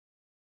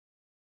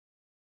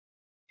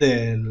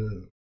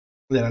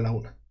la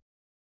laguna.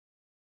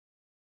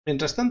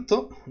 Mientras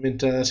tanto,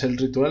 mientras el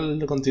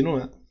ritual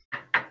continúa,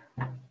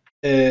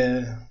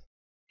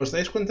 os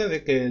dais cuenta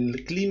de que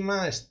el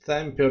clima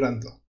está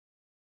empeorando.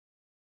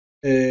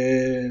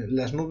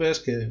 Las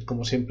nubes, que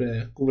como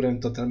siempre cubren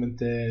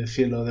totalmente el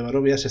cielo de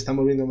Barovia, se están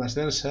volviendo más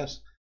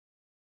densas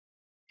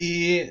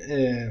y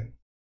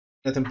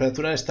la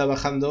temperatura está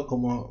bajando,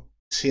 como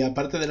si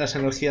aparte de las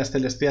energías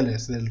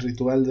celestiales del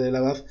ritual del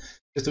abad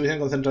se estuviesen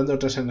concentrando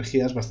otras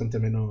energías bastante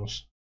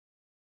menos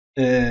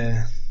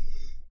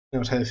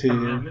vamos a decir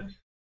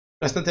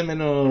bastante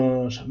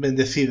menos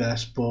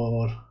bendecidas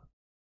por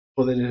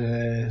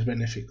poderes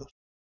benéficos.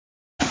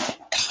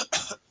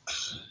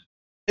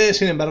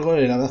 Sin embargo,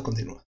 el abad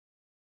continúa.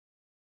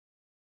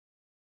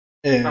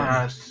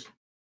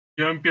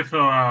 Yo empiezo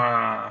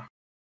a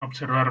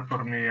observar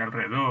por mi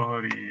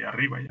alrededor y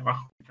arriba y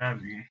abajo y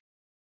tal.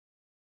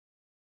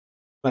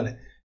 Vale.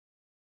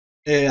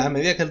 A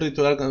medida que el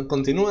ritual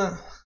continúa,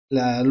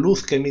 la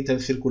luz que emite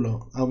el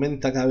círculo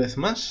aumenta cada vez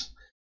más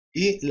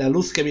y la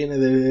luz que viene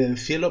del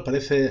cielo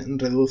parece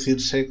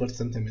reducirse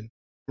constantemente.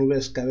 Las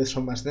nubes cada vez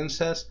son más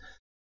densas,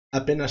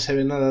 apenas se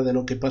ve nada de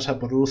lo que pasa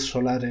por luz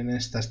solar en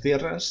estas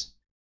tierras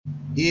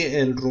y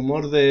el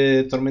rumor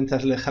de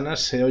tormentas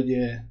lejanas se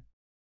oye.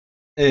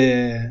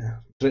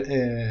 El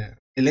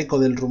eco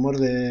del rumor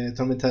de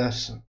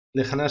tormentas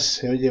lejanas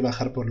se oye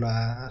bajar por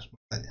las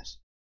montañas.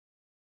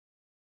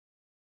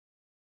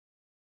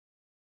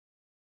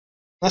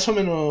 Más o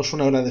menos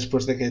una hora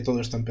después de que todo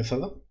esto ha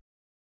empezado,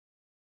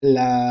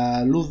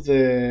 la luz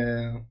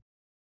del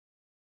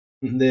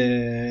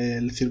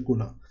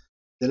círculo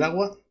del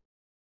agua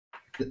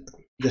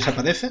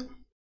desaparece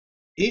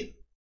y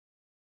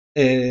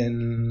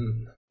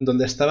en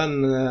donde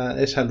estaban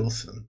esa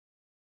luz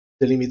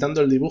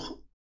delimitando el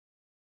dibujo,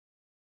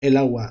 el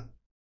agua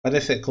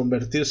parece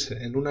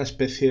convertirse en una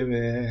especie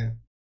de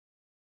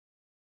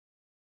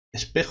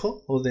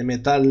espejo o de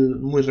metal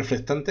muy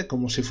reflectante,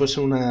 como si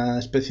fuese una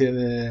especie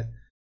de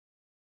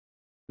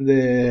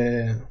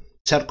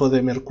charco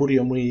de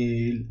mercurio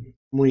muy,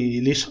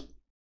 muy liso.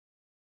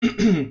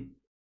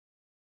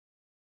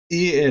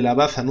 Y el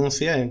abad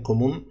anuncia en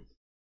común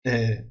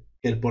que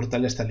el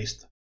portal está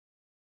listo,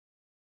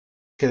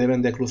 que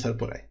deben de cruzar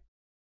por ahí.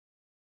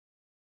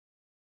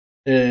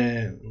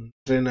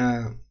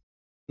 Rena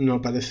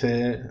no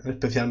parece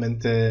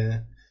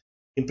especialmente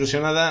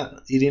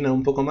impresionada, Irina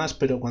un poco más,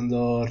 pero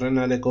cuando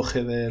Rena le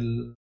coge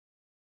del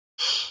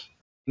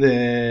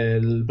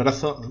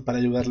brazo para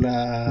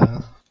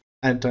ayudarla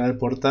a entrar al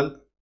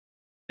portal,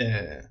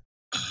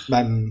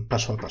 van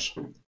paso a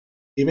paso.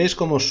 Y veis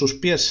como sus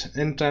pies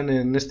entran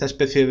en esta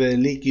especie de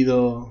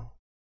líquido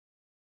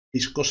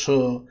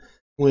viscoso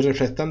muy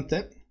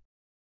reflectante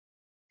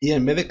y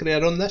en vez de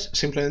crear ondas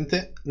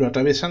simplemente lo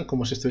atraviesan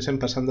como si estuviesen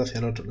pasando hacia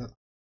el otro lado.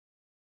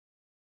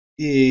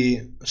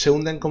 Y se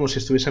hunden como si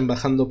estuviesen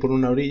bajando por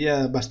una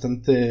orilla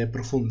bastante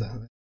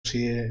profunda,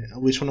 si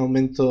hubiese un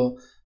aumento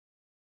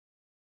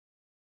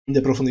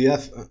de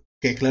profundidad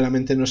que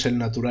claramente no es el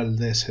natural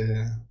de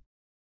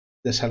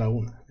esa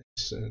laguna.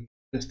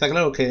 Está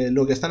claro que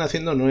lo que están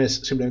haciendo no es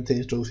simplemente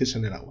introducirse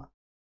en el agua.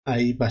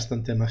 Hay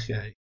bastante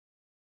magia ahí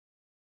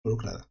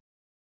involucrada.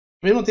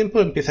 Al mismo tiempo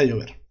empieza a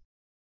llover.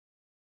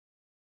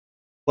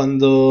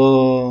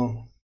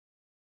 Cuando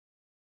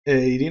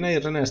Irina y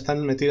Rena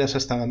están metidas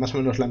hasta más o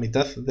menos la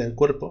mitad del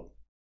cuerpo,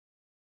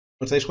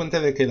 os dais cuenta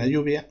de que la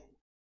lluvia,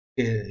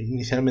 que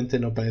inicialmente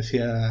no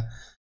parecía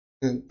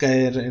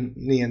caer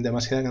ni en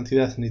demasiada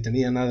cantidad ni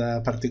tenía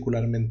nada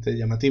particularmente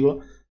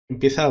llamativo,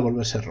 empieza a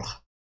volverse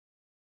roja.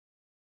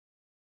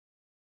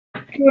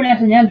 Qué buena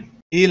señal.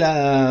 Y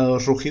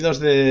los rugidos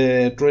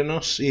de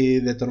truenos y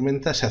de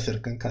tormenta se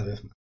acercan cada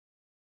vez más.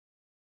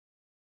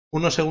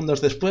 Unos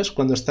segundos después,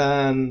 cuando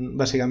están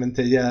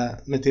básicamente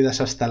ya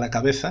metidas hasta la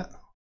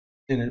cabeza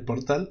en el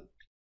portal,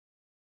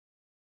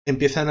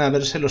 empiezan a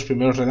verse los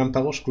primeros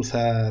relámpagos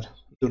cruzar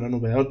de una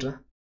nube a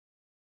otra.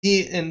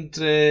 Y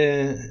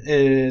entre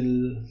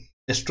el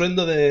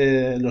estruendo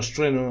de los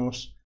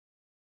truenos,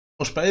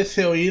 os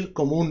parece oír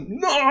como un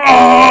 ¡No!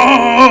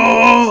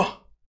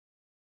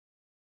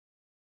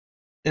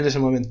 En ese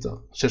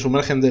momento se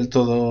sumergen del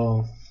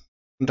todo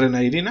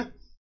Rena e Irina.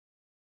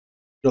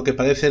 Lo que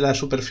parece la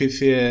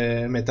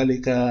superficie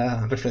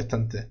metálica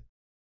reflectante,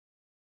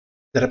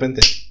 de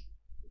repente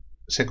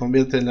se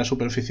convierte en la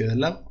superficie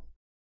del lago,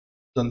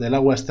 donde el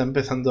agua está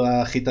empezando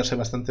a agitarse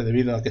bastante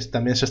debido a que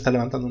también se está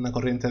levantando una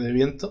corriente de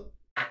viento.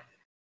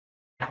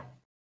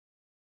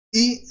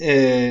 Y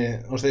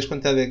os dais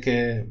cuenta de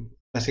que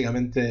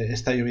básicamente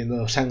está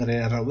lloviendo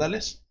sangre a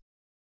raudales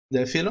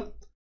del cielo.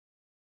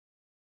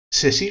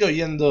 Se sigue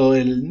oyendo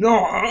el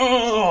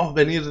 ¡No!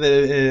 Venir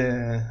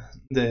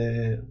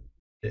de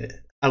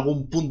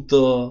algún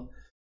punto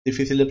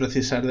difícil de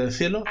precisar del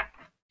cielo.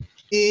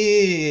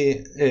 Y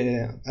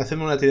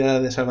hacemos una tirada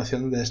de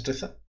salvación de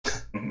destreza.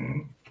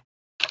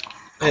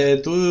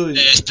 Tú,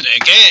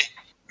 ¿Qué?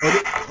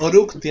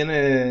 Oruk,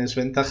 tienes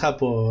ventaja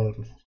por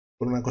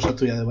una cosa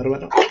tuya de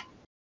bárbaro.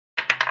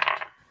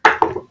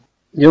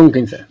 Yo un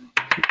 15.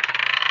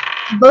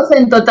 12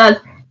 en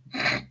total.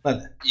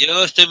 Vale.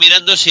 Yo estoy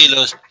mirando si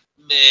la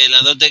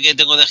dote que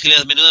tengo de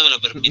agilidad menuda me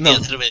lo permite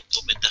hacerme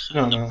con ventaja.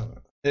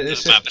 No.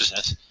 Es para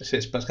presas. Sí,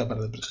 es para escapar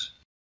de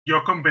presas.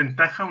 Yo con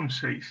ventaja un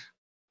 6.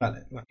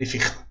 Vale, y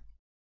fijo.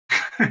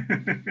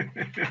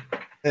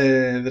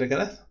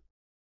 ¿Drecaraz?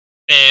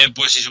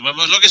 Pues si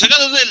sumamos lo que he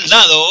sacado del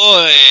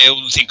dado,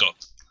 un 5.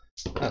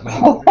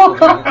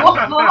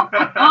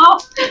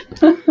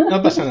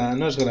 No pasa nada,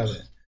 no es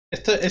grave.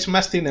 Esto es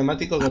más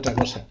cinemático que otra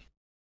cosa.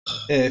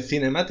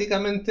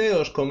 Cinemáticamente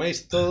os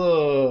coméis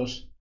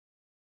todos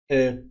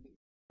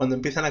cuando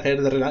empiezan a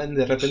caer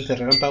de repente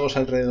relámpagos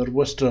alrededor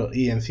vuestro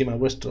y encima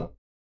vuestro,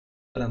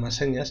 para más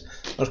señas,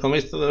 os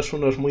coméis todos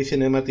unos muy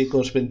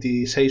cinemáticos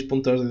 26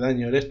 puntos de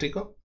daño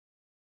eléctrico.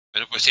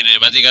 Pero pues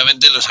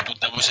cinemáticamente los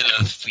apuntamos en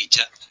la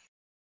ficha.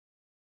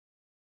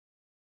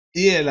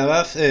 Y el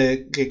abad,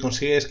 que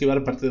consigue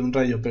esquivar parte de un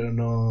rayo, pero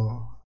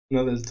no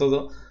del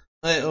todo.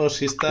 O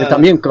si está... Yo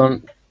también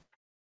con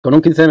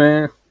un 15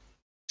 me...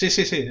 Sí.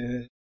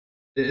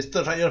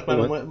 Estos rayos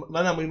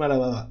van a muy mala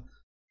baba.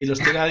 Y los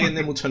tira alguien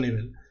de mucho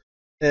nivel.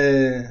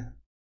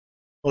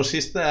 Os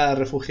insta a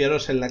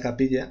refugiaros en la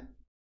capilla,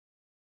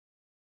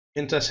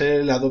 mientras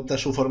él adopta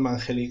su forma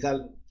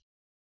angelical.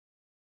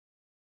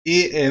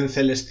 Y en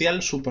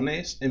celestial,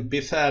 suponéis,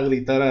 empieza a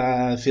gritar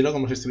al cielo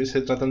como si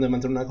estuviese tratando de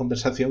mantener una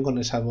conversación con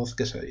esa voz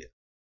que se oía.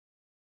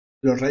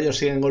 Los rayos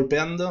siguen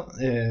golpeando.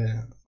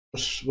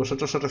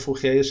 ¿Vosotros os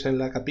refugiáis en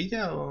la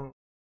capilla o...?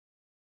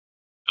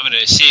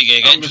 Hombre, sí,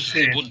 que gancho su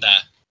punta.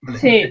 Vale.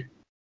 Sí.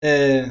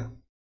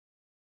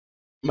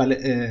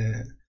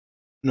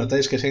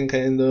 Notáis que siguen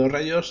cayendo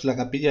rayos. La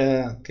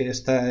capilla, que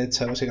está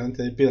hecha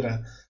básicamente de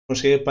piedra,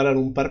 consigue parar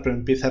un par, pero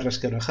empieza a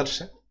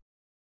resquebrajarse.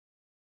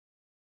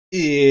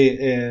 Y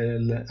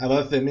el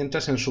abad de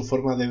mientras, en su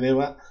forma de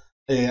beba,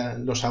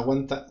 los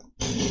aguanta.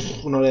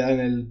 Uno le da en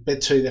el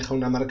pecho y deja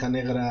una marca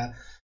negra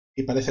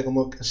y parece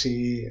como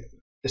si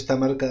esta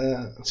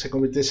marca se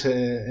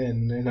convirtiese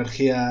en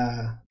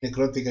energía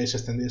necrótica y se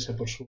extendiese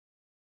por su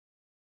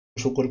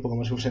cuerpo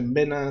como si fuesen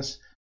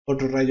venas.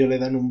 Otro rayo le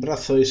da en un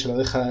brazo y se lo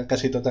deja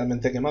casi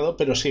totalmente quemado,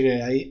 pero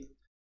sigue ahí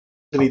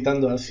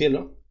gritando al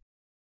cielo.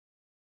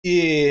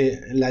 Y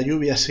la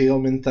lluvia sigue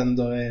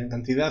aumentando en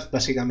cantidad.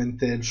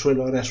 Básicamente el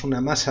suelo ahora es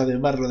una masa de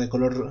barro de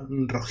color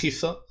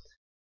rojizo.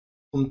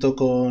 Junto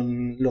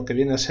con lo que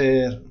viene a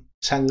ser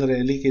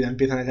sangre líquida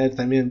empiezan a caer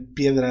también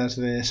piedras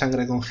de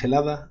sangre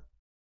congelada.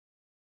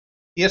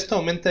 Y esto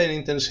aumenta en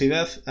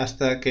intensidad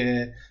hasta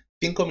que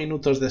 5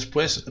 minutos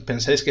después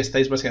pensáis que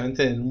estáis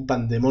básicamente en un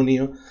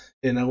pandemonio,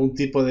 en algún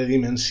tipo de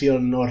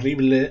dimensión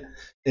horrible.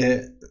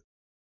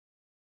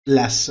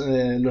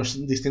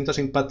 Los distintos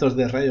impactos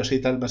de rayos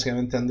y tal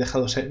básicamente han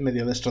dejado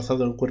medio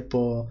destrozado el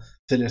cuerpo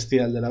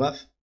celestial del abad,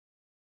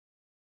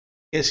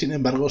 que sin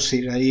embargo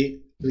sigue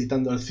ahí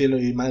gritando al cielo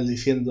y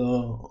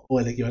maldiciendo, o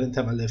el equivalente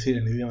a maldecir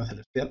en idioma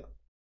celestial.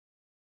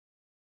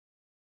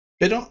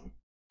 Pero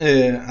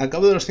a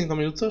cabo de los 5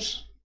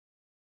 minutos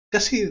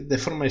casi de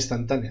forma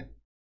instantánea.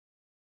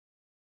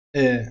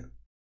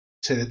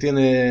 Se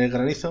detiene el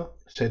granizo,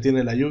 se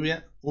detiene la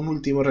lluvia, un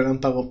último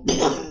relámpago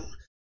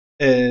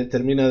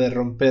termina de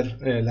romper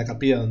la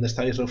capilla donde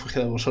estáis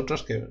refugiados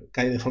vosotros, que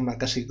cae de forma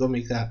casi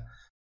cómica,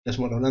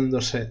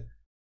 desmoronándose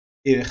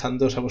y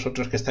dejándoos a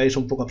vosotros que estáis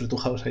un poco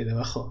apretujados ahí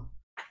debajo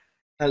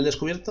al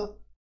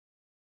descubierto.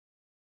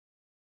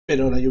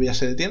 Pero la lluvia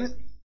se detiene,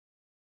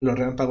 los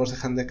relámpagos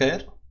dejan de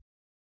caer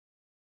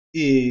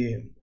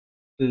y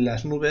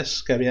las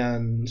nubes que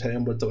se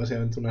habían vuelto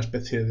básicamente una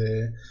especie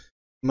de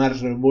mar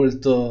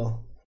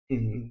revuelto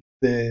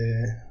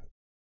de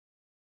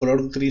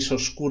color gris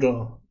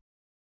oscuro,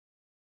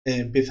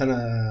 empiezan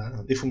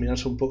a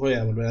difuminarse un poco y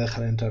a volver a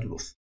dejar entrar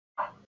luz.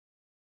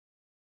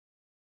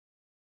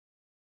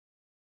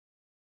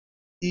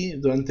 Y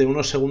durante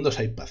unos segundos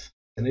hay paz.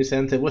 Tenéis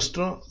delante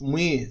vuestro,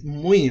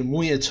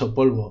 muy hecho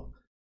polvo,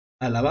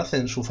 al abad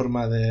en su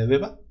forma de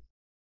beba,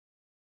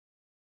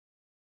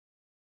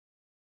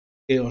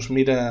 que os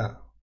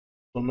mira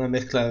con una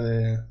mezcla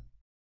de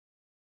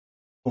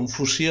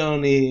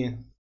confusión y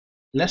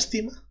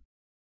lástima,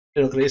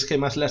 pero ¿creéis que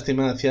más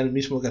lástima hacia él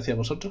mismo que hacia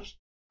vosotros?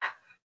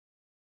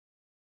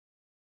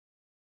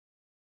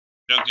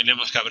 Creo que le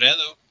hemos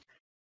cabreado.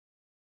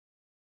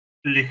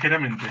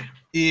 Ligeramente.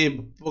 Y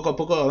poco a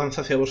poco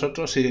avanza hacia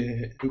vosotros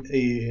y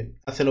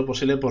hace lo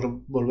posible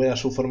por volver a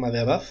su forma de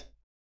abad.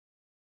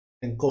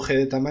 Encoge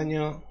de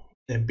tamaño,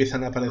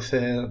 empiezan a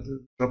aparecer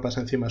ropas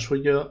encima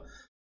suyo,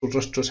 su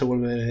rostro se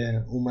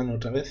vuelve humano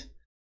otra vez.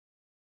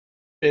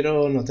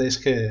 Pero notáis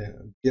que,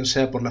 bien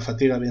sea por la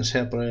fatiga, bien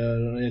sea por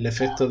el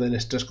efecto del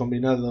estrés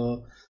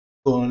combinado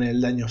con el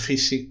daño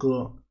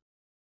físico,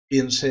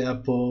 bien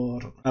sea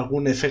por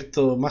algún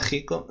efecto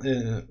mágico,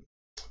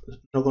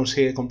 no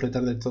consigue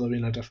completar del todo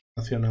bien la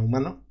transformación a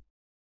humano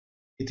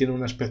y tiene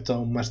un aspecto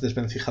aún más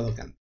desvencijado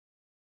que antes.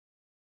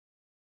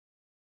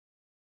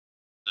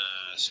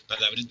 Unas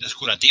palabritas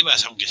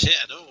curativas, aunque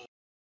sea, ¿no?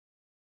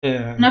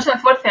 No se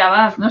esfuerce,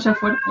 Abad, no se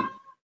esfuerce.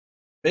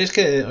 Veis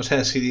que, o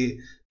sea, si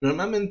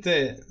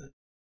normalmente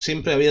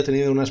siempre había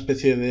tenido una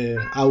especie de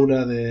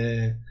aura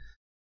de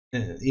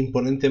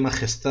imponente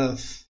majestad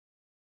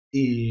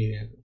y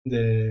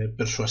de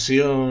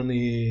persuasión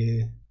y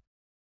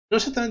no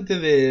exactamente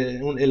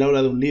el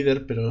aura de un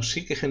líder, pero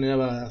sí que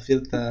generaba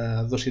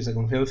cierta dosis de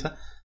confianza.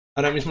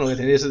 Ahora mismo lo que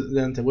tenéis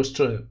delante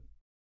vuestro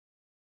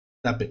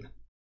da pena.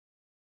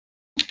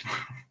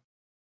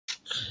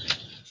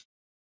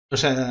 O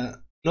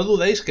sea, no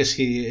dudéis que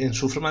si en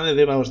su forma de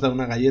deva os da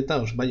una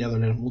galleta os vaya a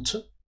doler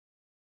mucho,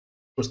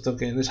 puesto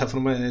que en esa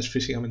forma es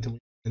físicamente muy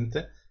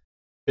potente,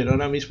 pero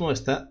ahora mismo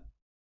está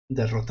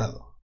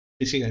derrotado,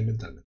 física y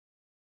mentalmente.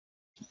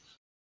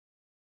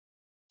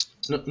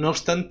 No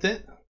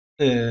obstante,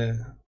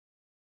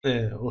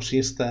 os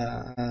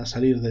insta a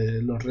salir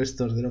de los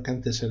restos de lo que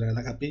antes era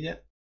la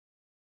capilla.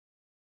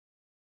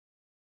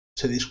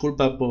 Se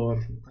disculpa por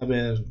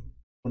haber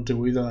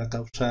contribuido a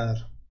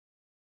causar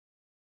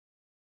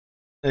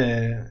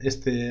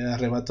este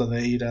arrebato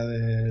de ira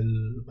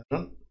del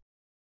varón.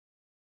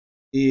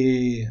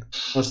 Y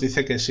os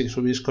dice que si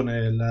subís con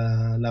él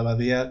a la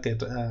abadía, que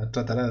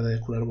tratará de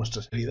curar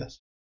vuestras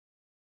heridas.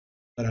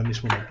 Ahora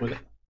mismo no puede.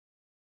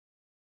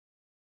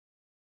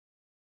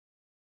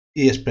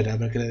 Y espera a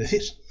ver qué le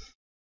decís.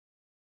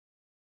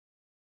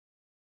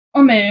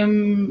 Hombre,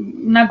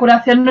 una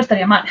curación no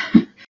estaría mal.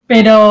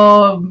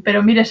 Pero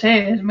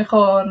mírese, es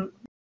mejor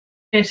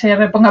que se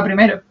reponga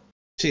primero.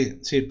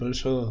 Sí, por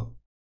eso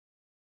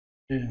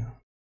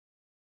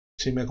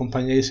si me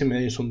acompañáis y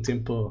me dais un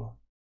tiempo,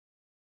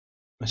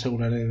 me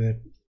aseguraré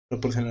de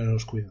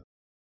proporcionaros cuidado.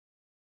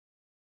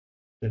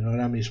 Pero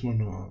ahora mismo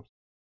no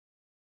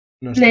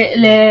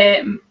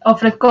le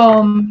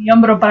ofrezco mi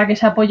hombro para que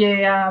se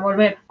apoye a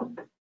volver.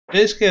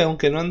 Es que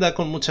aunque no anda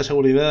con mucha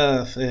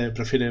seguridad,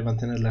 prefiere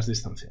mantener las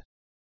distancias.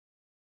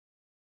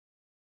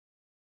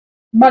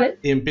 Vale.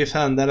 Y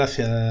empieza a andar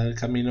hacia el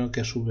camino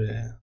que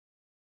sube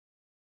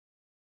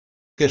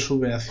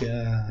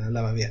hacia la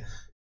abadía.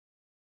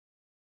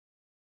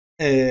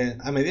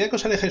 A medida que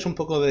os alejáis un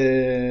poco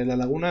de la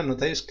laguna,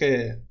 notáis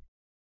que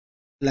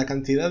la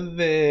cantidad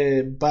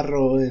de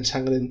barro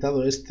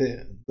ensangrentado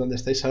donde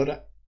estáis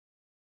ahora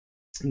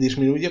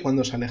disminuye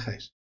cuando os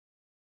alejáis.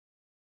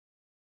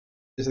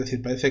 Es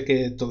decir, parece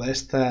que toda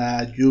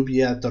esta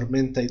lluvia,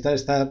 tormenta y tal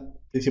está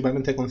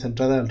principalmente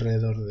concentrada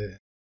alrededor de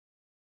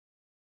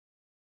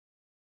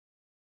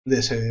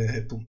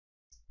ese punto.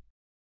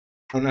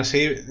 Aún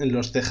así,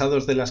 los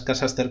tejados de las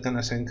casas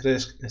cercanas en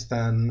Kresk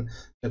están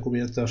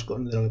recubiertos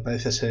de lo que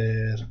parece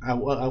ser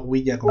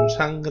aguilla con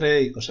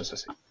sangre y cosas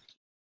así.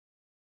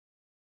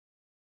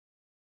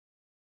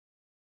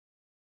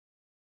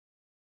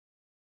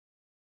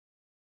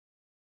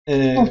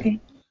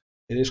 Okay.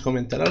 ¿Queréis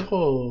comentar algo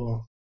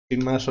o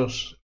sin más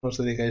os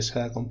dedicáis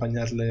a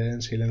acompañarle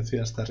en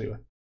silencio hasta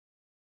arriba?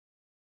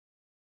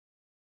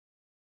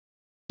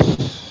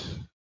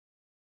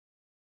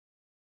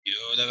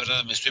 Yo la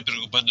verdad me estoy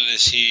preocupando de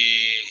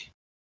si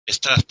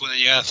Strahd puede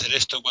llegar a hacer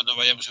esto cuando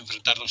vayamos a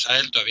enfrentarnos a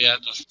él. Todavía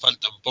nos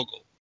falta un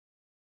poco.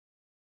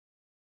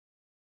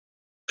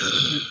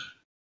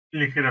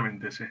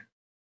 Ligeramente, sí.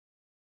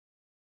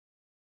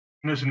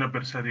 No es una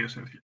persuasión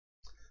sencilla.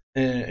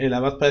 El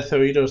abad parece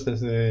oíros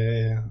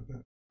desde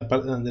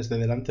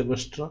delante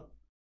vuestro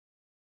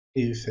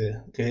y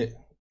dice que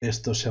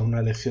esto sea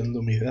una lección de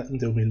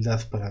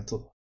humildad para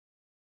todos.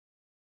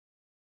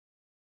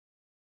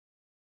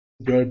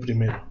 Yo el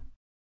primero.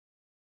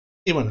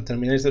 Y bueno,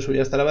 termináis de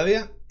subir hasta la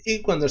abadía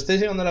y cuando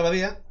estéis llegando a la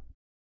abadía,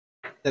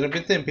 de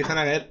repente empiezan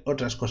a caer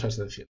otras cosas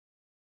del cielo.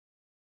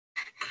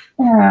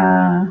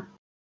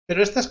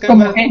 Pero estas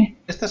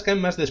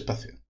caen más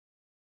despacio.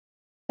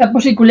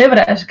 Sapos y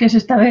culebras, ¿qué es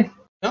esta vez?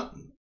 No,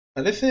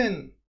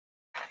 parecen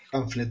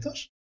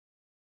panfletos,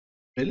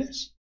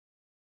 papeles.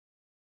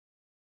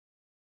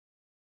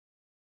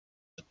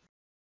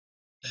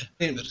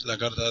 La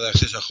carta de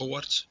acceso a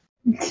Hogwarts.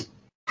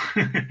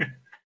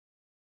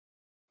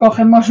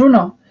 Cogemos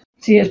uno,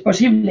 si es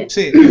posible.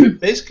 Sí,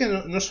 veis que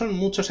no son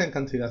muchos en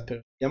cantidad,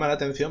 pero llama la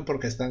atención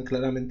porque están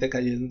claramente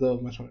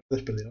cayendo más o menos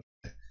desperdigados.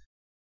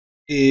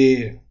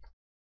 Y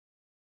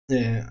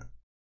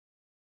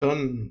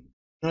son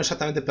no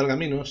exactamente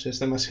pergaminos, es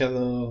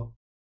demasiado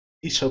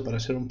liso para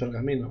ser un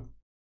pergamino.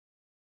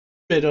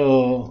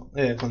 Pero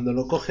cuando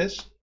lo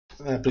coges,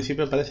 al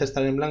principio parece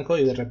estar en blanco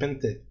y de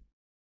repente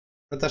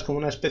notas como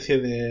una especie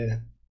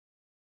de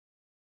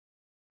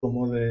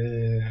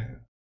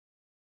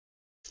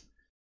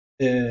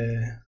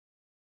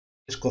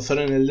escozor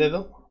en el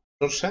dedo,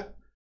 torsa,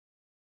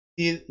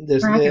 y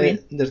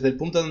desde el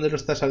punto donde lo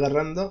estás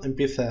agarrando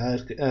empieza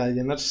a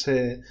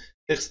llenarse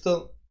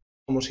texto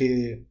como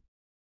si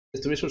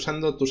estuviese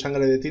usando tu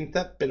sangre de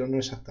tinta, pero no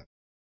exactamente.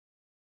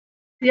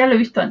 Ya lo he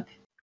visto antes.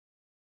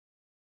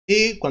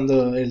 Y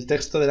cuando el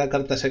texto de la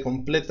carta se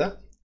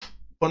completa,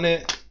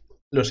 pone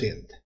lo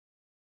siguiente.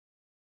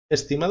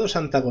 Estimados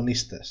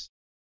antagonistas,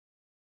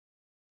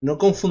 no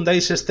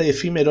confundáis este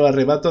efímero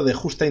arrebato de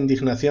justa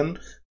indignación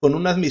con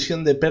una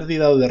admisión de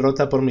pérdida o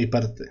derrota por mi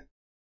parte.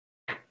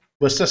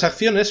 Vuestras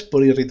acciones,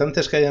 por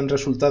irritantes que hayan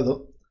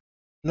resultado,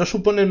 no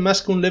suponen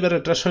más que un leve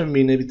retraso en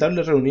mi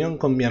inevitable reunión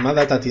con mi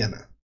amada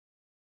Tatiana.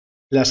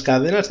 Las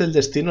cadenas del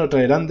destino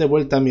traerán de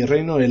vuelta a mi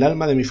reino el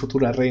alma de mi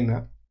futura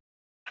reina,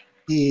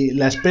 y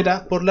la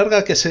espera, por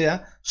larga que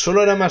sea,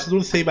 solo hará más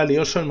dulce y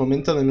valioso el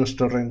momento de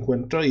nuestro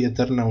reencuentro y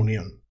eterna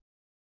unión.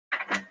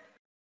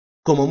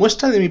 Como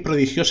muestra de mi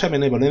prodigiosa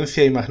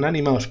benevolencia y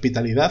magnánima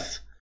hospitalidad,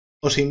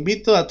 os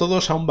invito a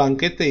todos a un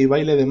banquete y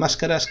baile de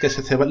máscaras que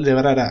se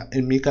celebrará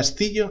en mi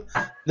castillo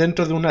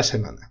dentro de una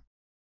semana.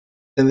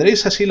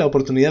 Tendréis así la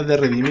oportunidad de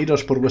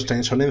redimiros por vuestra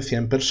insolencia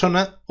en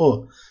persona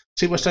o,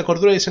 si vuestra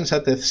cordura y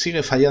sensatez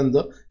sigue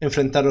fallando,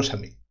 enfrentaros a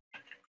mí.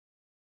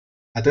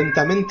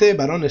 Atentamente,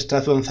 barón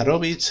Strahd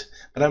Gonzarovich,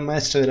 gran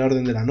maestre de la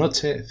Orden de la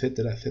Noche,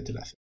 etcétera,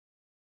 etcétera, etcétera.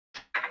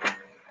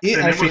 Y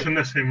tenemos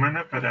una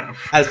semana para...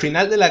 Al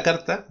final de la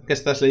carta que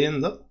estás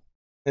leyendo,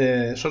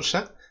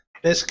 Sorsa,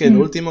 ves que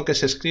lo último que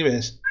se escribe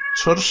es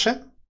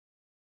Sorsa,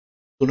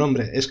 tu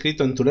nombre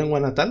escrito en tu lengua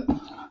natal,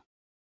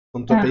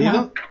 con tu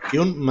apellido, y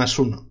un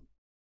 +1.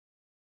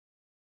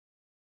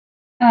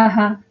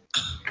 Ajá.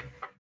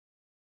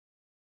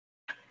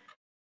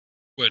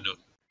 Bueno,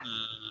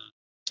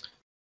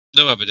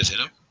 no me apetece,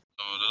 ¿no?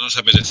 No nos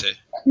apetece.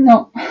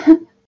 No.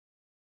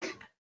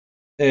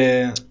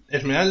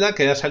 Esmeralda,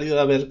 que ha salido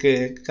a ver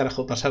qué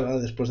carajo pasaba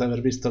después de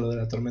haber visto lo de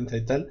la tormenta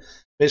y tal,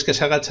 veis que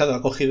se ha agachado,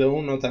 ha cogido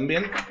uno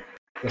también,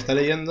 lo está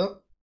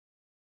leyendo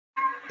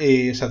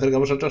y se acerca a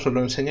vosotros, os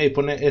lo enseña y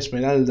pone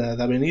Esmeralda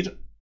de Avenir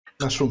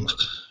 +1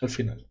 al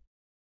final.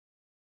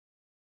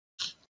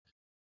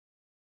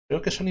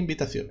 Creo que son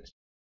invitaciones.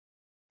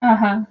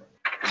 Ajá.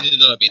 Tiene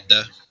toda la pinta.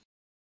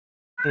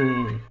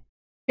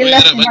 Qué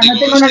lástima, no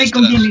tengo nadie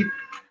con quien ir.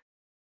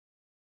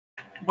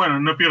 Bueno,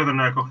 no pierdo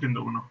nada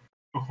cogiendo uno.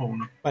 Cojo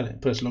uno. Vale,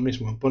 pues lo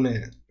mismo.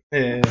 Pone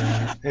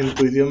en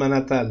tu idioma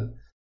natal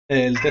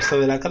el texto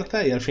de la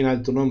carta y al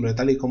final tu nombre,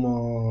 tal y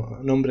como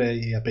nombre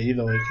y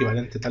apellido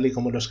equivalente, tal y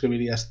como lo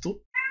escribirías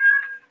tú.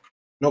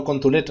 No con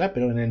tu letra,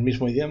 pero en el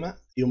mismo idioma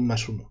y un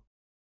 +1.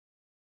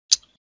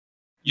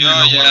 Yo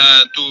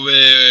ya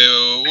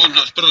tuve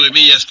unos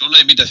problemillas con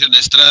una invitación de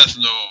Strahd,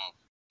 no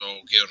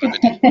quiero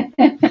repetir.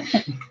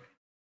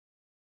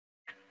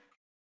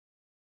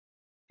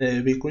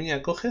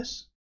 ¿Vicuña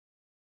coges?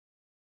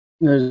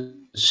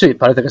 Sí,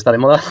 parece que está de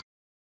moda.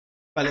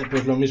 Vale,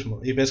 pues lo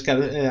mismo. Y ves que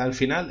al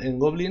final, en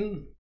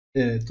Goblin,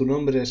 tu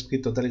nombre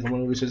escrito tal y como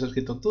lo hubieses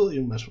escrito tú y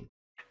un +1.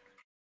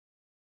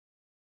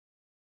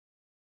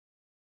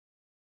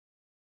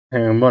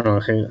 Bueno,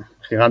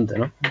 gigante,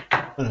 ¿no?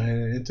 Bueno,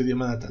 en tu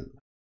idioma natal.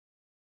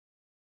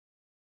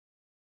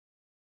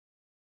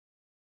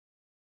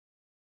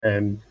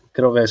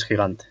 Creo que es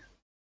gigante.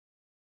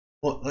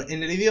 O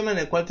en el idioma en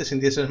el cual te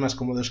sintieses más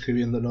cómodo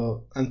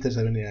escribiéndolo antes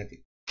de venir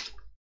aquí.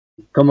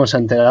 ¿Cómo se ha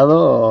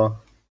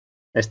enterado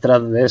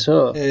Strahd de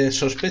eso?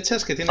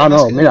 Sospechas que tiene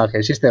no, mira, que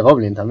existe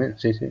Goblin también,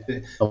 sí.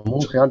 Como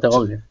un gigante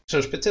Goblin.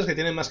 Sospechas que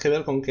tiene más que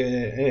ver con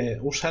que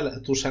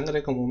usa tu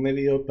sangre como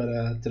medio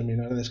para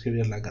terminar de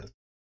escribir la carta.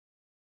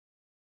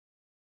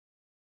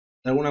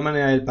 De alguna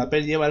manera el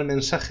papel lleva el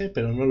mensaje,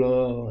 pero no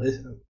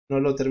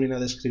lo termina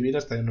de escribir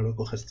hasta que no lo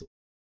coges tú.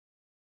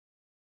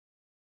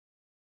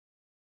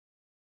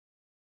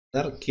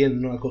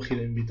 ¿Quién no ha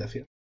cogido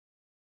invitación?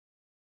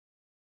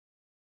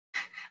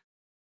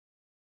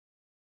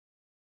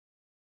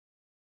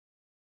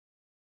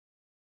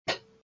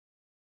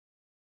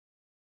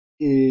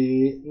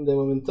 Y de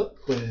momento,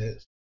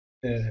 pues,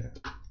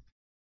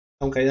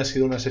 aunque haya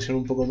sido una sesión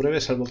un poco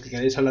breve, salvo que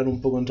queráis hablar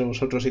un poco entre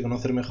vosotros y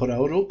conocer mejor a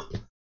Oruk,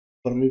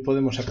 por mí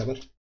podemos acabar.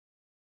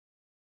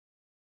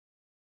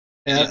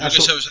 ¿Qué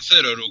sabes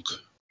hacer, Oruk?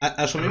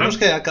 Asumimos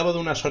que a cabo de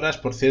unas horas,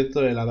 por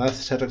cierto, el abad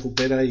se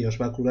recupera y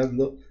os va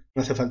curando.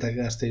 No hace falta que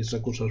gastéis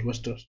recursos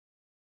vuestros.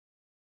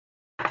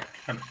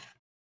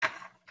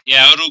 Y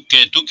a Oruk,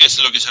 ¿tú qué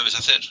es lo que sabes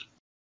hacer?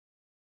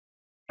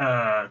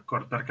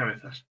 Cortar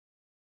cabezas.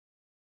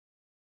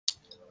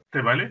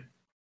 ¿Te vale?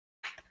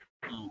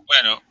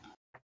 Bueno,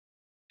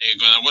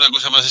 con alguna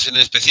cosa más en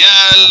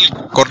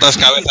especial, cortas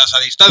cabezas a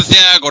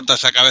distancia,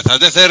 cortas a cabezas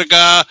de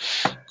cerca,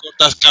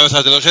 cortas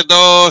cabezas de 2 en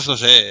 2, no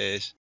sé.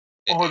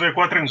 O de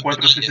 4 en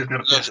 4 si se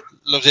tercia.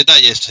 Los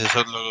detalles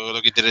son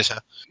lo que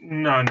interesa.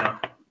 No.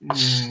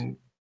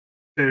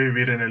 De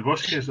vivir en el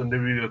bosque es donde he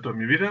vivido toda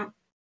mi vida.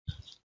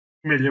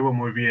 Me llevo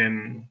muy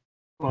bien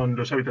con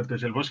los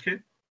habitantes del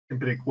bosque,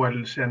 siempre y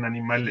cual sean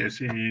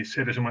animales y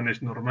seres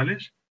humanos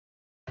normales.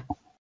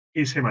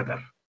 Y sé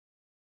matar.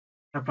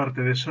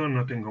 Aparte de eso,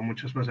 no tengo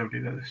muchas más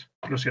habilidades.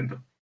 Lo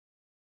siento.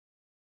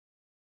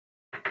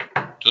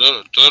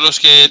 Todos los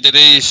que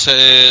tenéis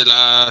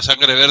la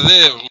sangre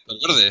verde, os gusta el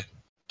verde.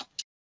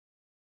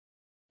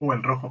 O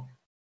el rojo.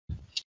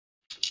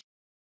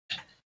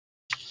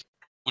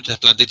 Muchas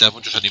plantitas,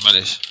 muchos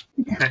animales.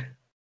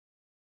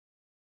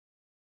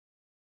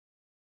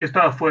 He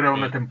estado fuera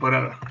una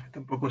temporada.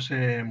 Tampoco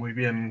sé muy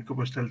bien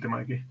cómo está el tema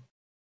aquí.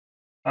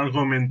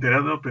 Algo me he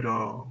enterado,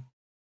 pero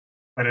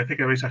parece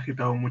que habéis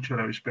agitado mucho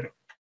el avispero.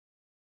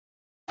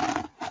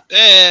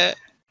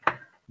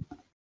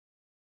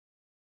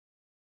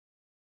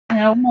 En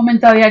algún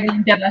momento había que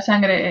limpiar la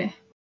sangre.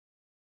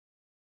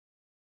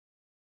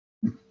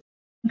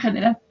 En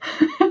general.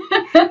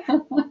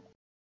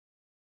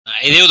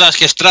 Hay deudas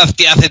que Strahd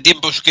hace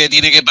tiempos que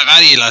tiene que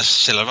pagar y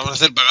se las vamos a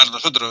hacer pagar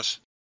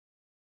nosotros.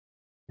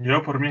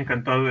 Yo, por mí,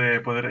 encantado de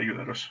poder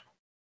ayudaros.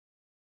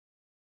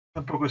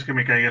 Tampoco es que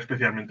me caiga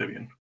especialmente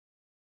bien.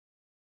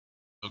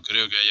 No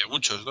creo que haya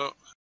muchos, ¿no?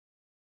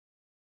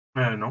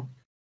 No.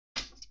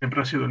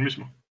 Siempre ha sido el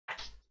mismo.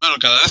 Bueno,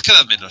 cada vez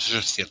quedan menos, eso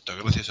es cierto,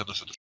 gracias a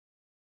nosotros.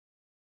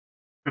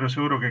 Pero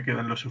seguro que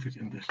quedan los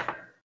suficientes.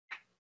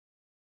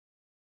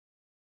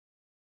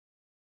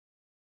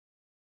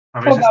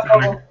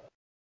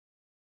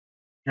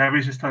 ¿Ya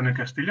habéis estado en el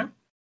castillo?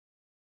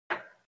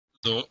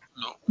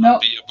 No.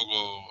 Pillo un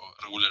poco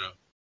regulero.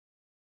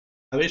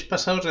 Habéis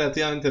pasado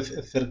relativamente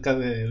cerca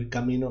del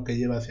camino que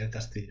lleva hacia el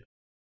castillo.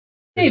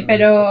 Sí,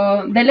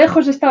 pero de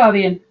lejos estaba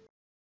bien.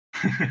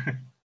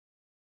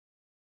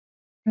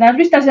 Las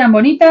vistas eran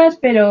bonitas,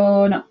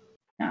 pero no.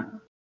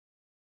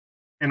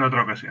 En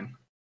otra ocasión.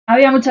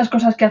 Había muchas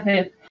cosas que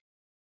hacer.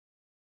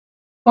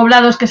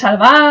 Poblados que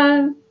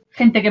salvar,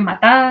 gente que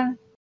matar.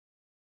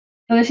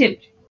 Lo de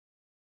siempre.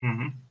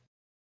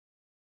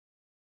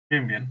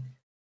 Bien.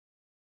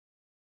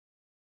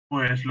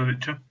 Pues lo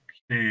dicho.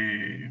 Si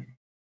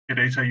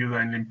queréis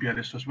ayuda en limpiar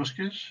estos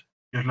bosques,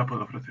 yo os la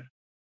puedo ofrecer.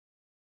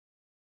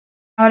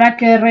 Ahora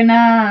que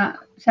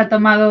Rena se ha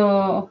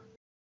tomado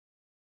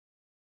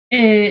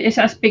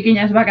esas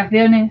pequeñas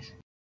vacaciones,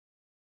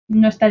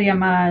 no estaría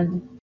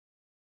mal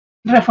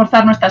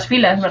reforzar nuestras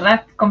filas,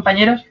 ¿verdad,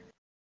 compañeros?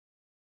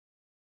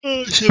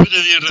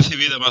 Siempre bien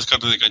recibida más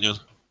carne de cañón.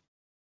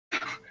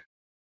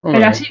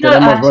 Hombre,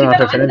 tenemos buenas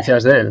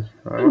referencias de él.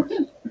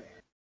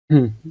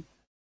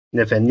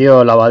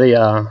 Defendió la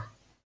abadía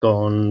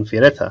con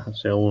fiereza,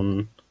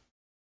 según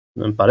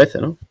me parece,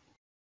 ¿no?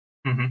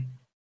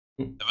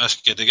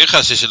 Además, que te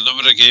quejas, es el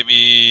nombre que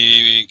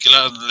mi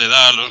clan le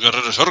da a los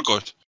guerreros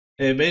orcos.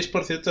 Veis,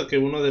 por cierto, que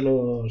uno de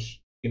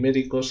los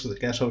quiméricos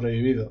que ha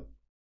sobrevivido,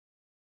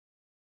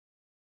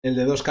 el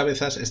de 2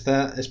 cabezas,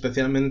 está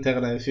especialmente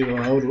agradecido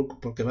a Oruk,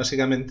 porque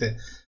básicamente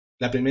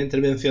la primera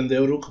intervención de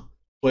Oruk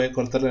fue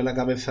cortarle la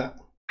cabeza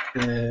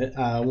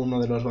a uno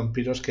de los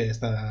vampiros que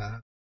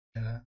está...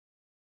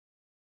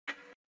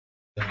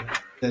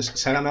 Entonces,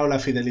 se ha ganado la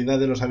fidelidad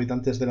de los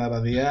habitantes de la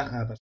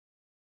abadía.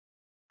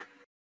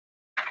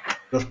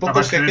 Los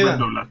pocos que quedan.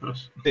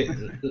 Sí,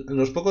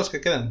 los pocos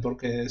que quedan,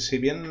 porque si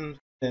bien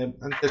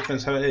antes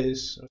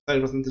pensabais,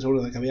 estabais bastante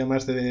seguros de que había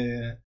más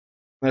de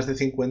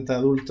 50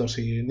 adultos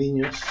y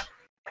niños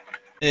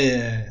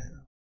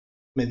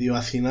medio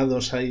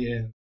hacinados ahí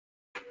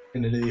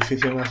en el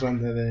edificio más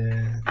grande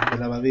de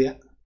la abadía.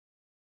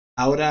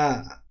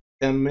 Ahora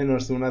quedan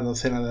menos de una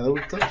docena de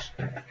adultos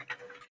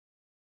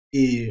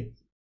y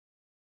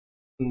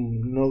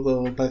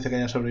no parece que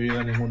haya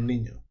sobrevivido ningún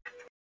niño.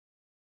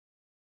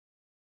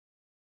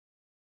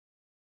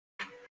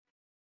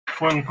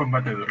 Fue un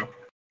combate duro,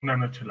 una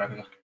noche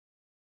larga.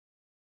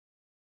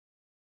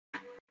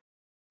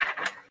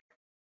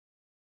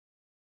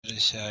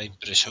 Esa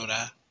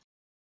impresora.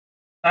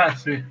 Ah,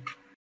 sí.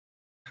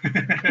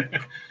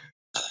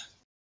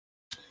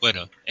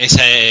 Bueno,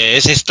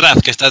 ese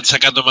Strahd que están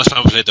sacando más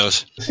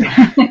panfletos.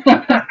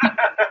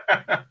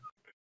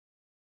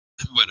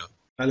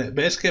 Vale,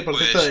 ves que, por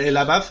Pues- cierto, el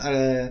abad,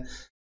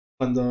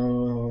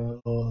 cuando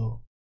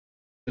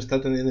se está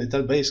atendiendo y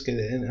tal, veis que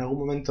en algún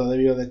momento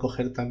debió de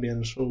coger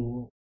también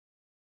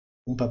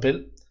un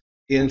papel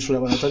y en su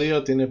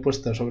laboratorio tiene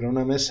puesta sobre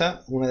una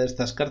mesa una de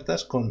estas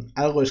cartas con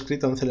algo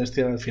escrito en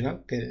celestial al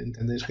final, que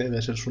entendéis que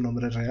debe ser su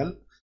nombre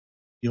real,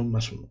 y un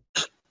 +1.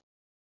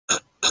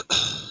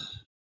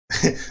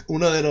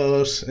 Uno de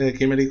los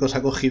quiméricos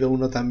ha cogido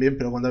uno también,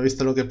 pero cuando ha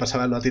visto lo que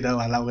pasaba lo ha tirado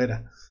a la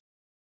hoguera.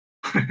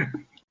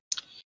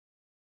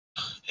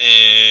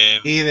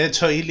 Y de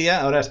hecho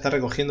Ilia ahora está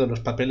recogiendo los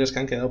papeles que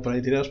han quedado por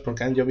ahí tirados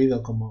porque han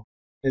llovido como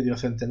medio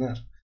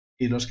centenar.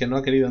 Y los que no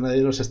ha querido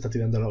nadie los está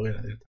tirando a la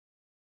hoguera.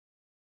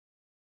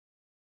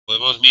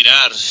 Podemos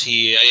mirar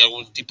si hay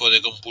algún tipo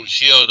de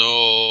compulsión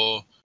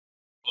o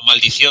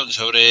maldición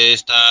sobre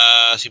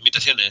estas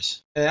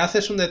invitaciones.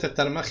 Haces un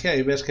detectar magia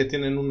y ves que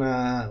tienen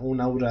una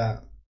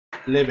aura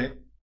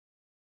leve.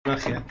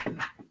 Magia.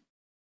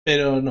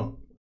 Pero no.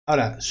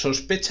 Ahora,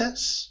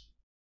 sospechas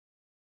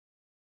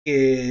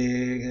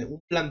que un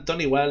plantón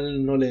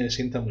igual no le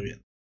sienta muy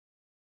bien.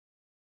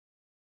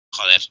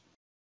 Joder.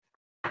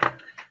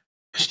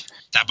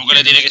 Tampoco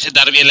le tiene que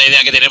sentar bien la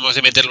idea que tenemos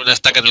de meterle una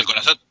estaca en el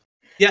corazón.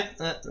 Ya.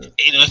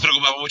 Y no nos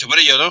preocupamos mucho por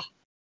ello, ¿no?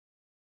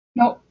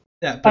 No,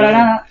 Ya, para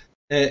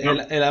pero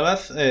nada. el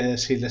abad,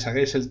 si le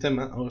sacáis el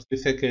tema, os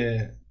dice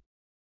que,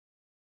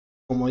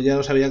 como ya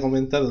os había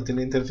comentado,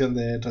 tiene intención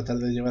de tratar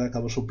de llevar a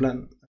cabo su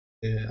plan.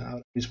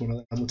 Ahora mismo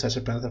no tenga muchas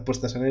esperanzas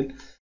puestas en él,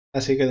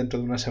 así que dentro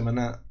de una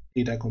semana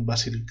irá con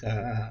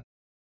Basílica.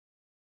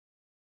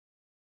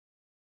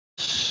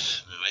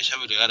 Me vais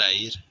a obligar a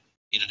ir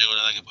y no tengo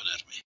nada que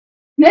ponerme.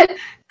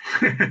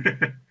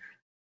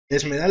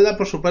 Esmeralda,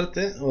 por su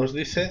parte, os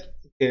dice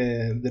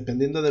que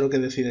dependiendo de lo que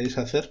decidáis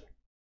hacer,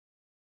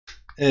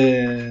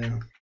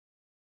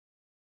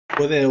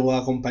 puede o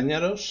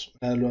acompañaros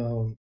a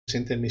la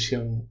siguiente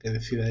misión que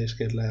decidáis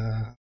que es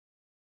la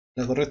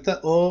correcta,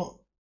 o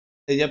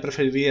ella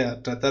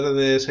preferiría tratar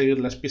de seguir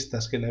las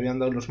pistas que le habían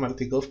dado los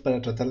Martikov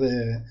para tratar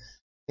de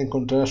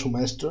encontrar a su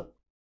maestro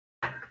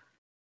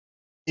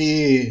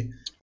y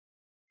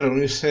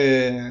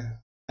reunirse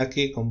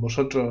aquí con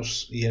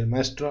vosotros y el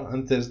maestro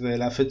antes de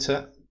la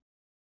fecha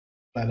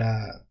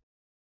para...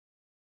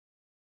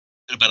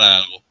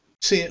 Preparar algo.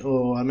 Sí,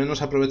 o al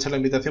menos aprovechar la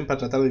invitación para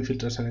tratar de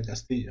infiltrarse en el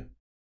castillo.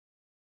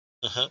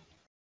 Ajá.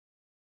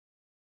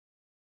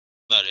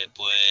 Vale,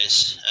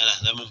 pues ahora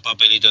dame un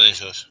papelito de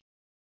esos.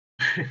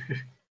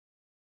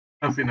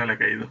 Al final he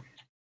caído.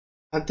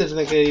 Antes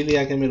de que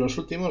Ilia queme los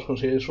últimos,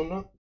 consigues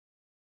uno.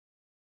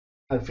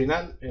 Al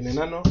final, en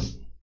enano,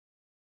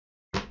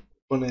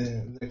 pone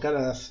de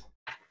cara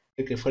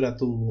de que fuera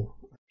tu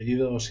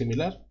apellido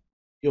similar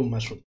y un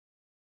 +1.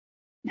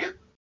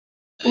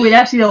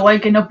 Hubiera sido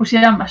guay que no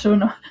pusieran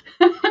 +1.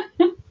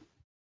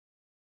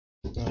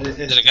 No,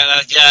 El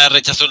cara ya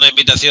rechazó una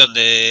invitación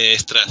de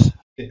Strahd.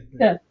 sí.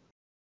 Ya.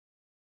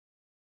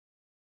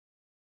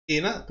 Y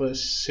nada,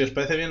 pues si os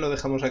parece bien lo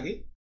dejamos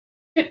aquí.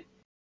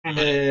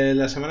 Vale.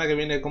 La semana que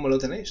viene, ¿cómo lo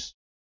tenéis?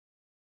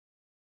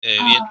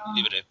 Bien,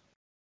 libre.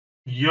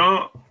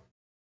 Yo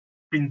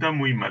pinta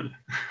muy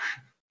mal.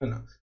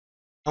 Bueno,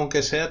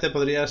 aunque sea, te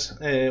podrías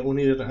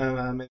unir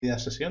a media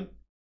sesión.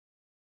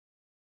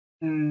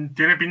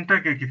 Tiene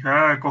pinta que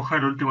quizá coja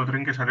el último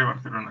tren que sale de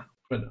Barcelona.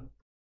 Bueno,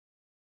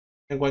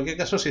 en cualquier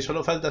caso, si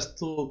solo faltas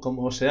tú,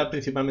 como sea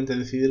principalmente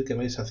decidir qué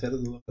vais a hacer,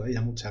 dudo que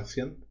haya mucha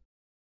acción.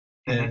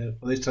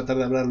 Podéis tratar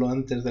de hablarlo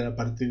antes de la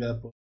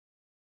partida.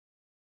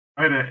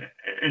 A ver,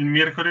 el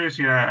miércoles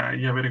ya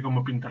veré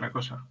cómo pinta la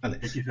cosa. Vale.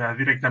 Que quizá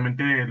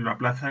directamente lo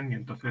aplazan y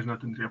entonces no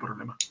tendría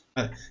problema.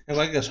 Vale, en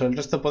cualquier caso, ¿el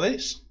resto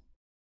podéis?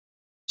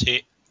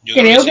 Sí, yo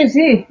Creo que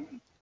sí.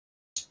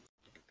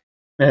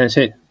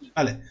 Sí.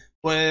 Vale,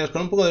 pues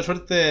con un poco de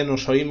suerte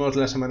nos oímos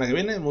la semana que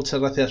viene.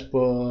 Muchas gracias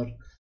por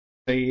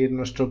seguir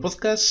nuestro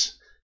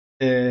podcast.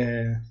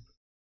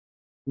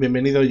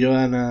 Bienvenido,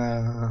 Joan,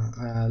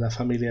 a la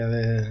familia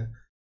de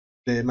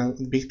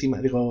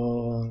víctimas,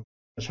 digo,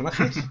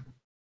 personajes.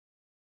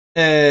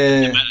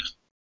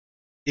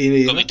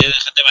 Y ¿Comité de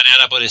gente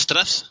baneada por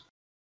Strahd?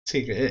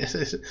 sí, que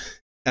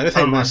cada vez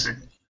hay Algo más.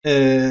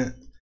 así.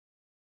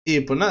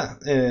 Y pues nada,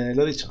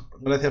 lo dicho.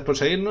 Gracias por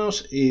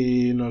seguirnos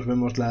y nos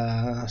vemos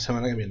la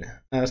semana que viene.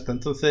 Hasta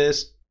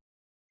entonces.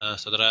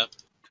 Hasta otra.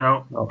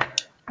 Chao. No.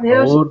 Adiós.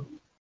 Por favor.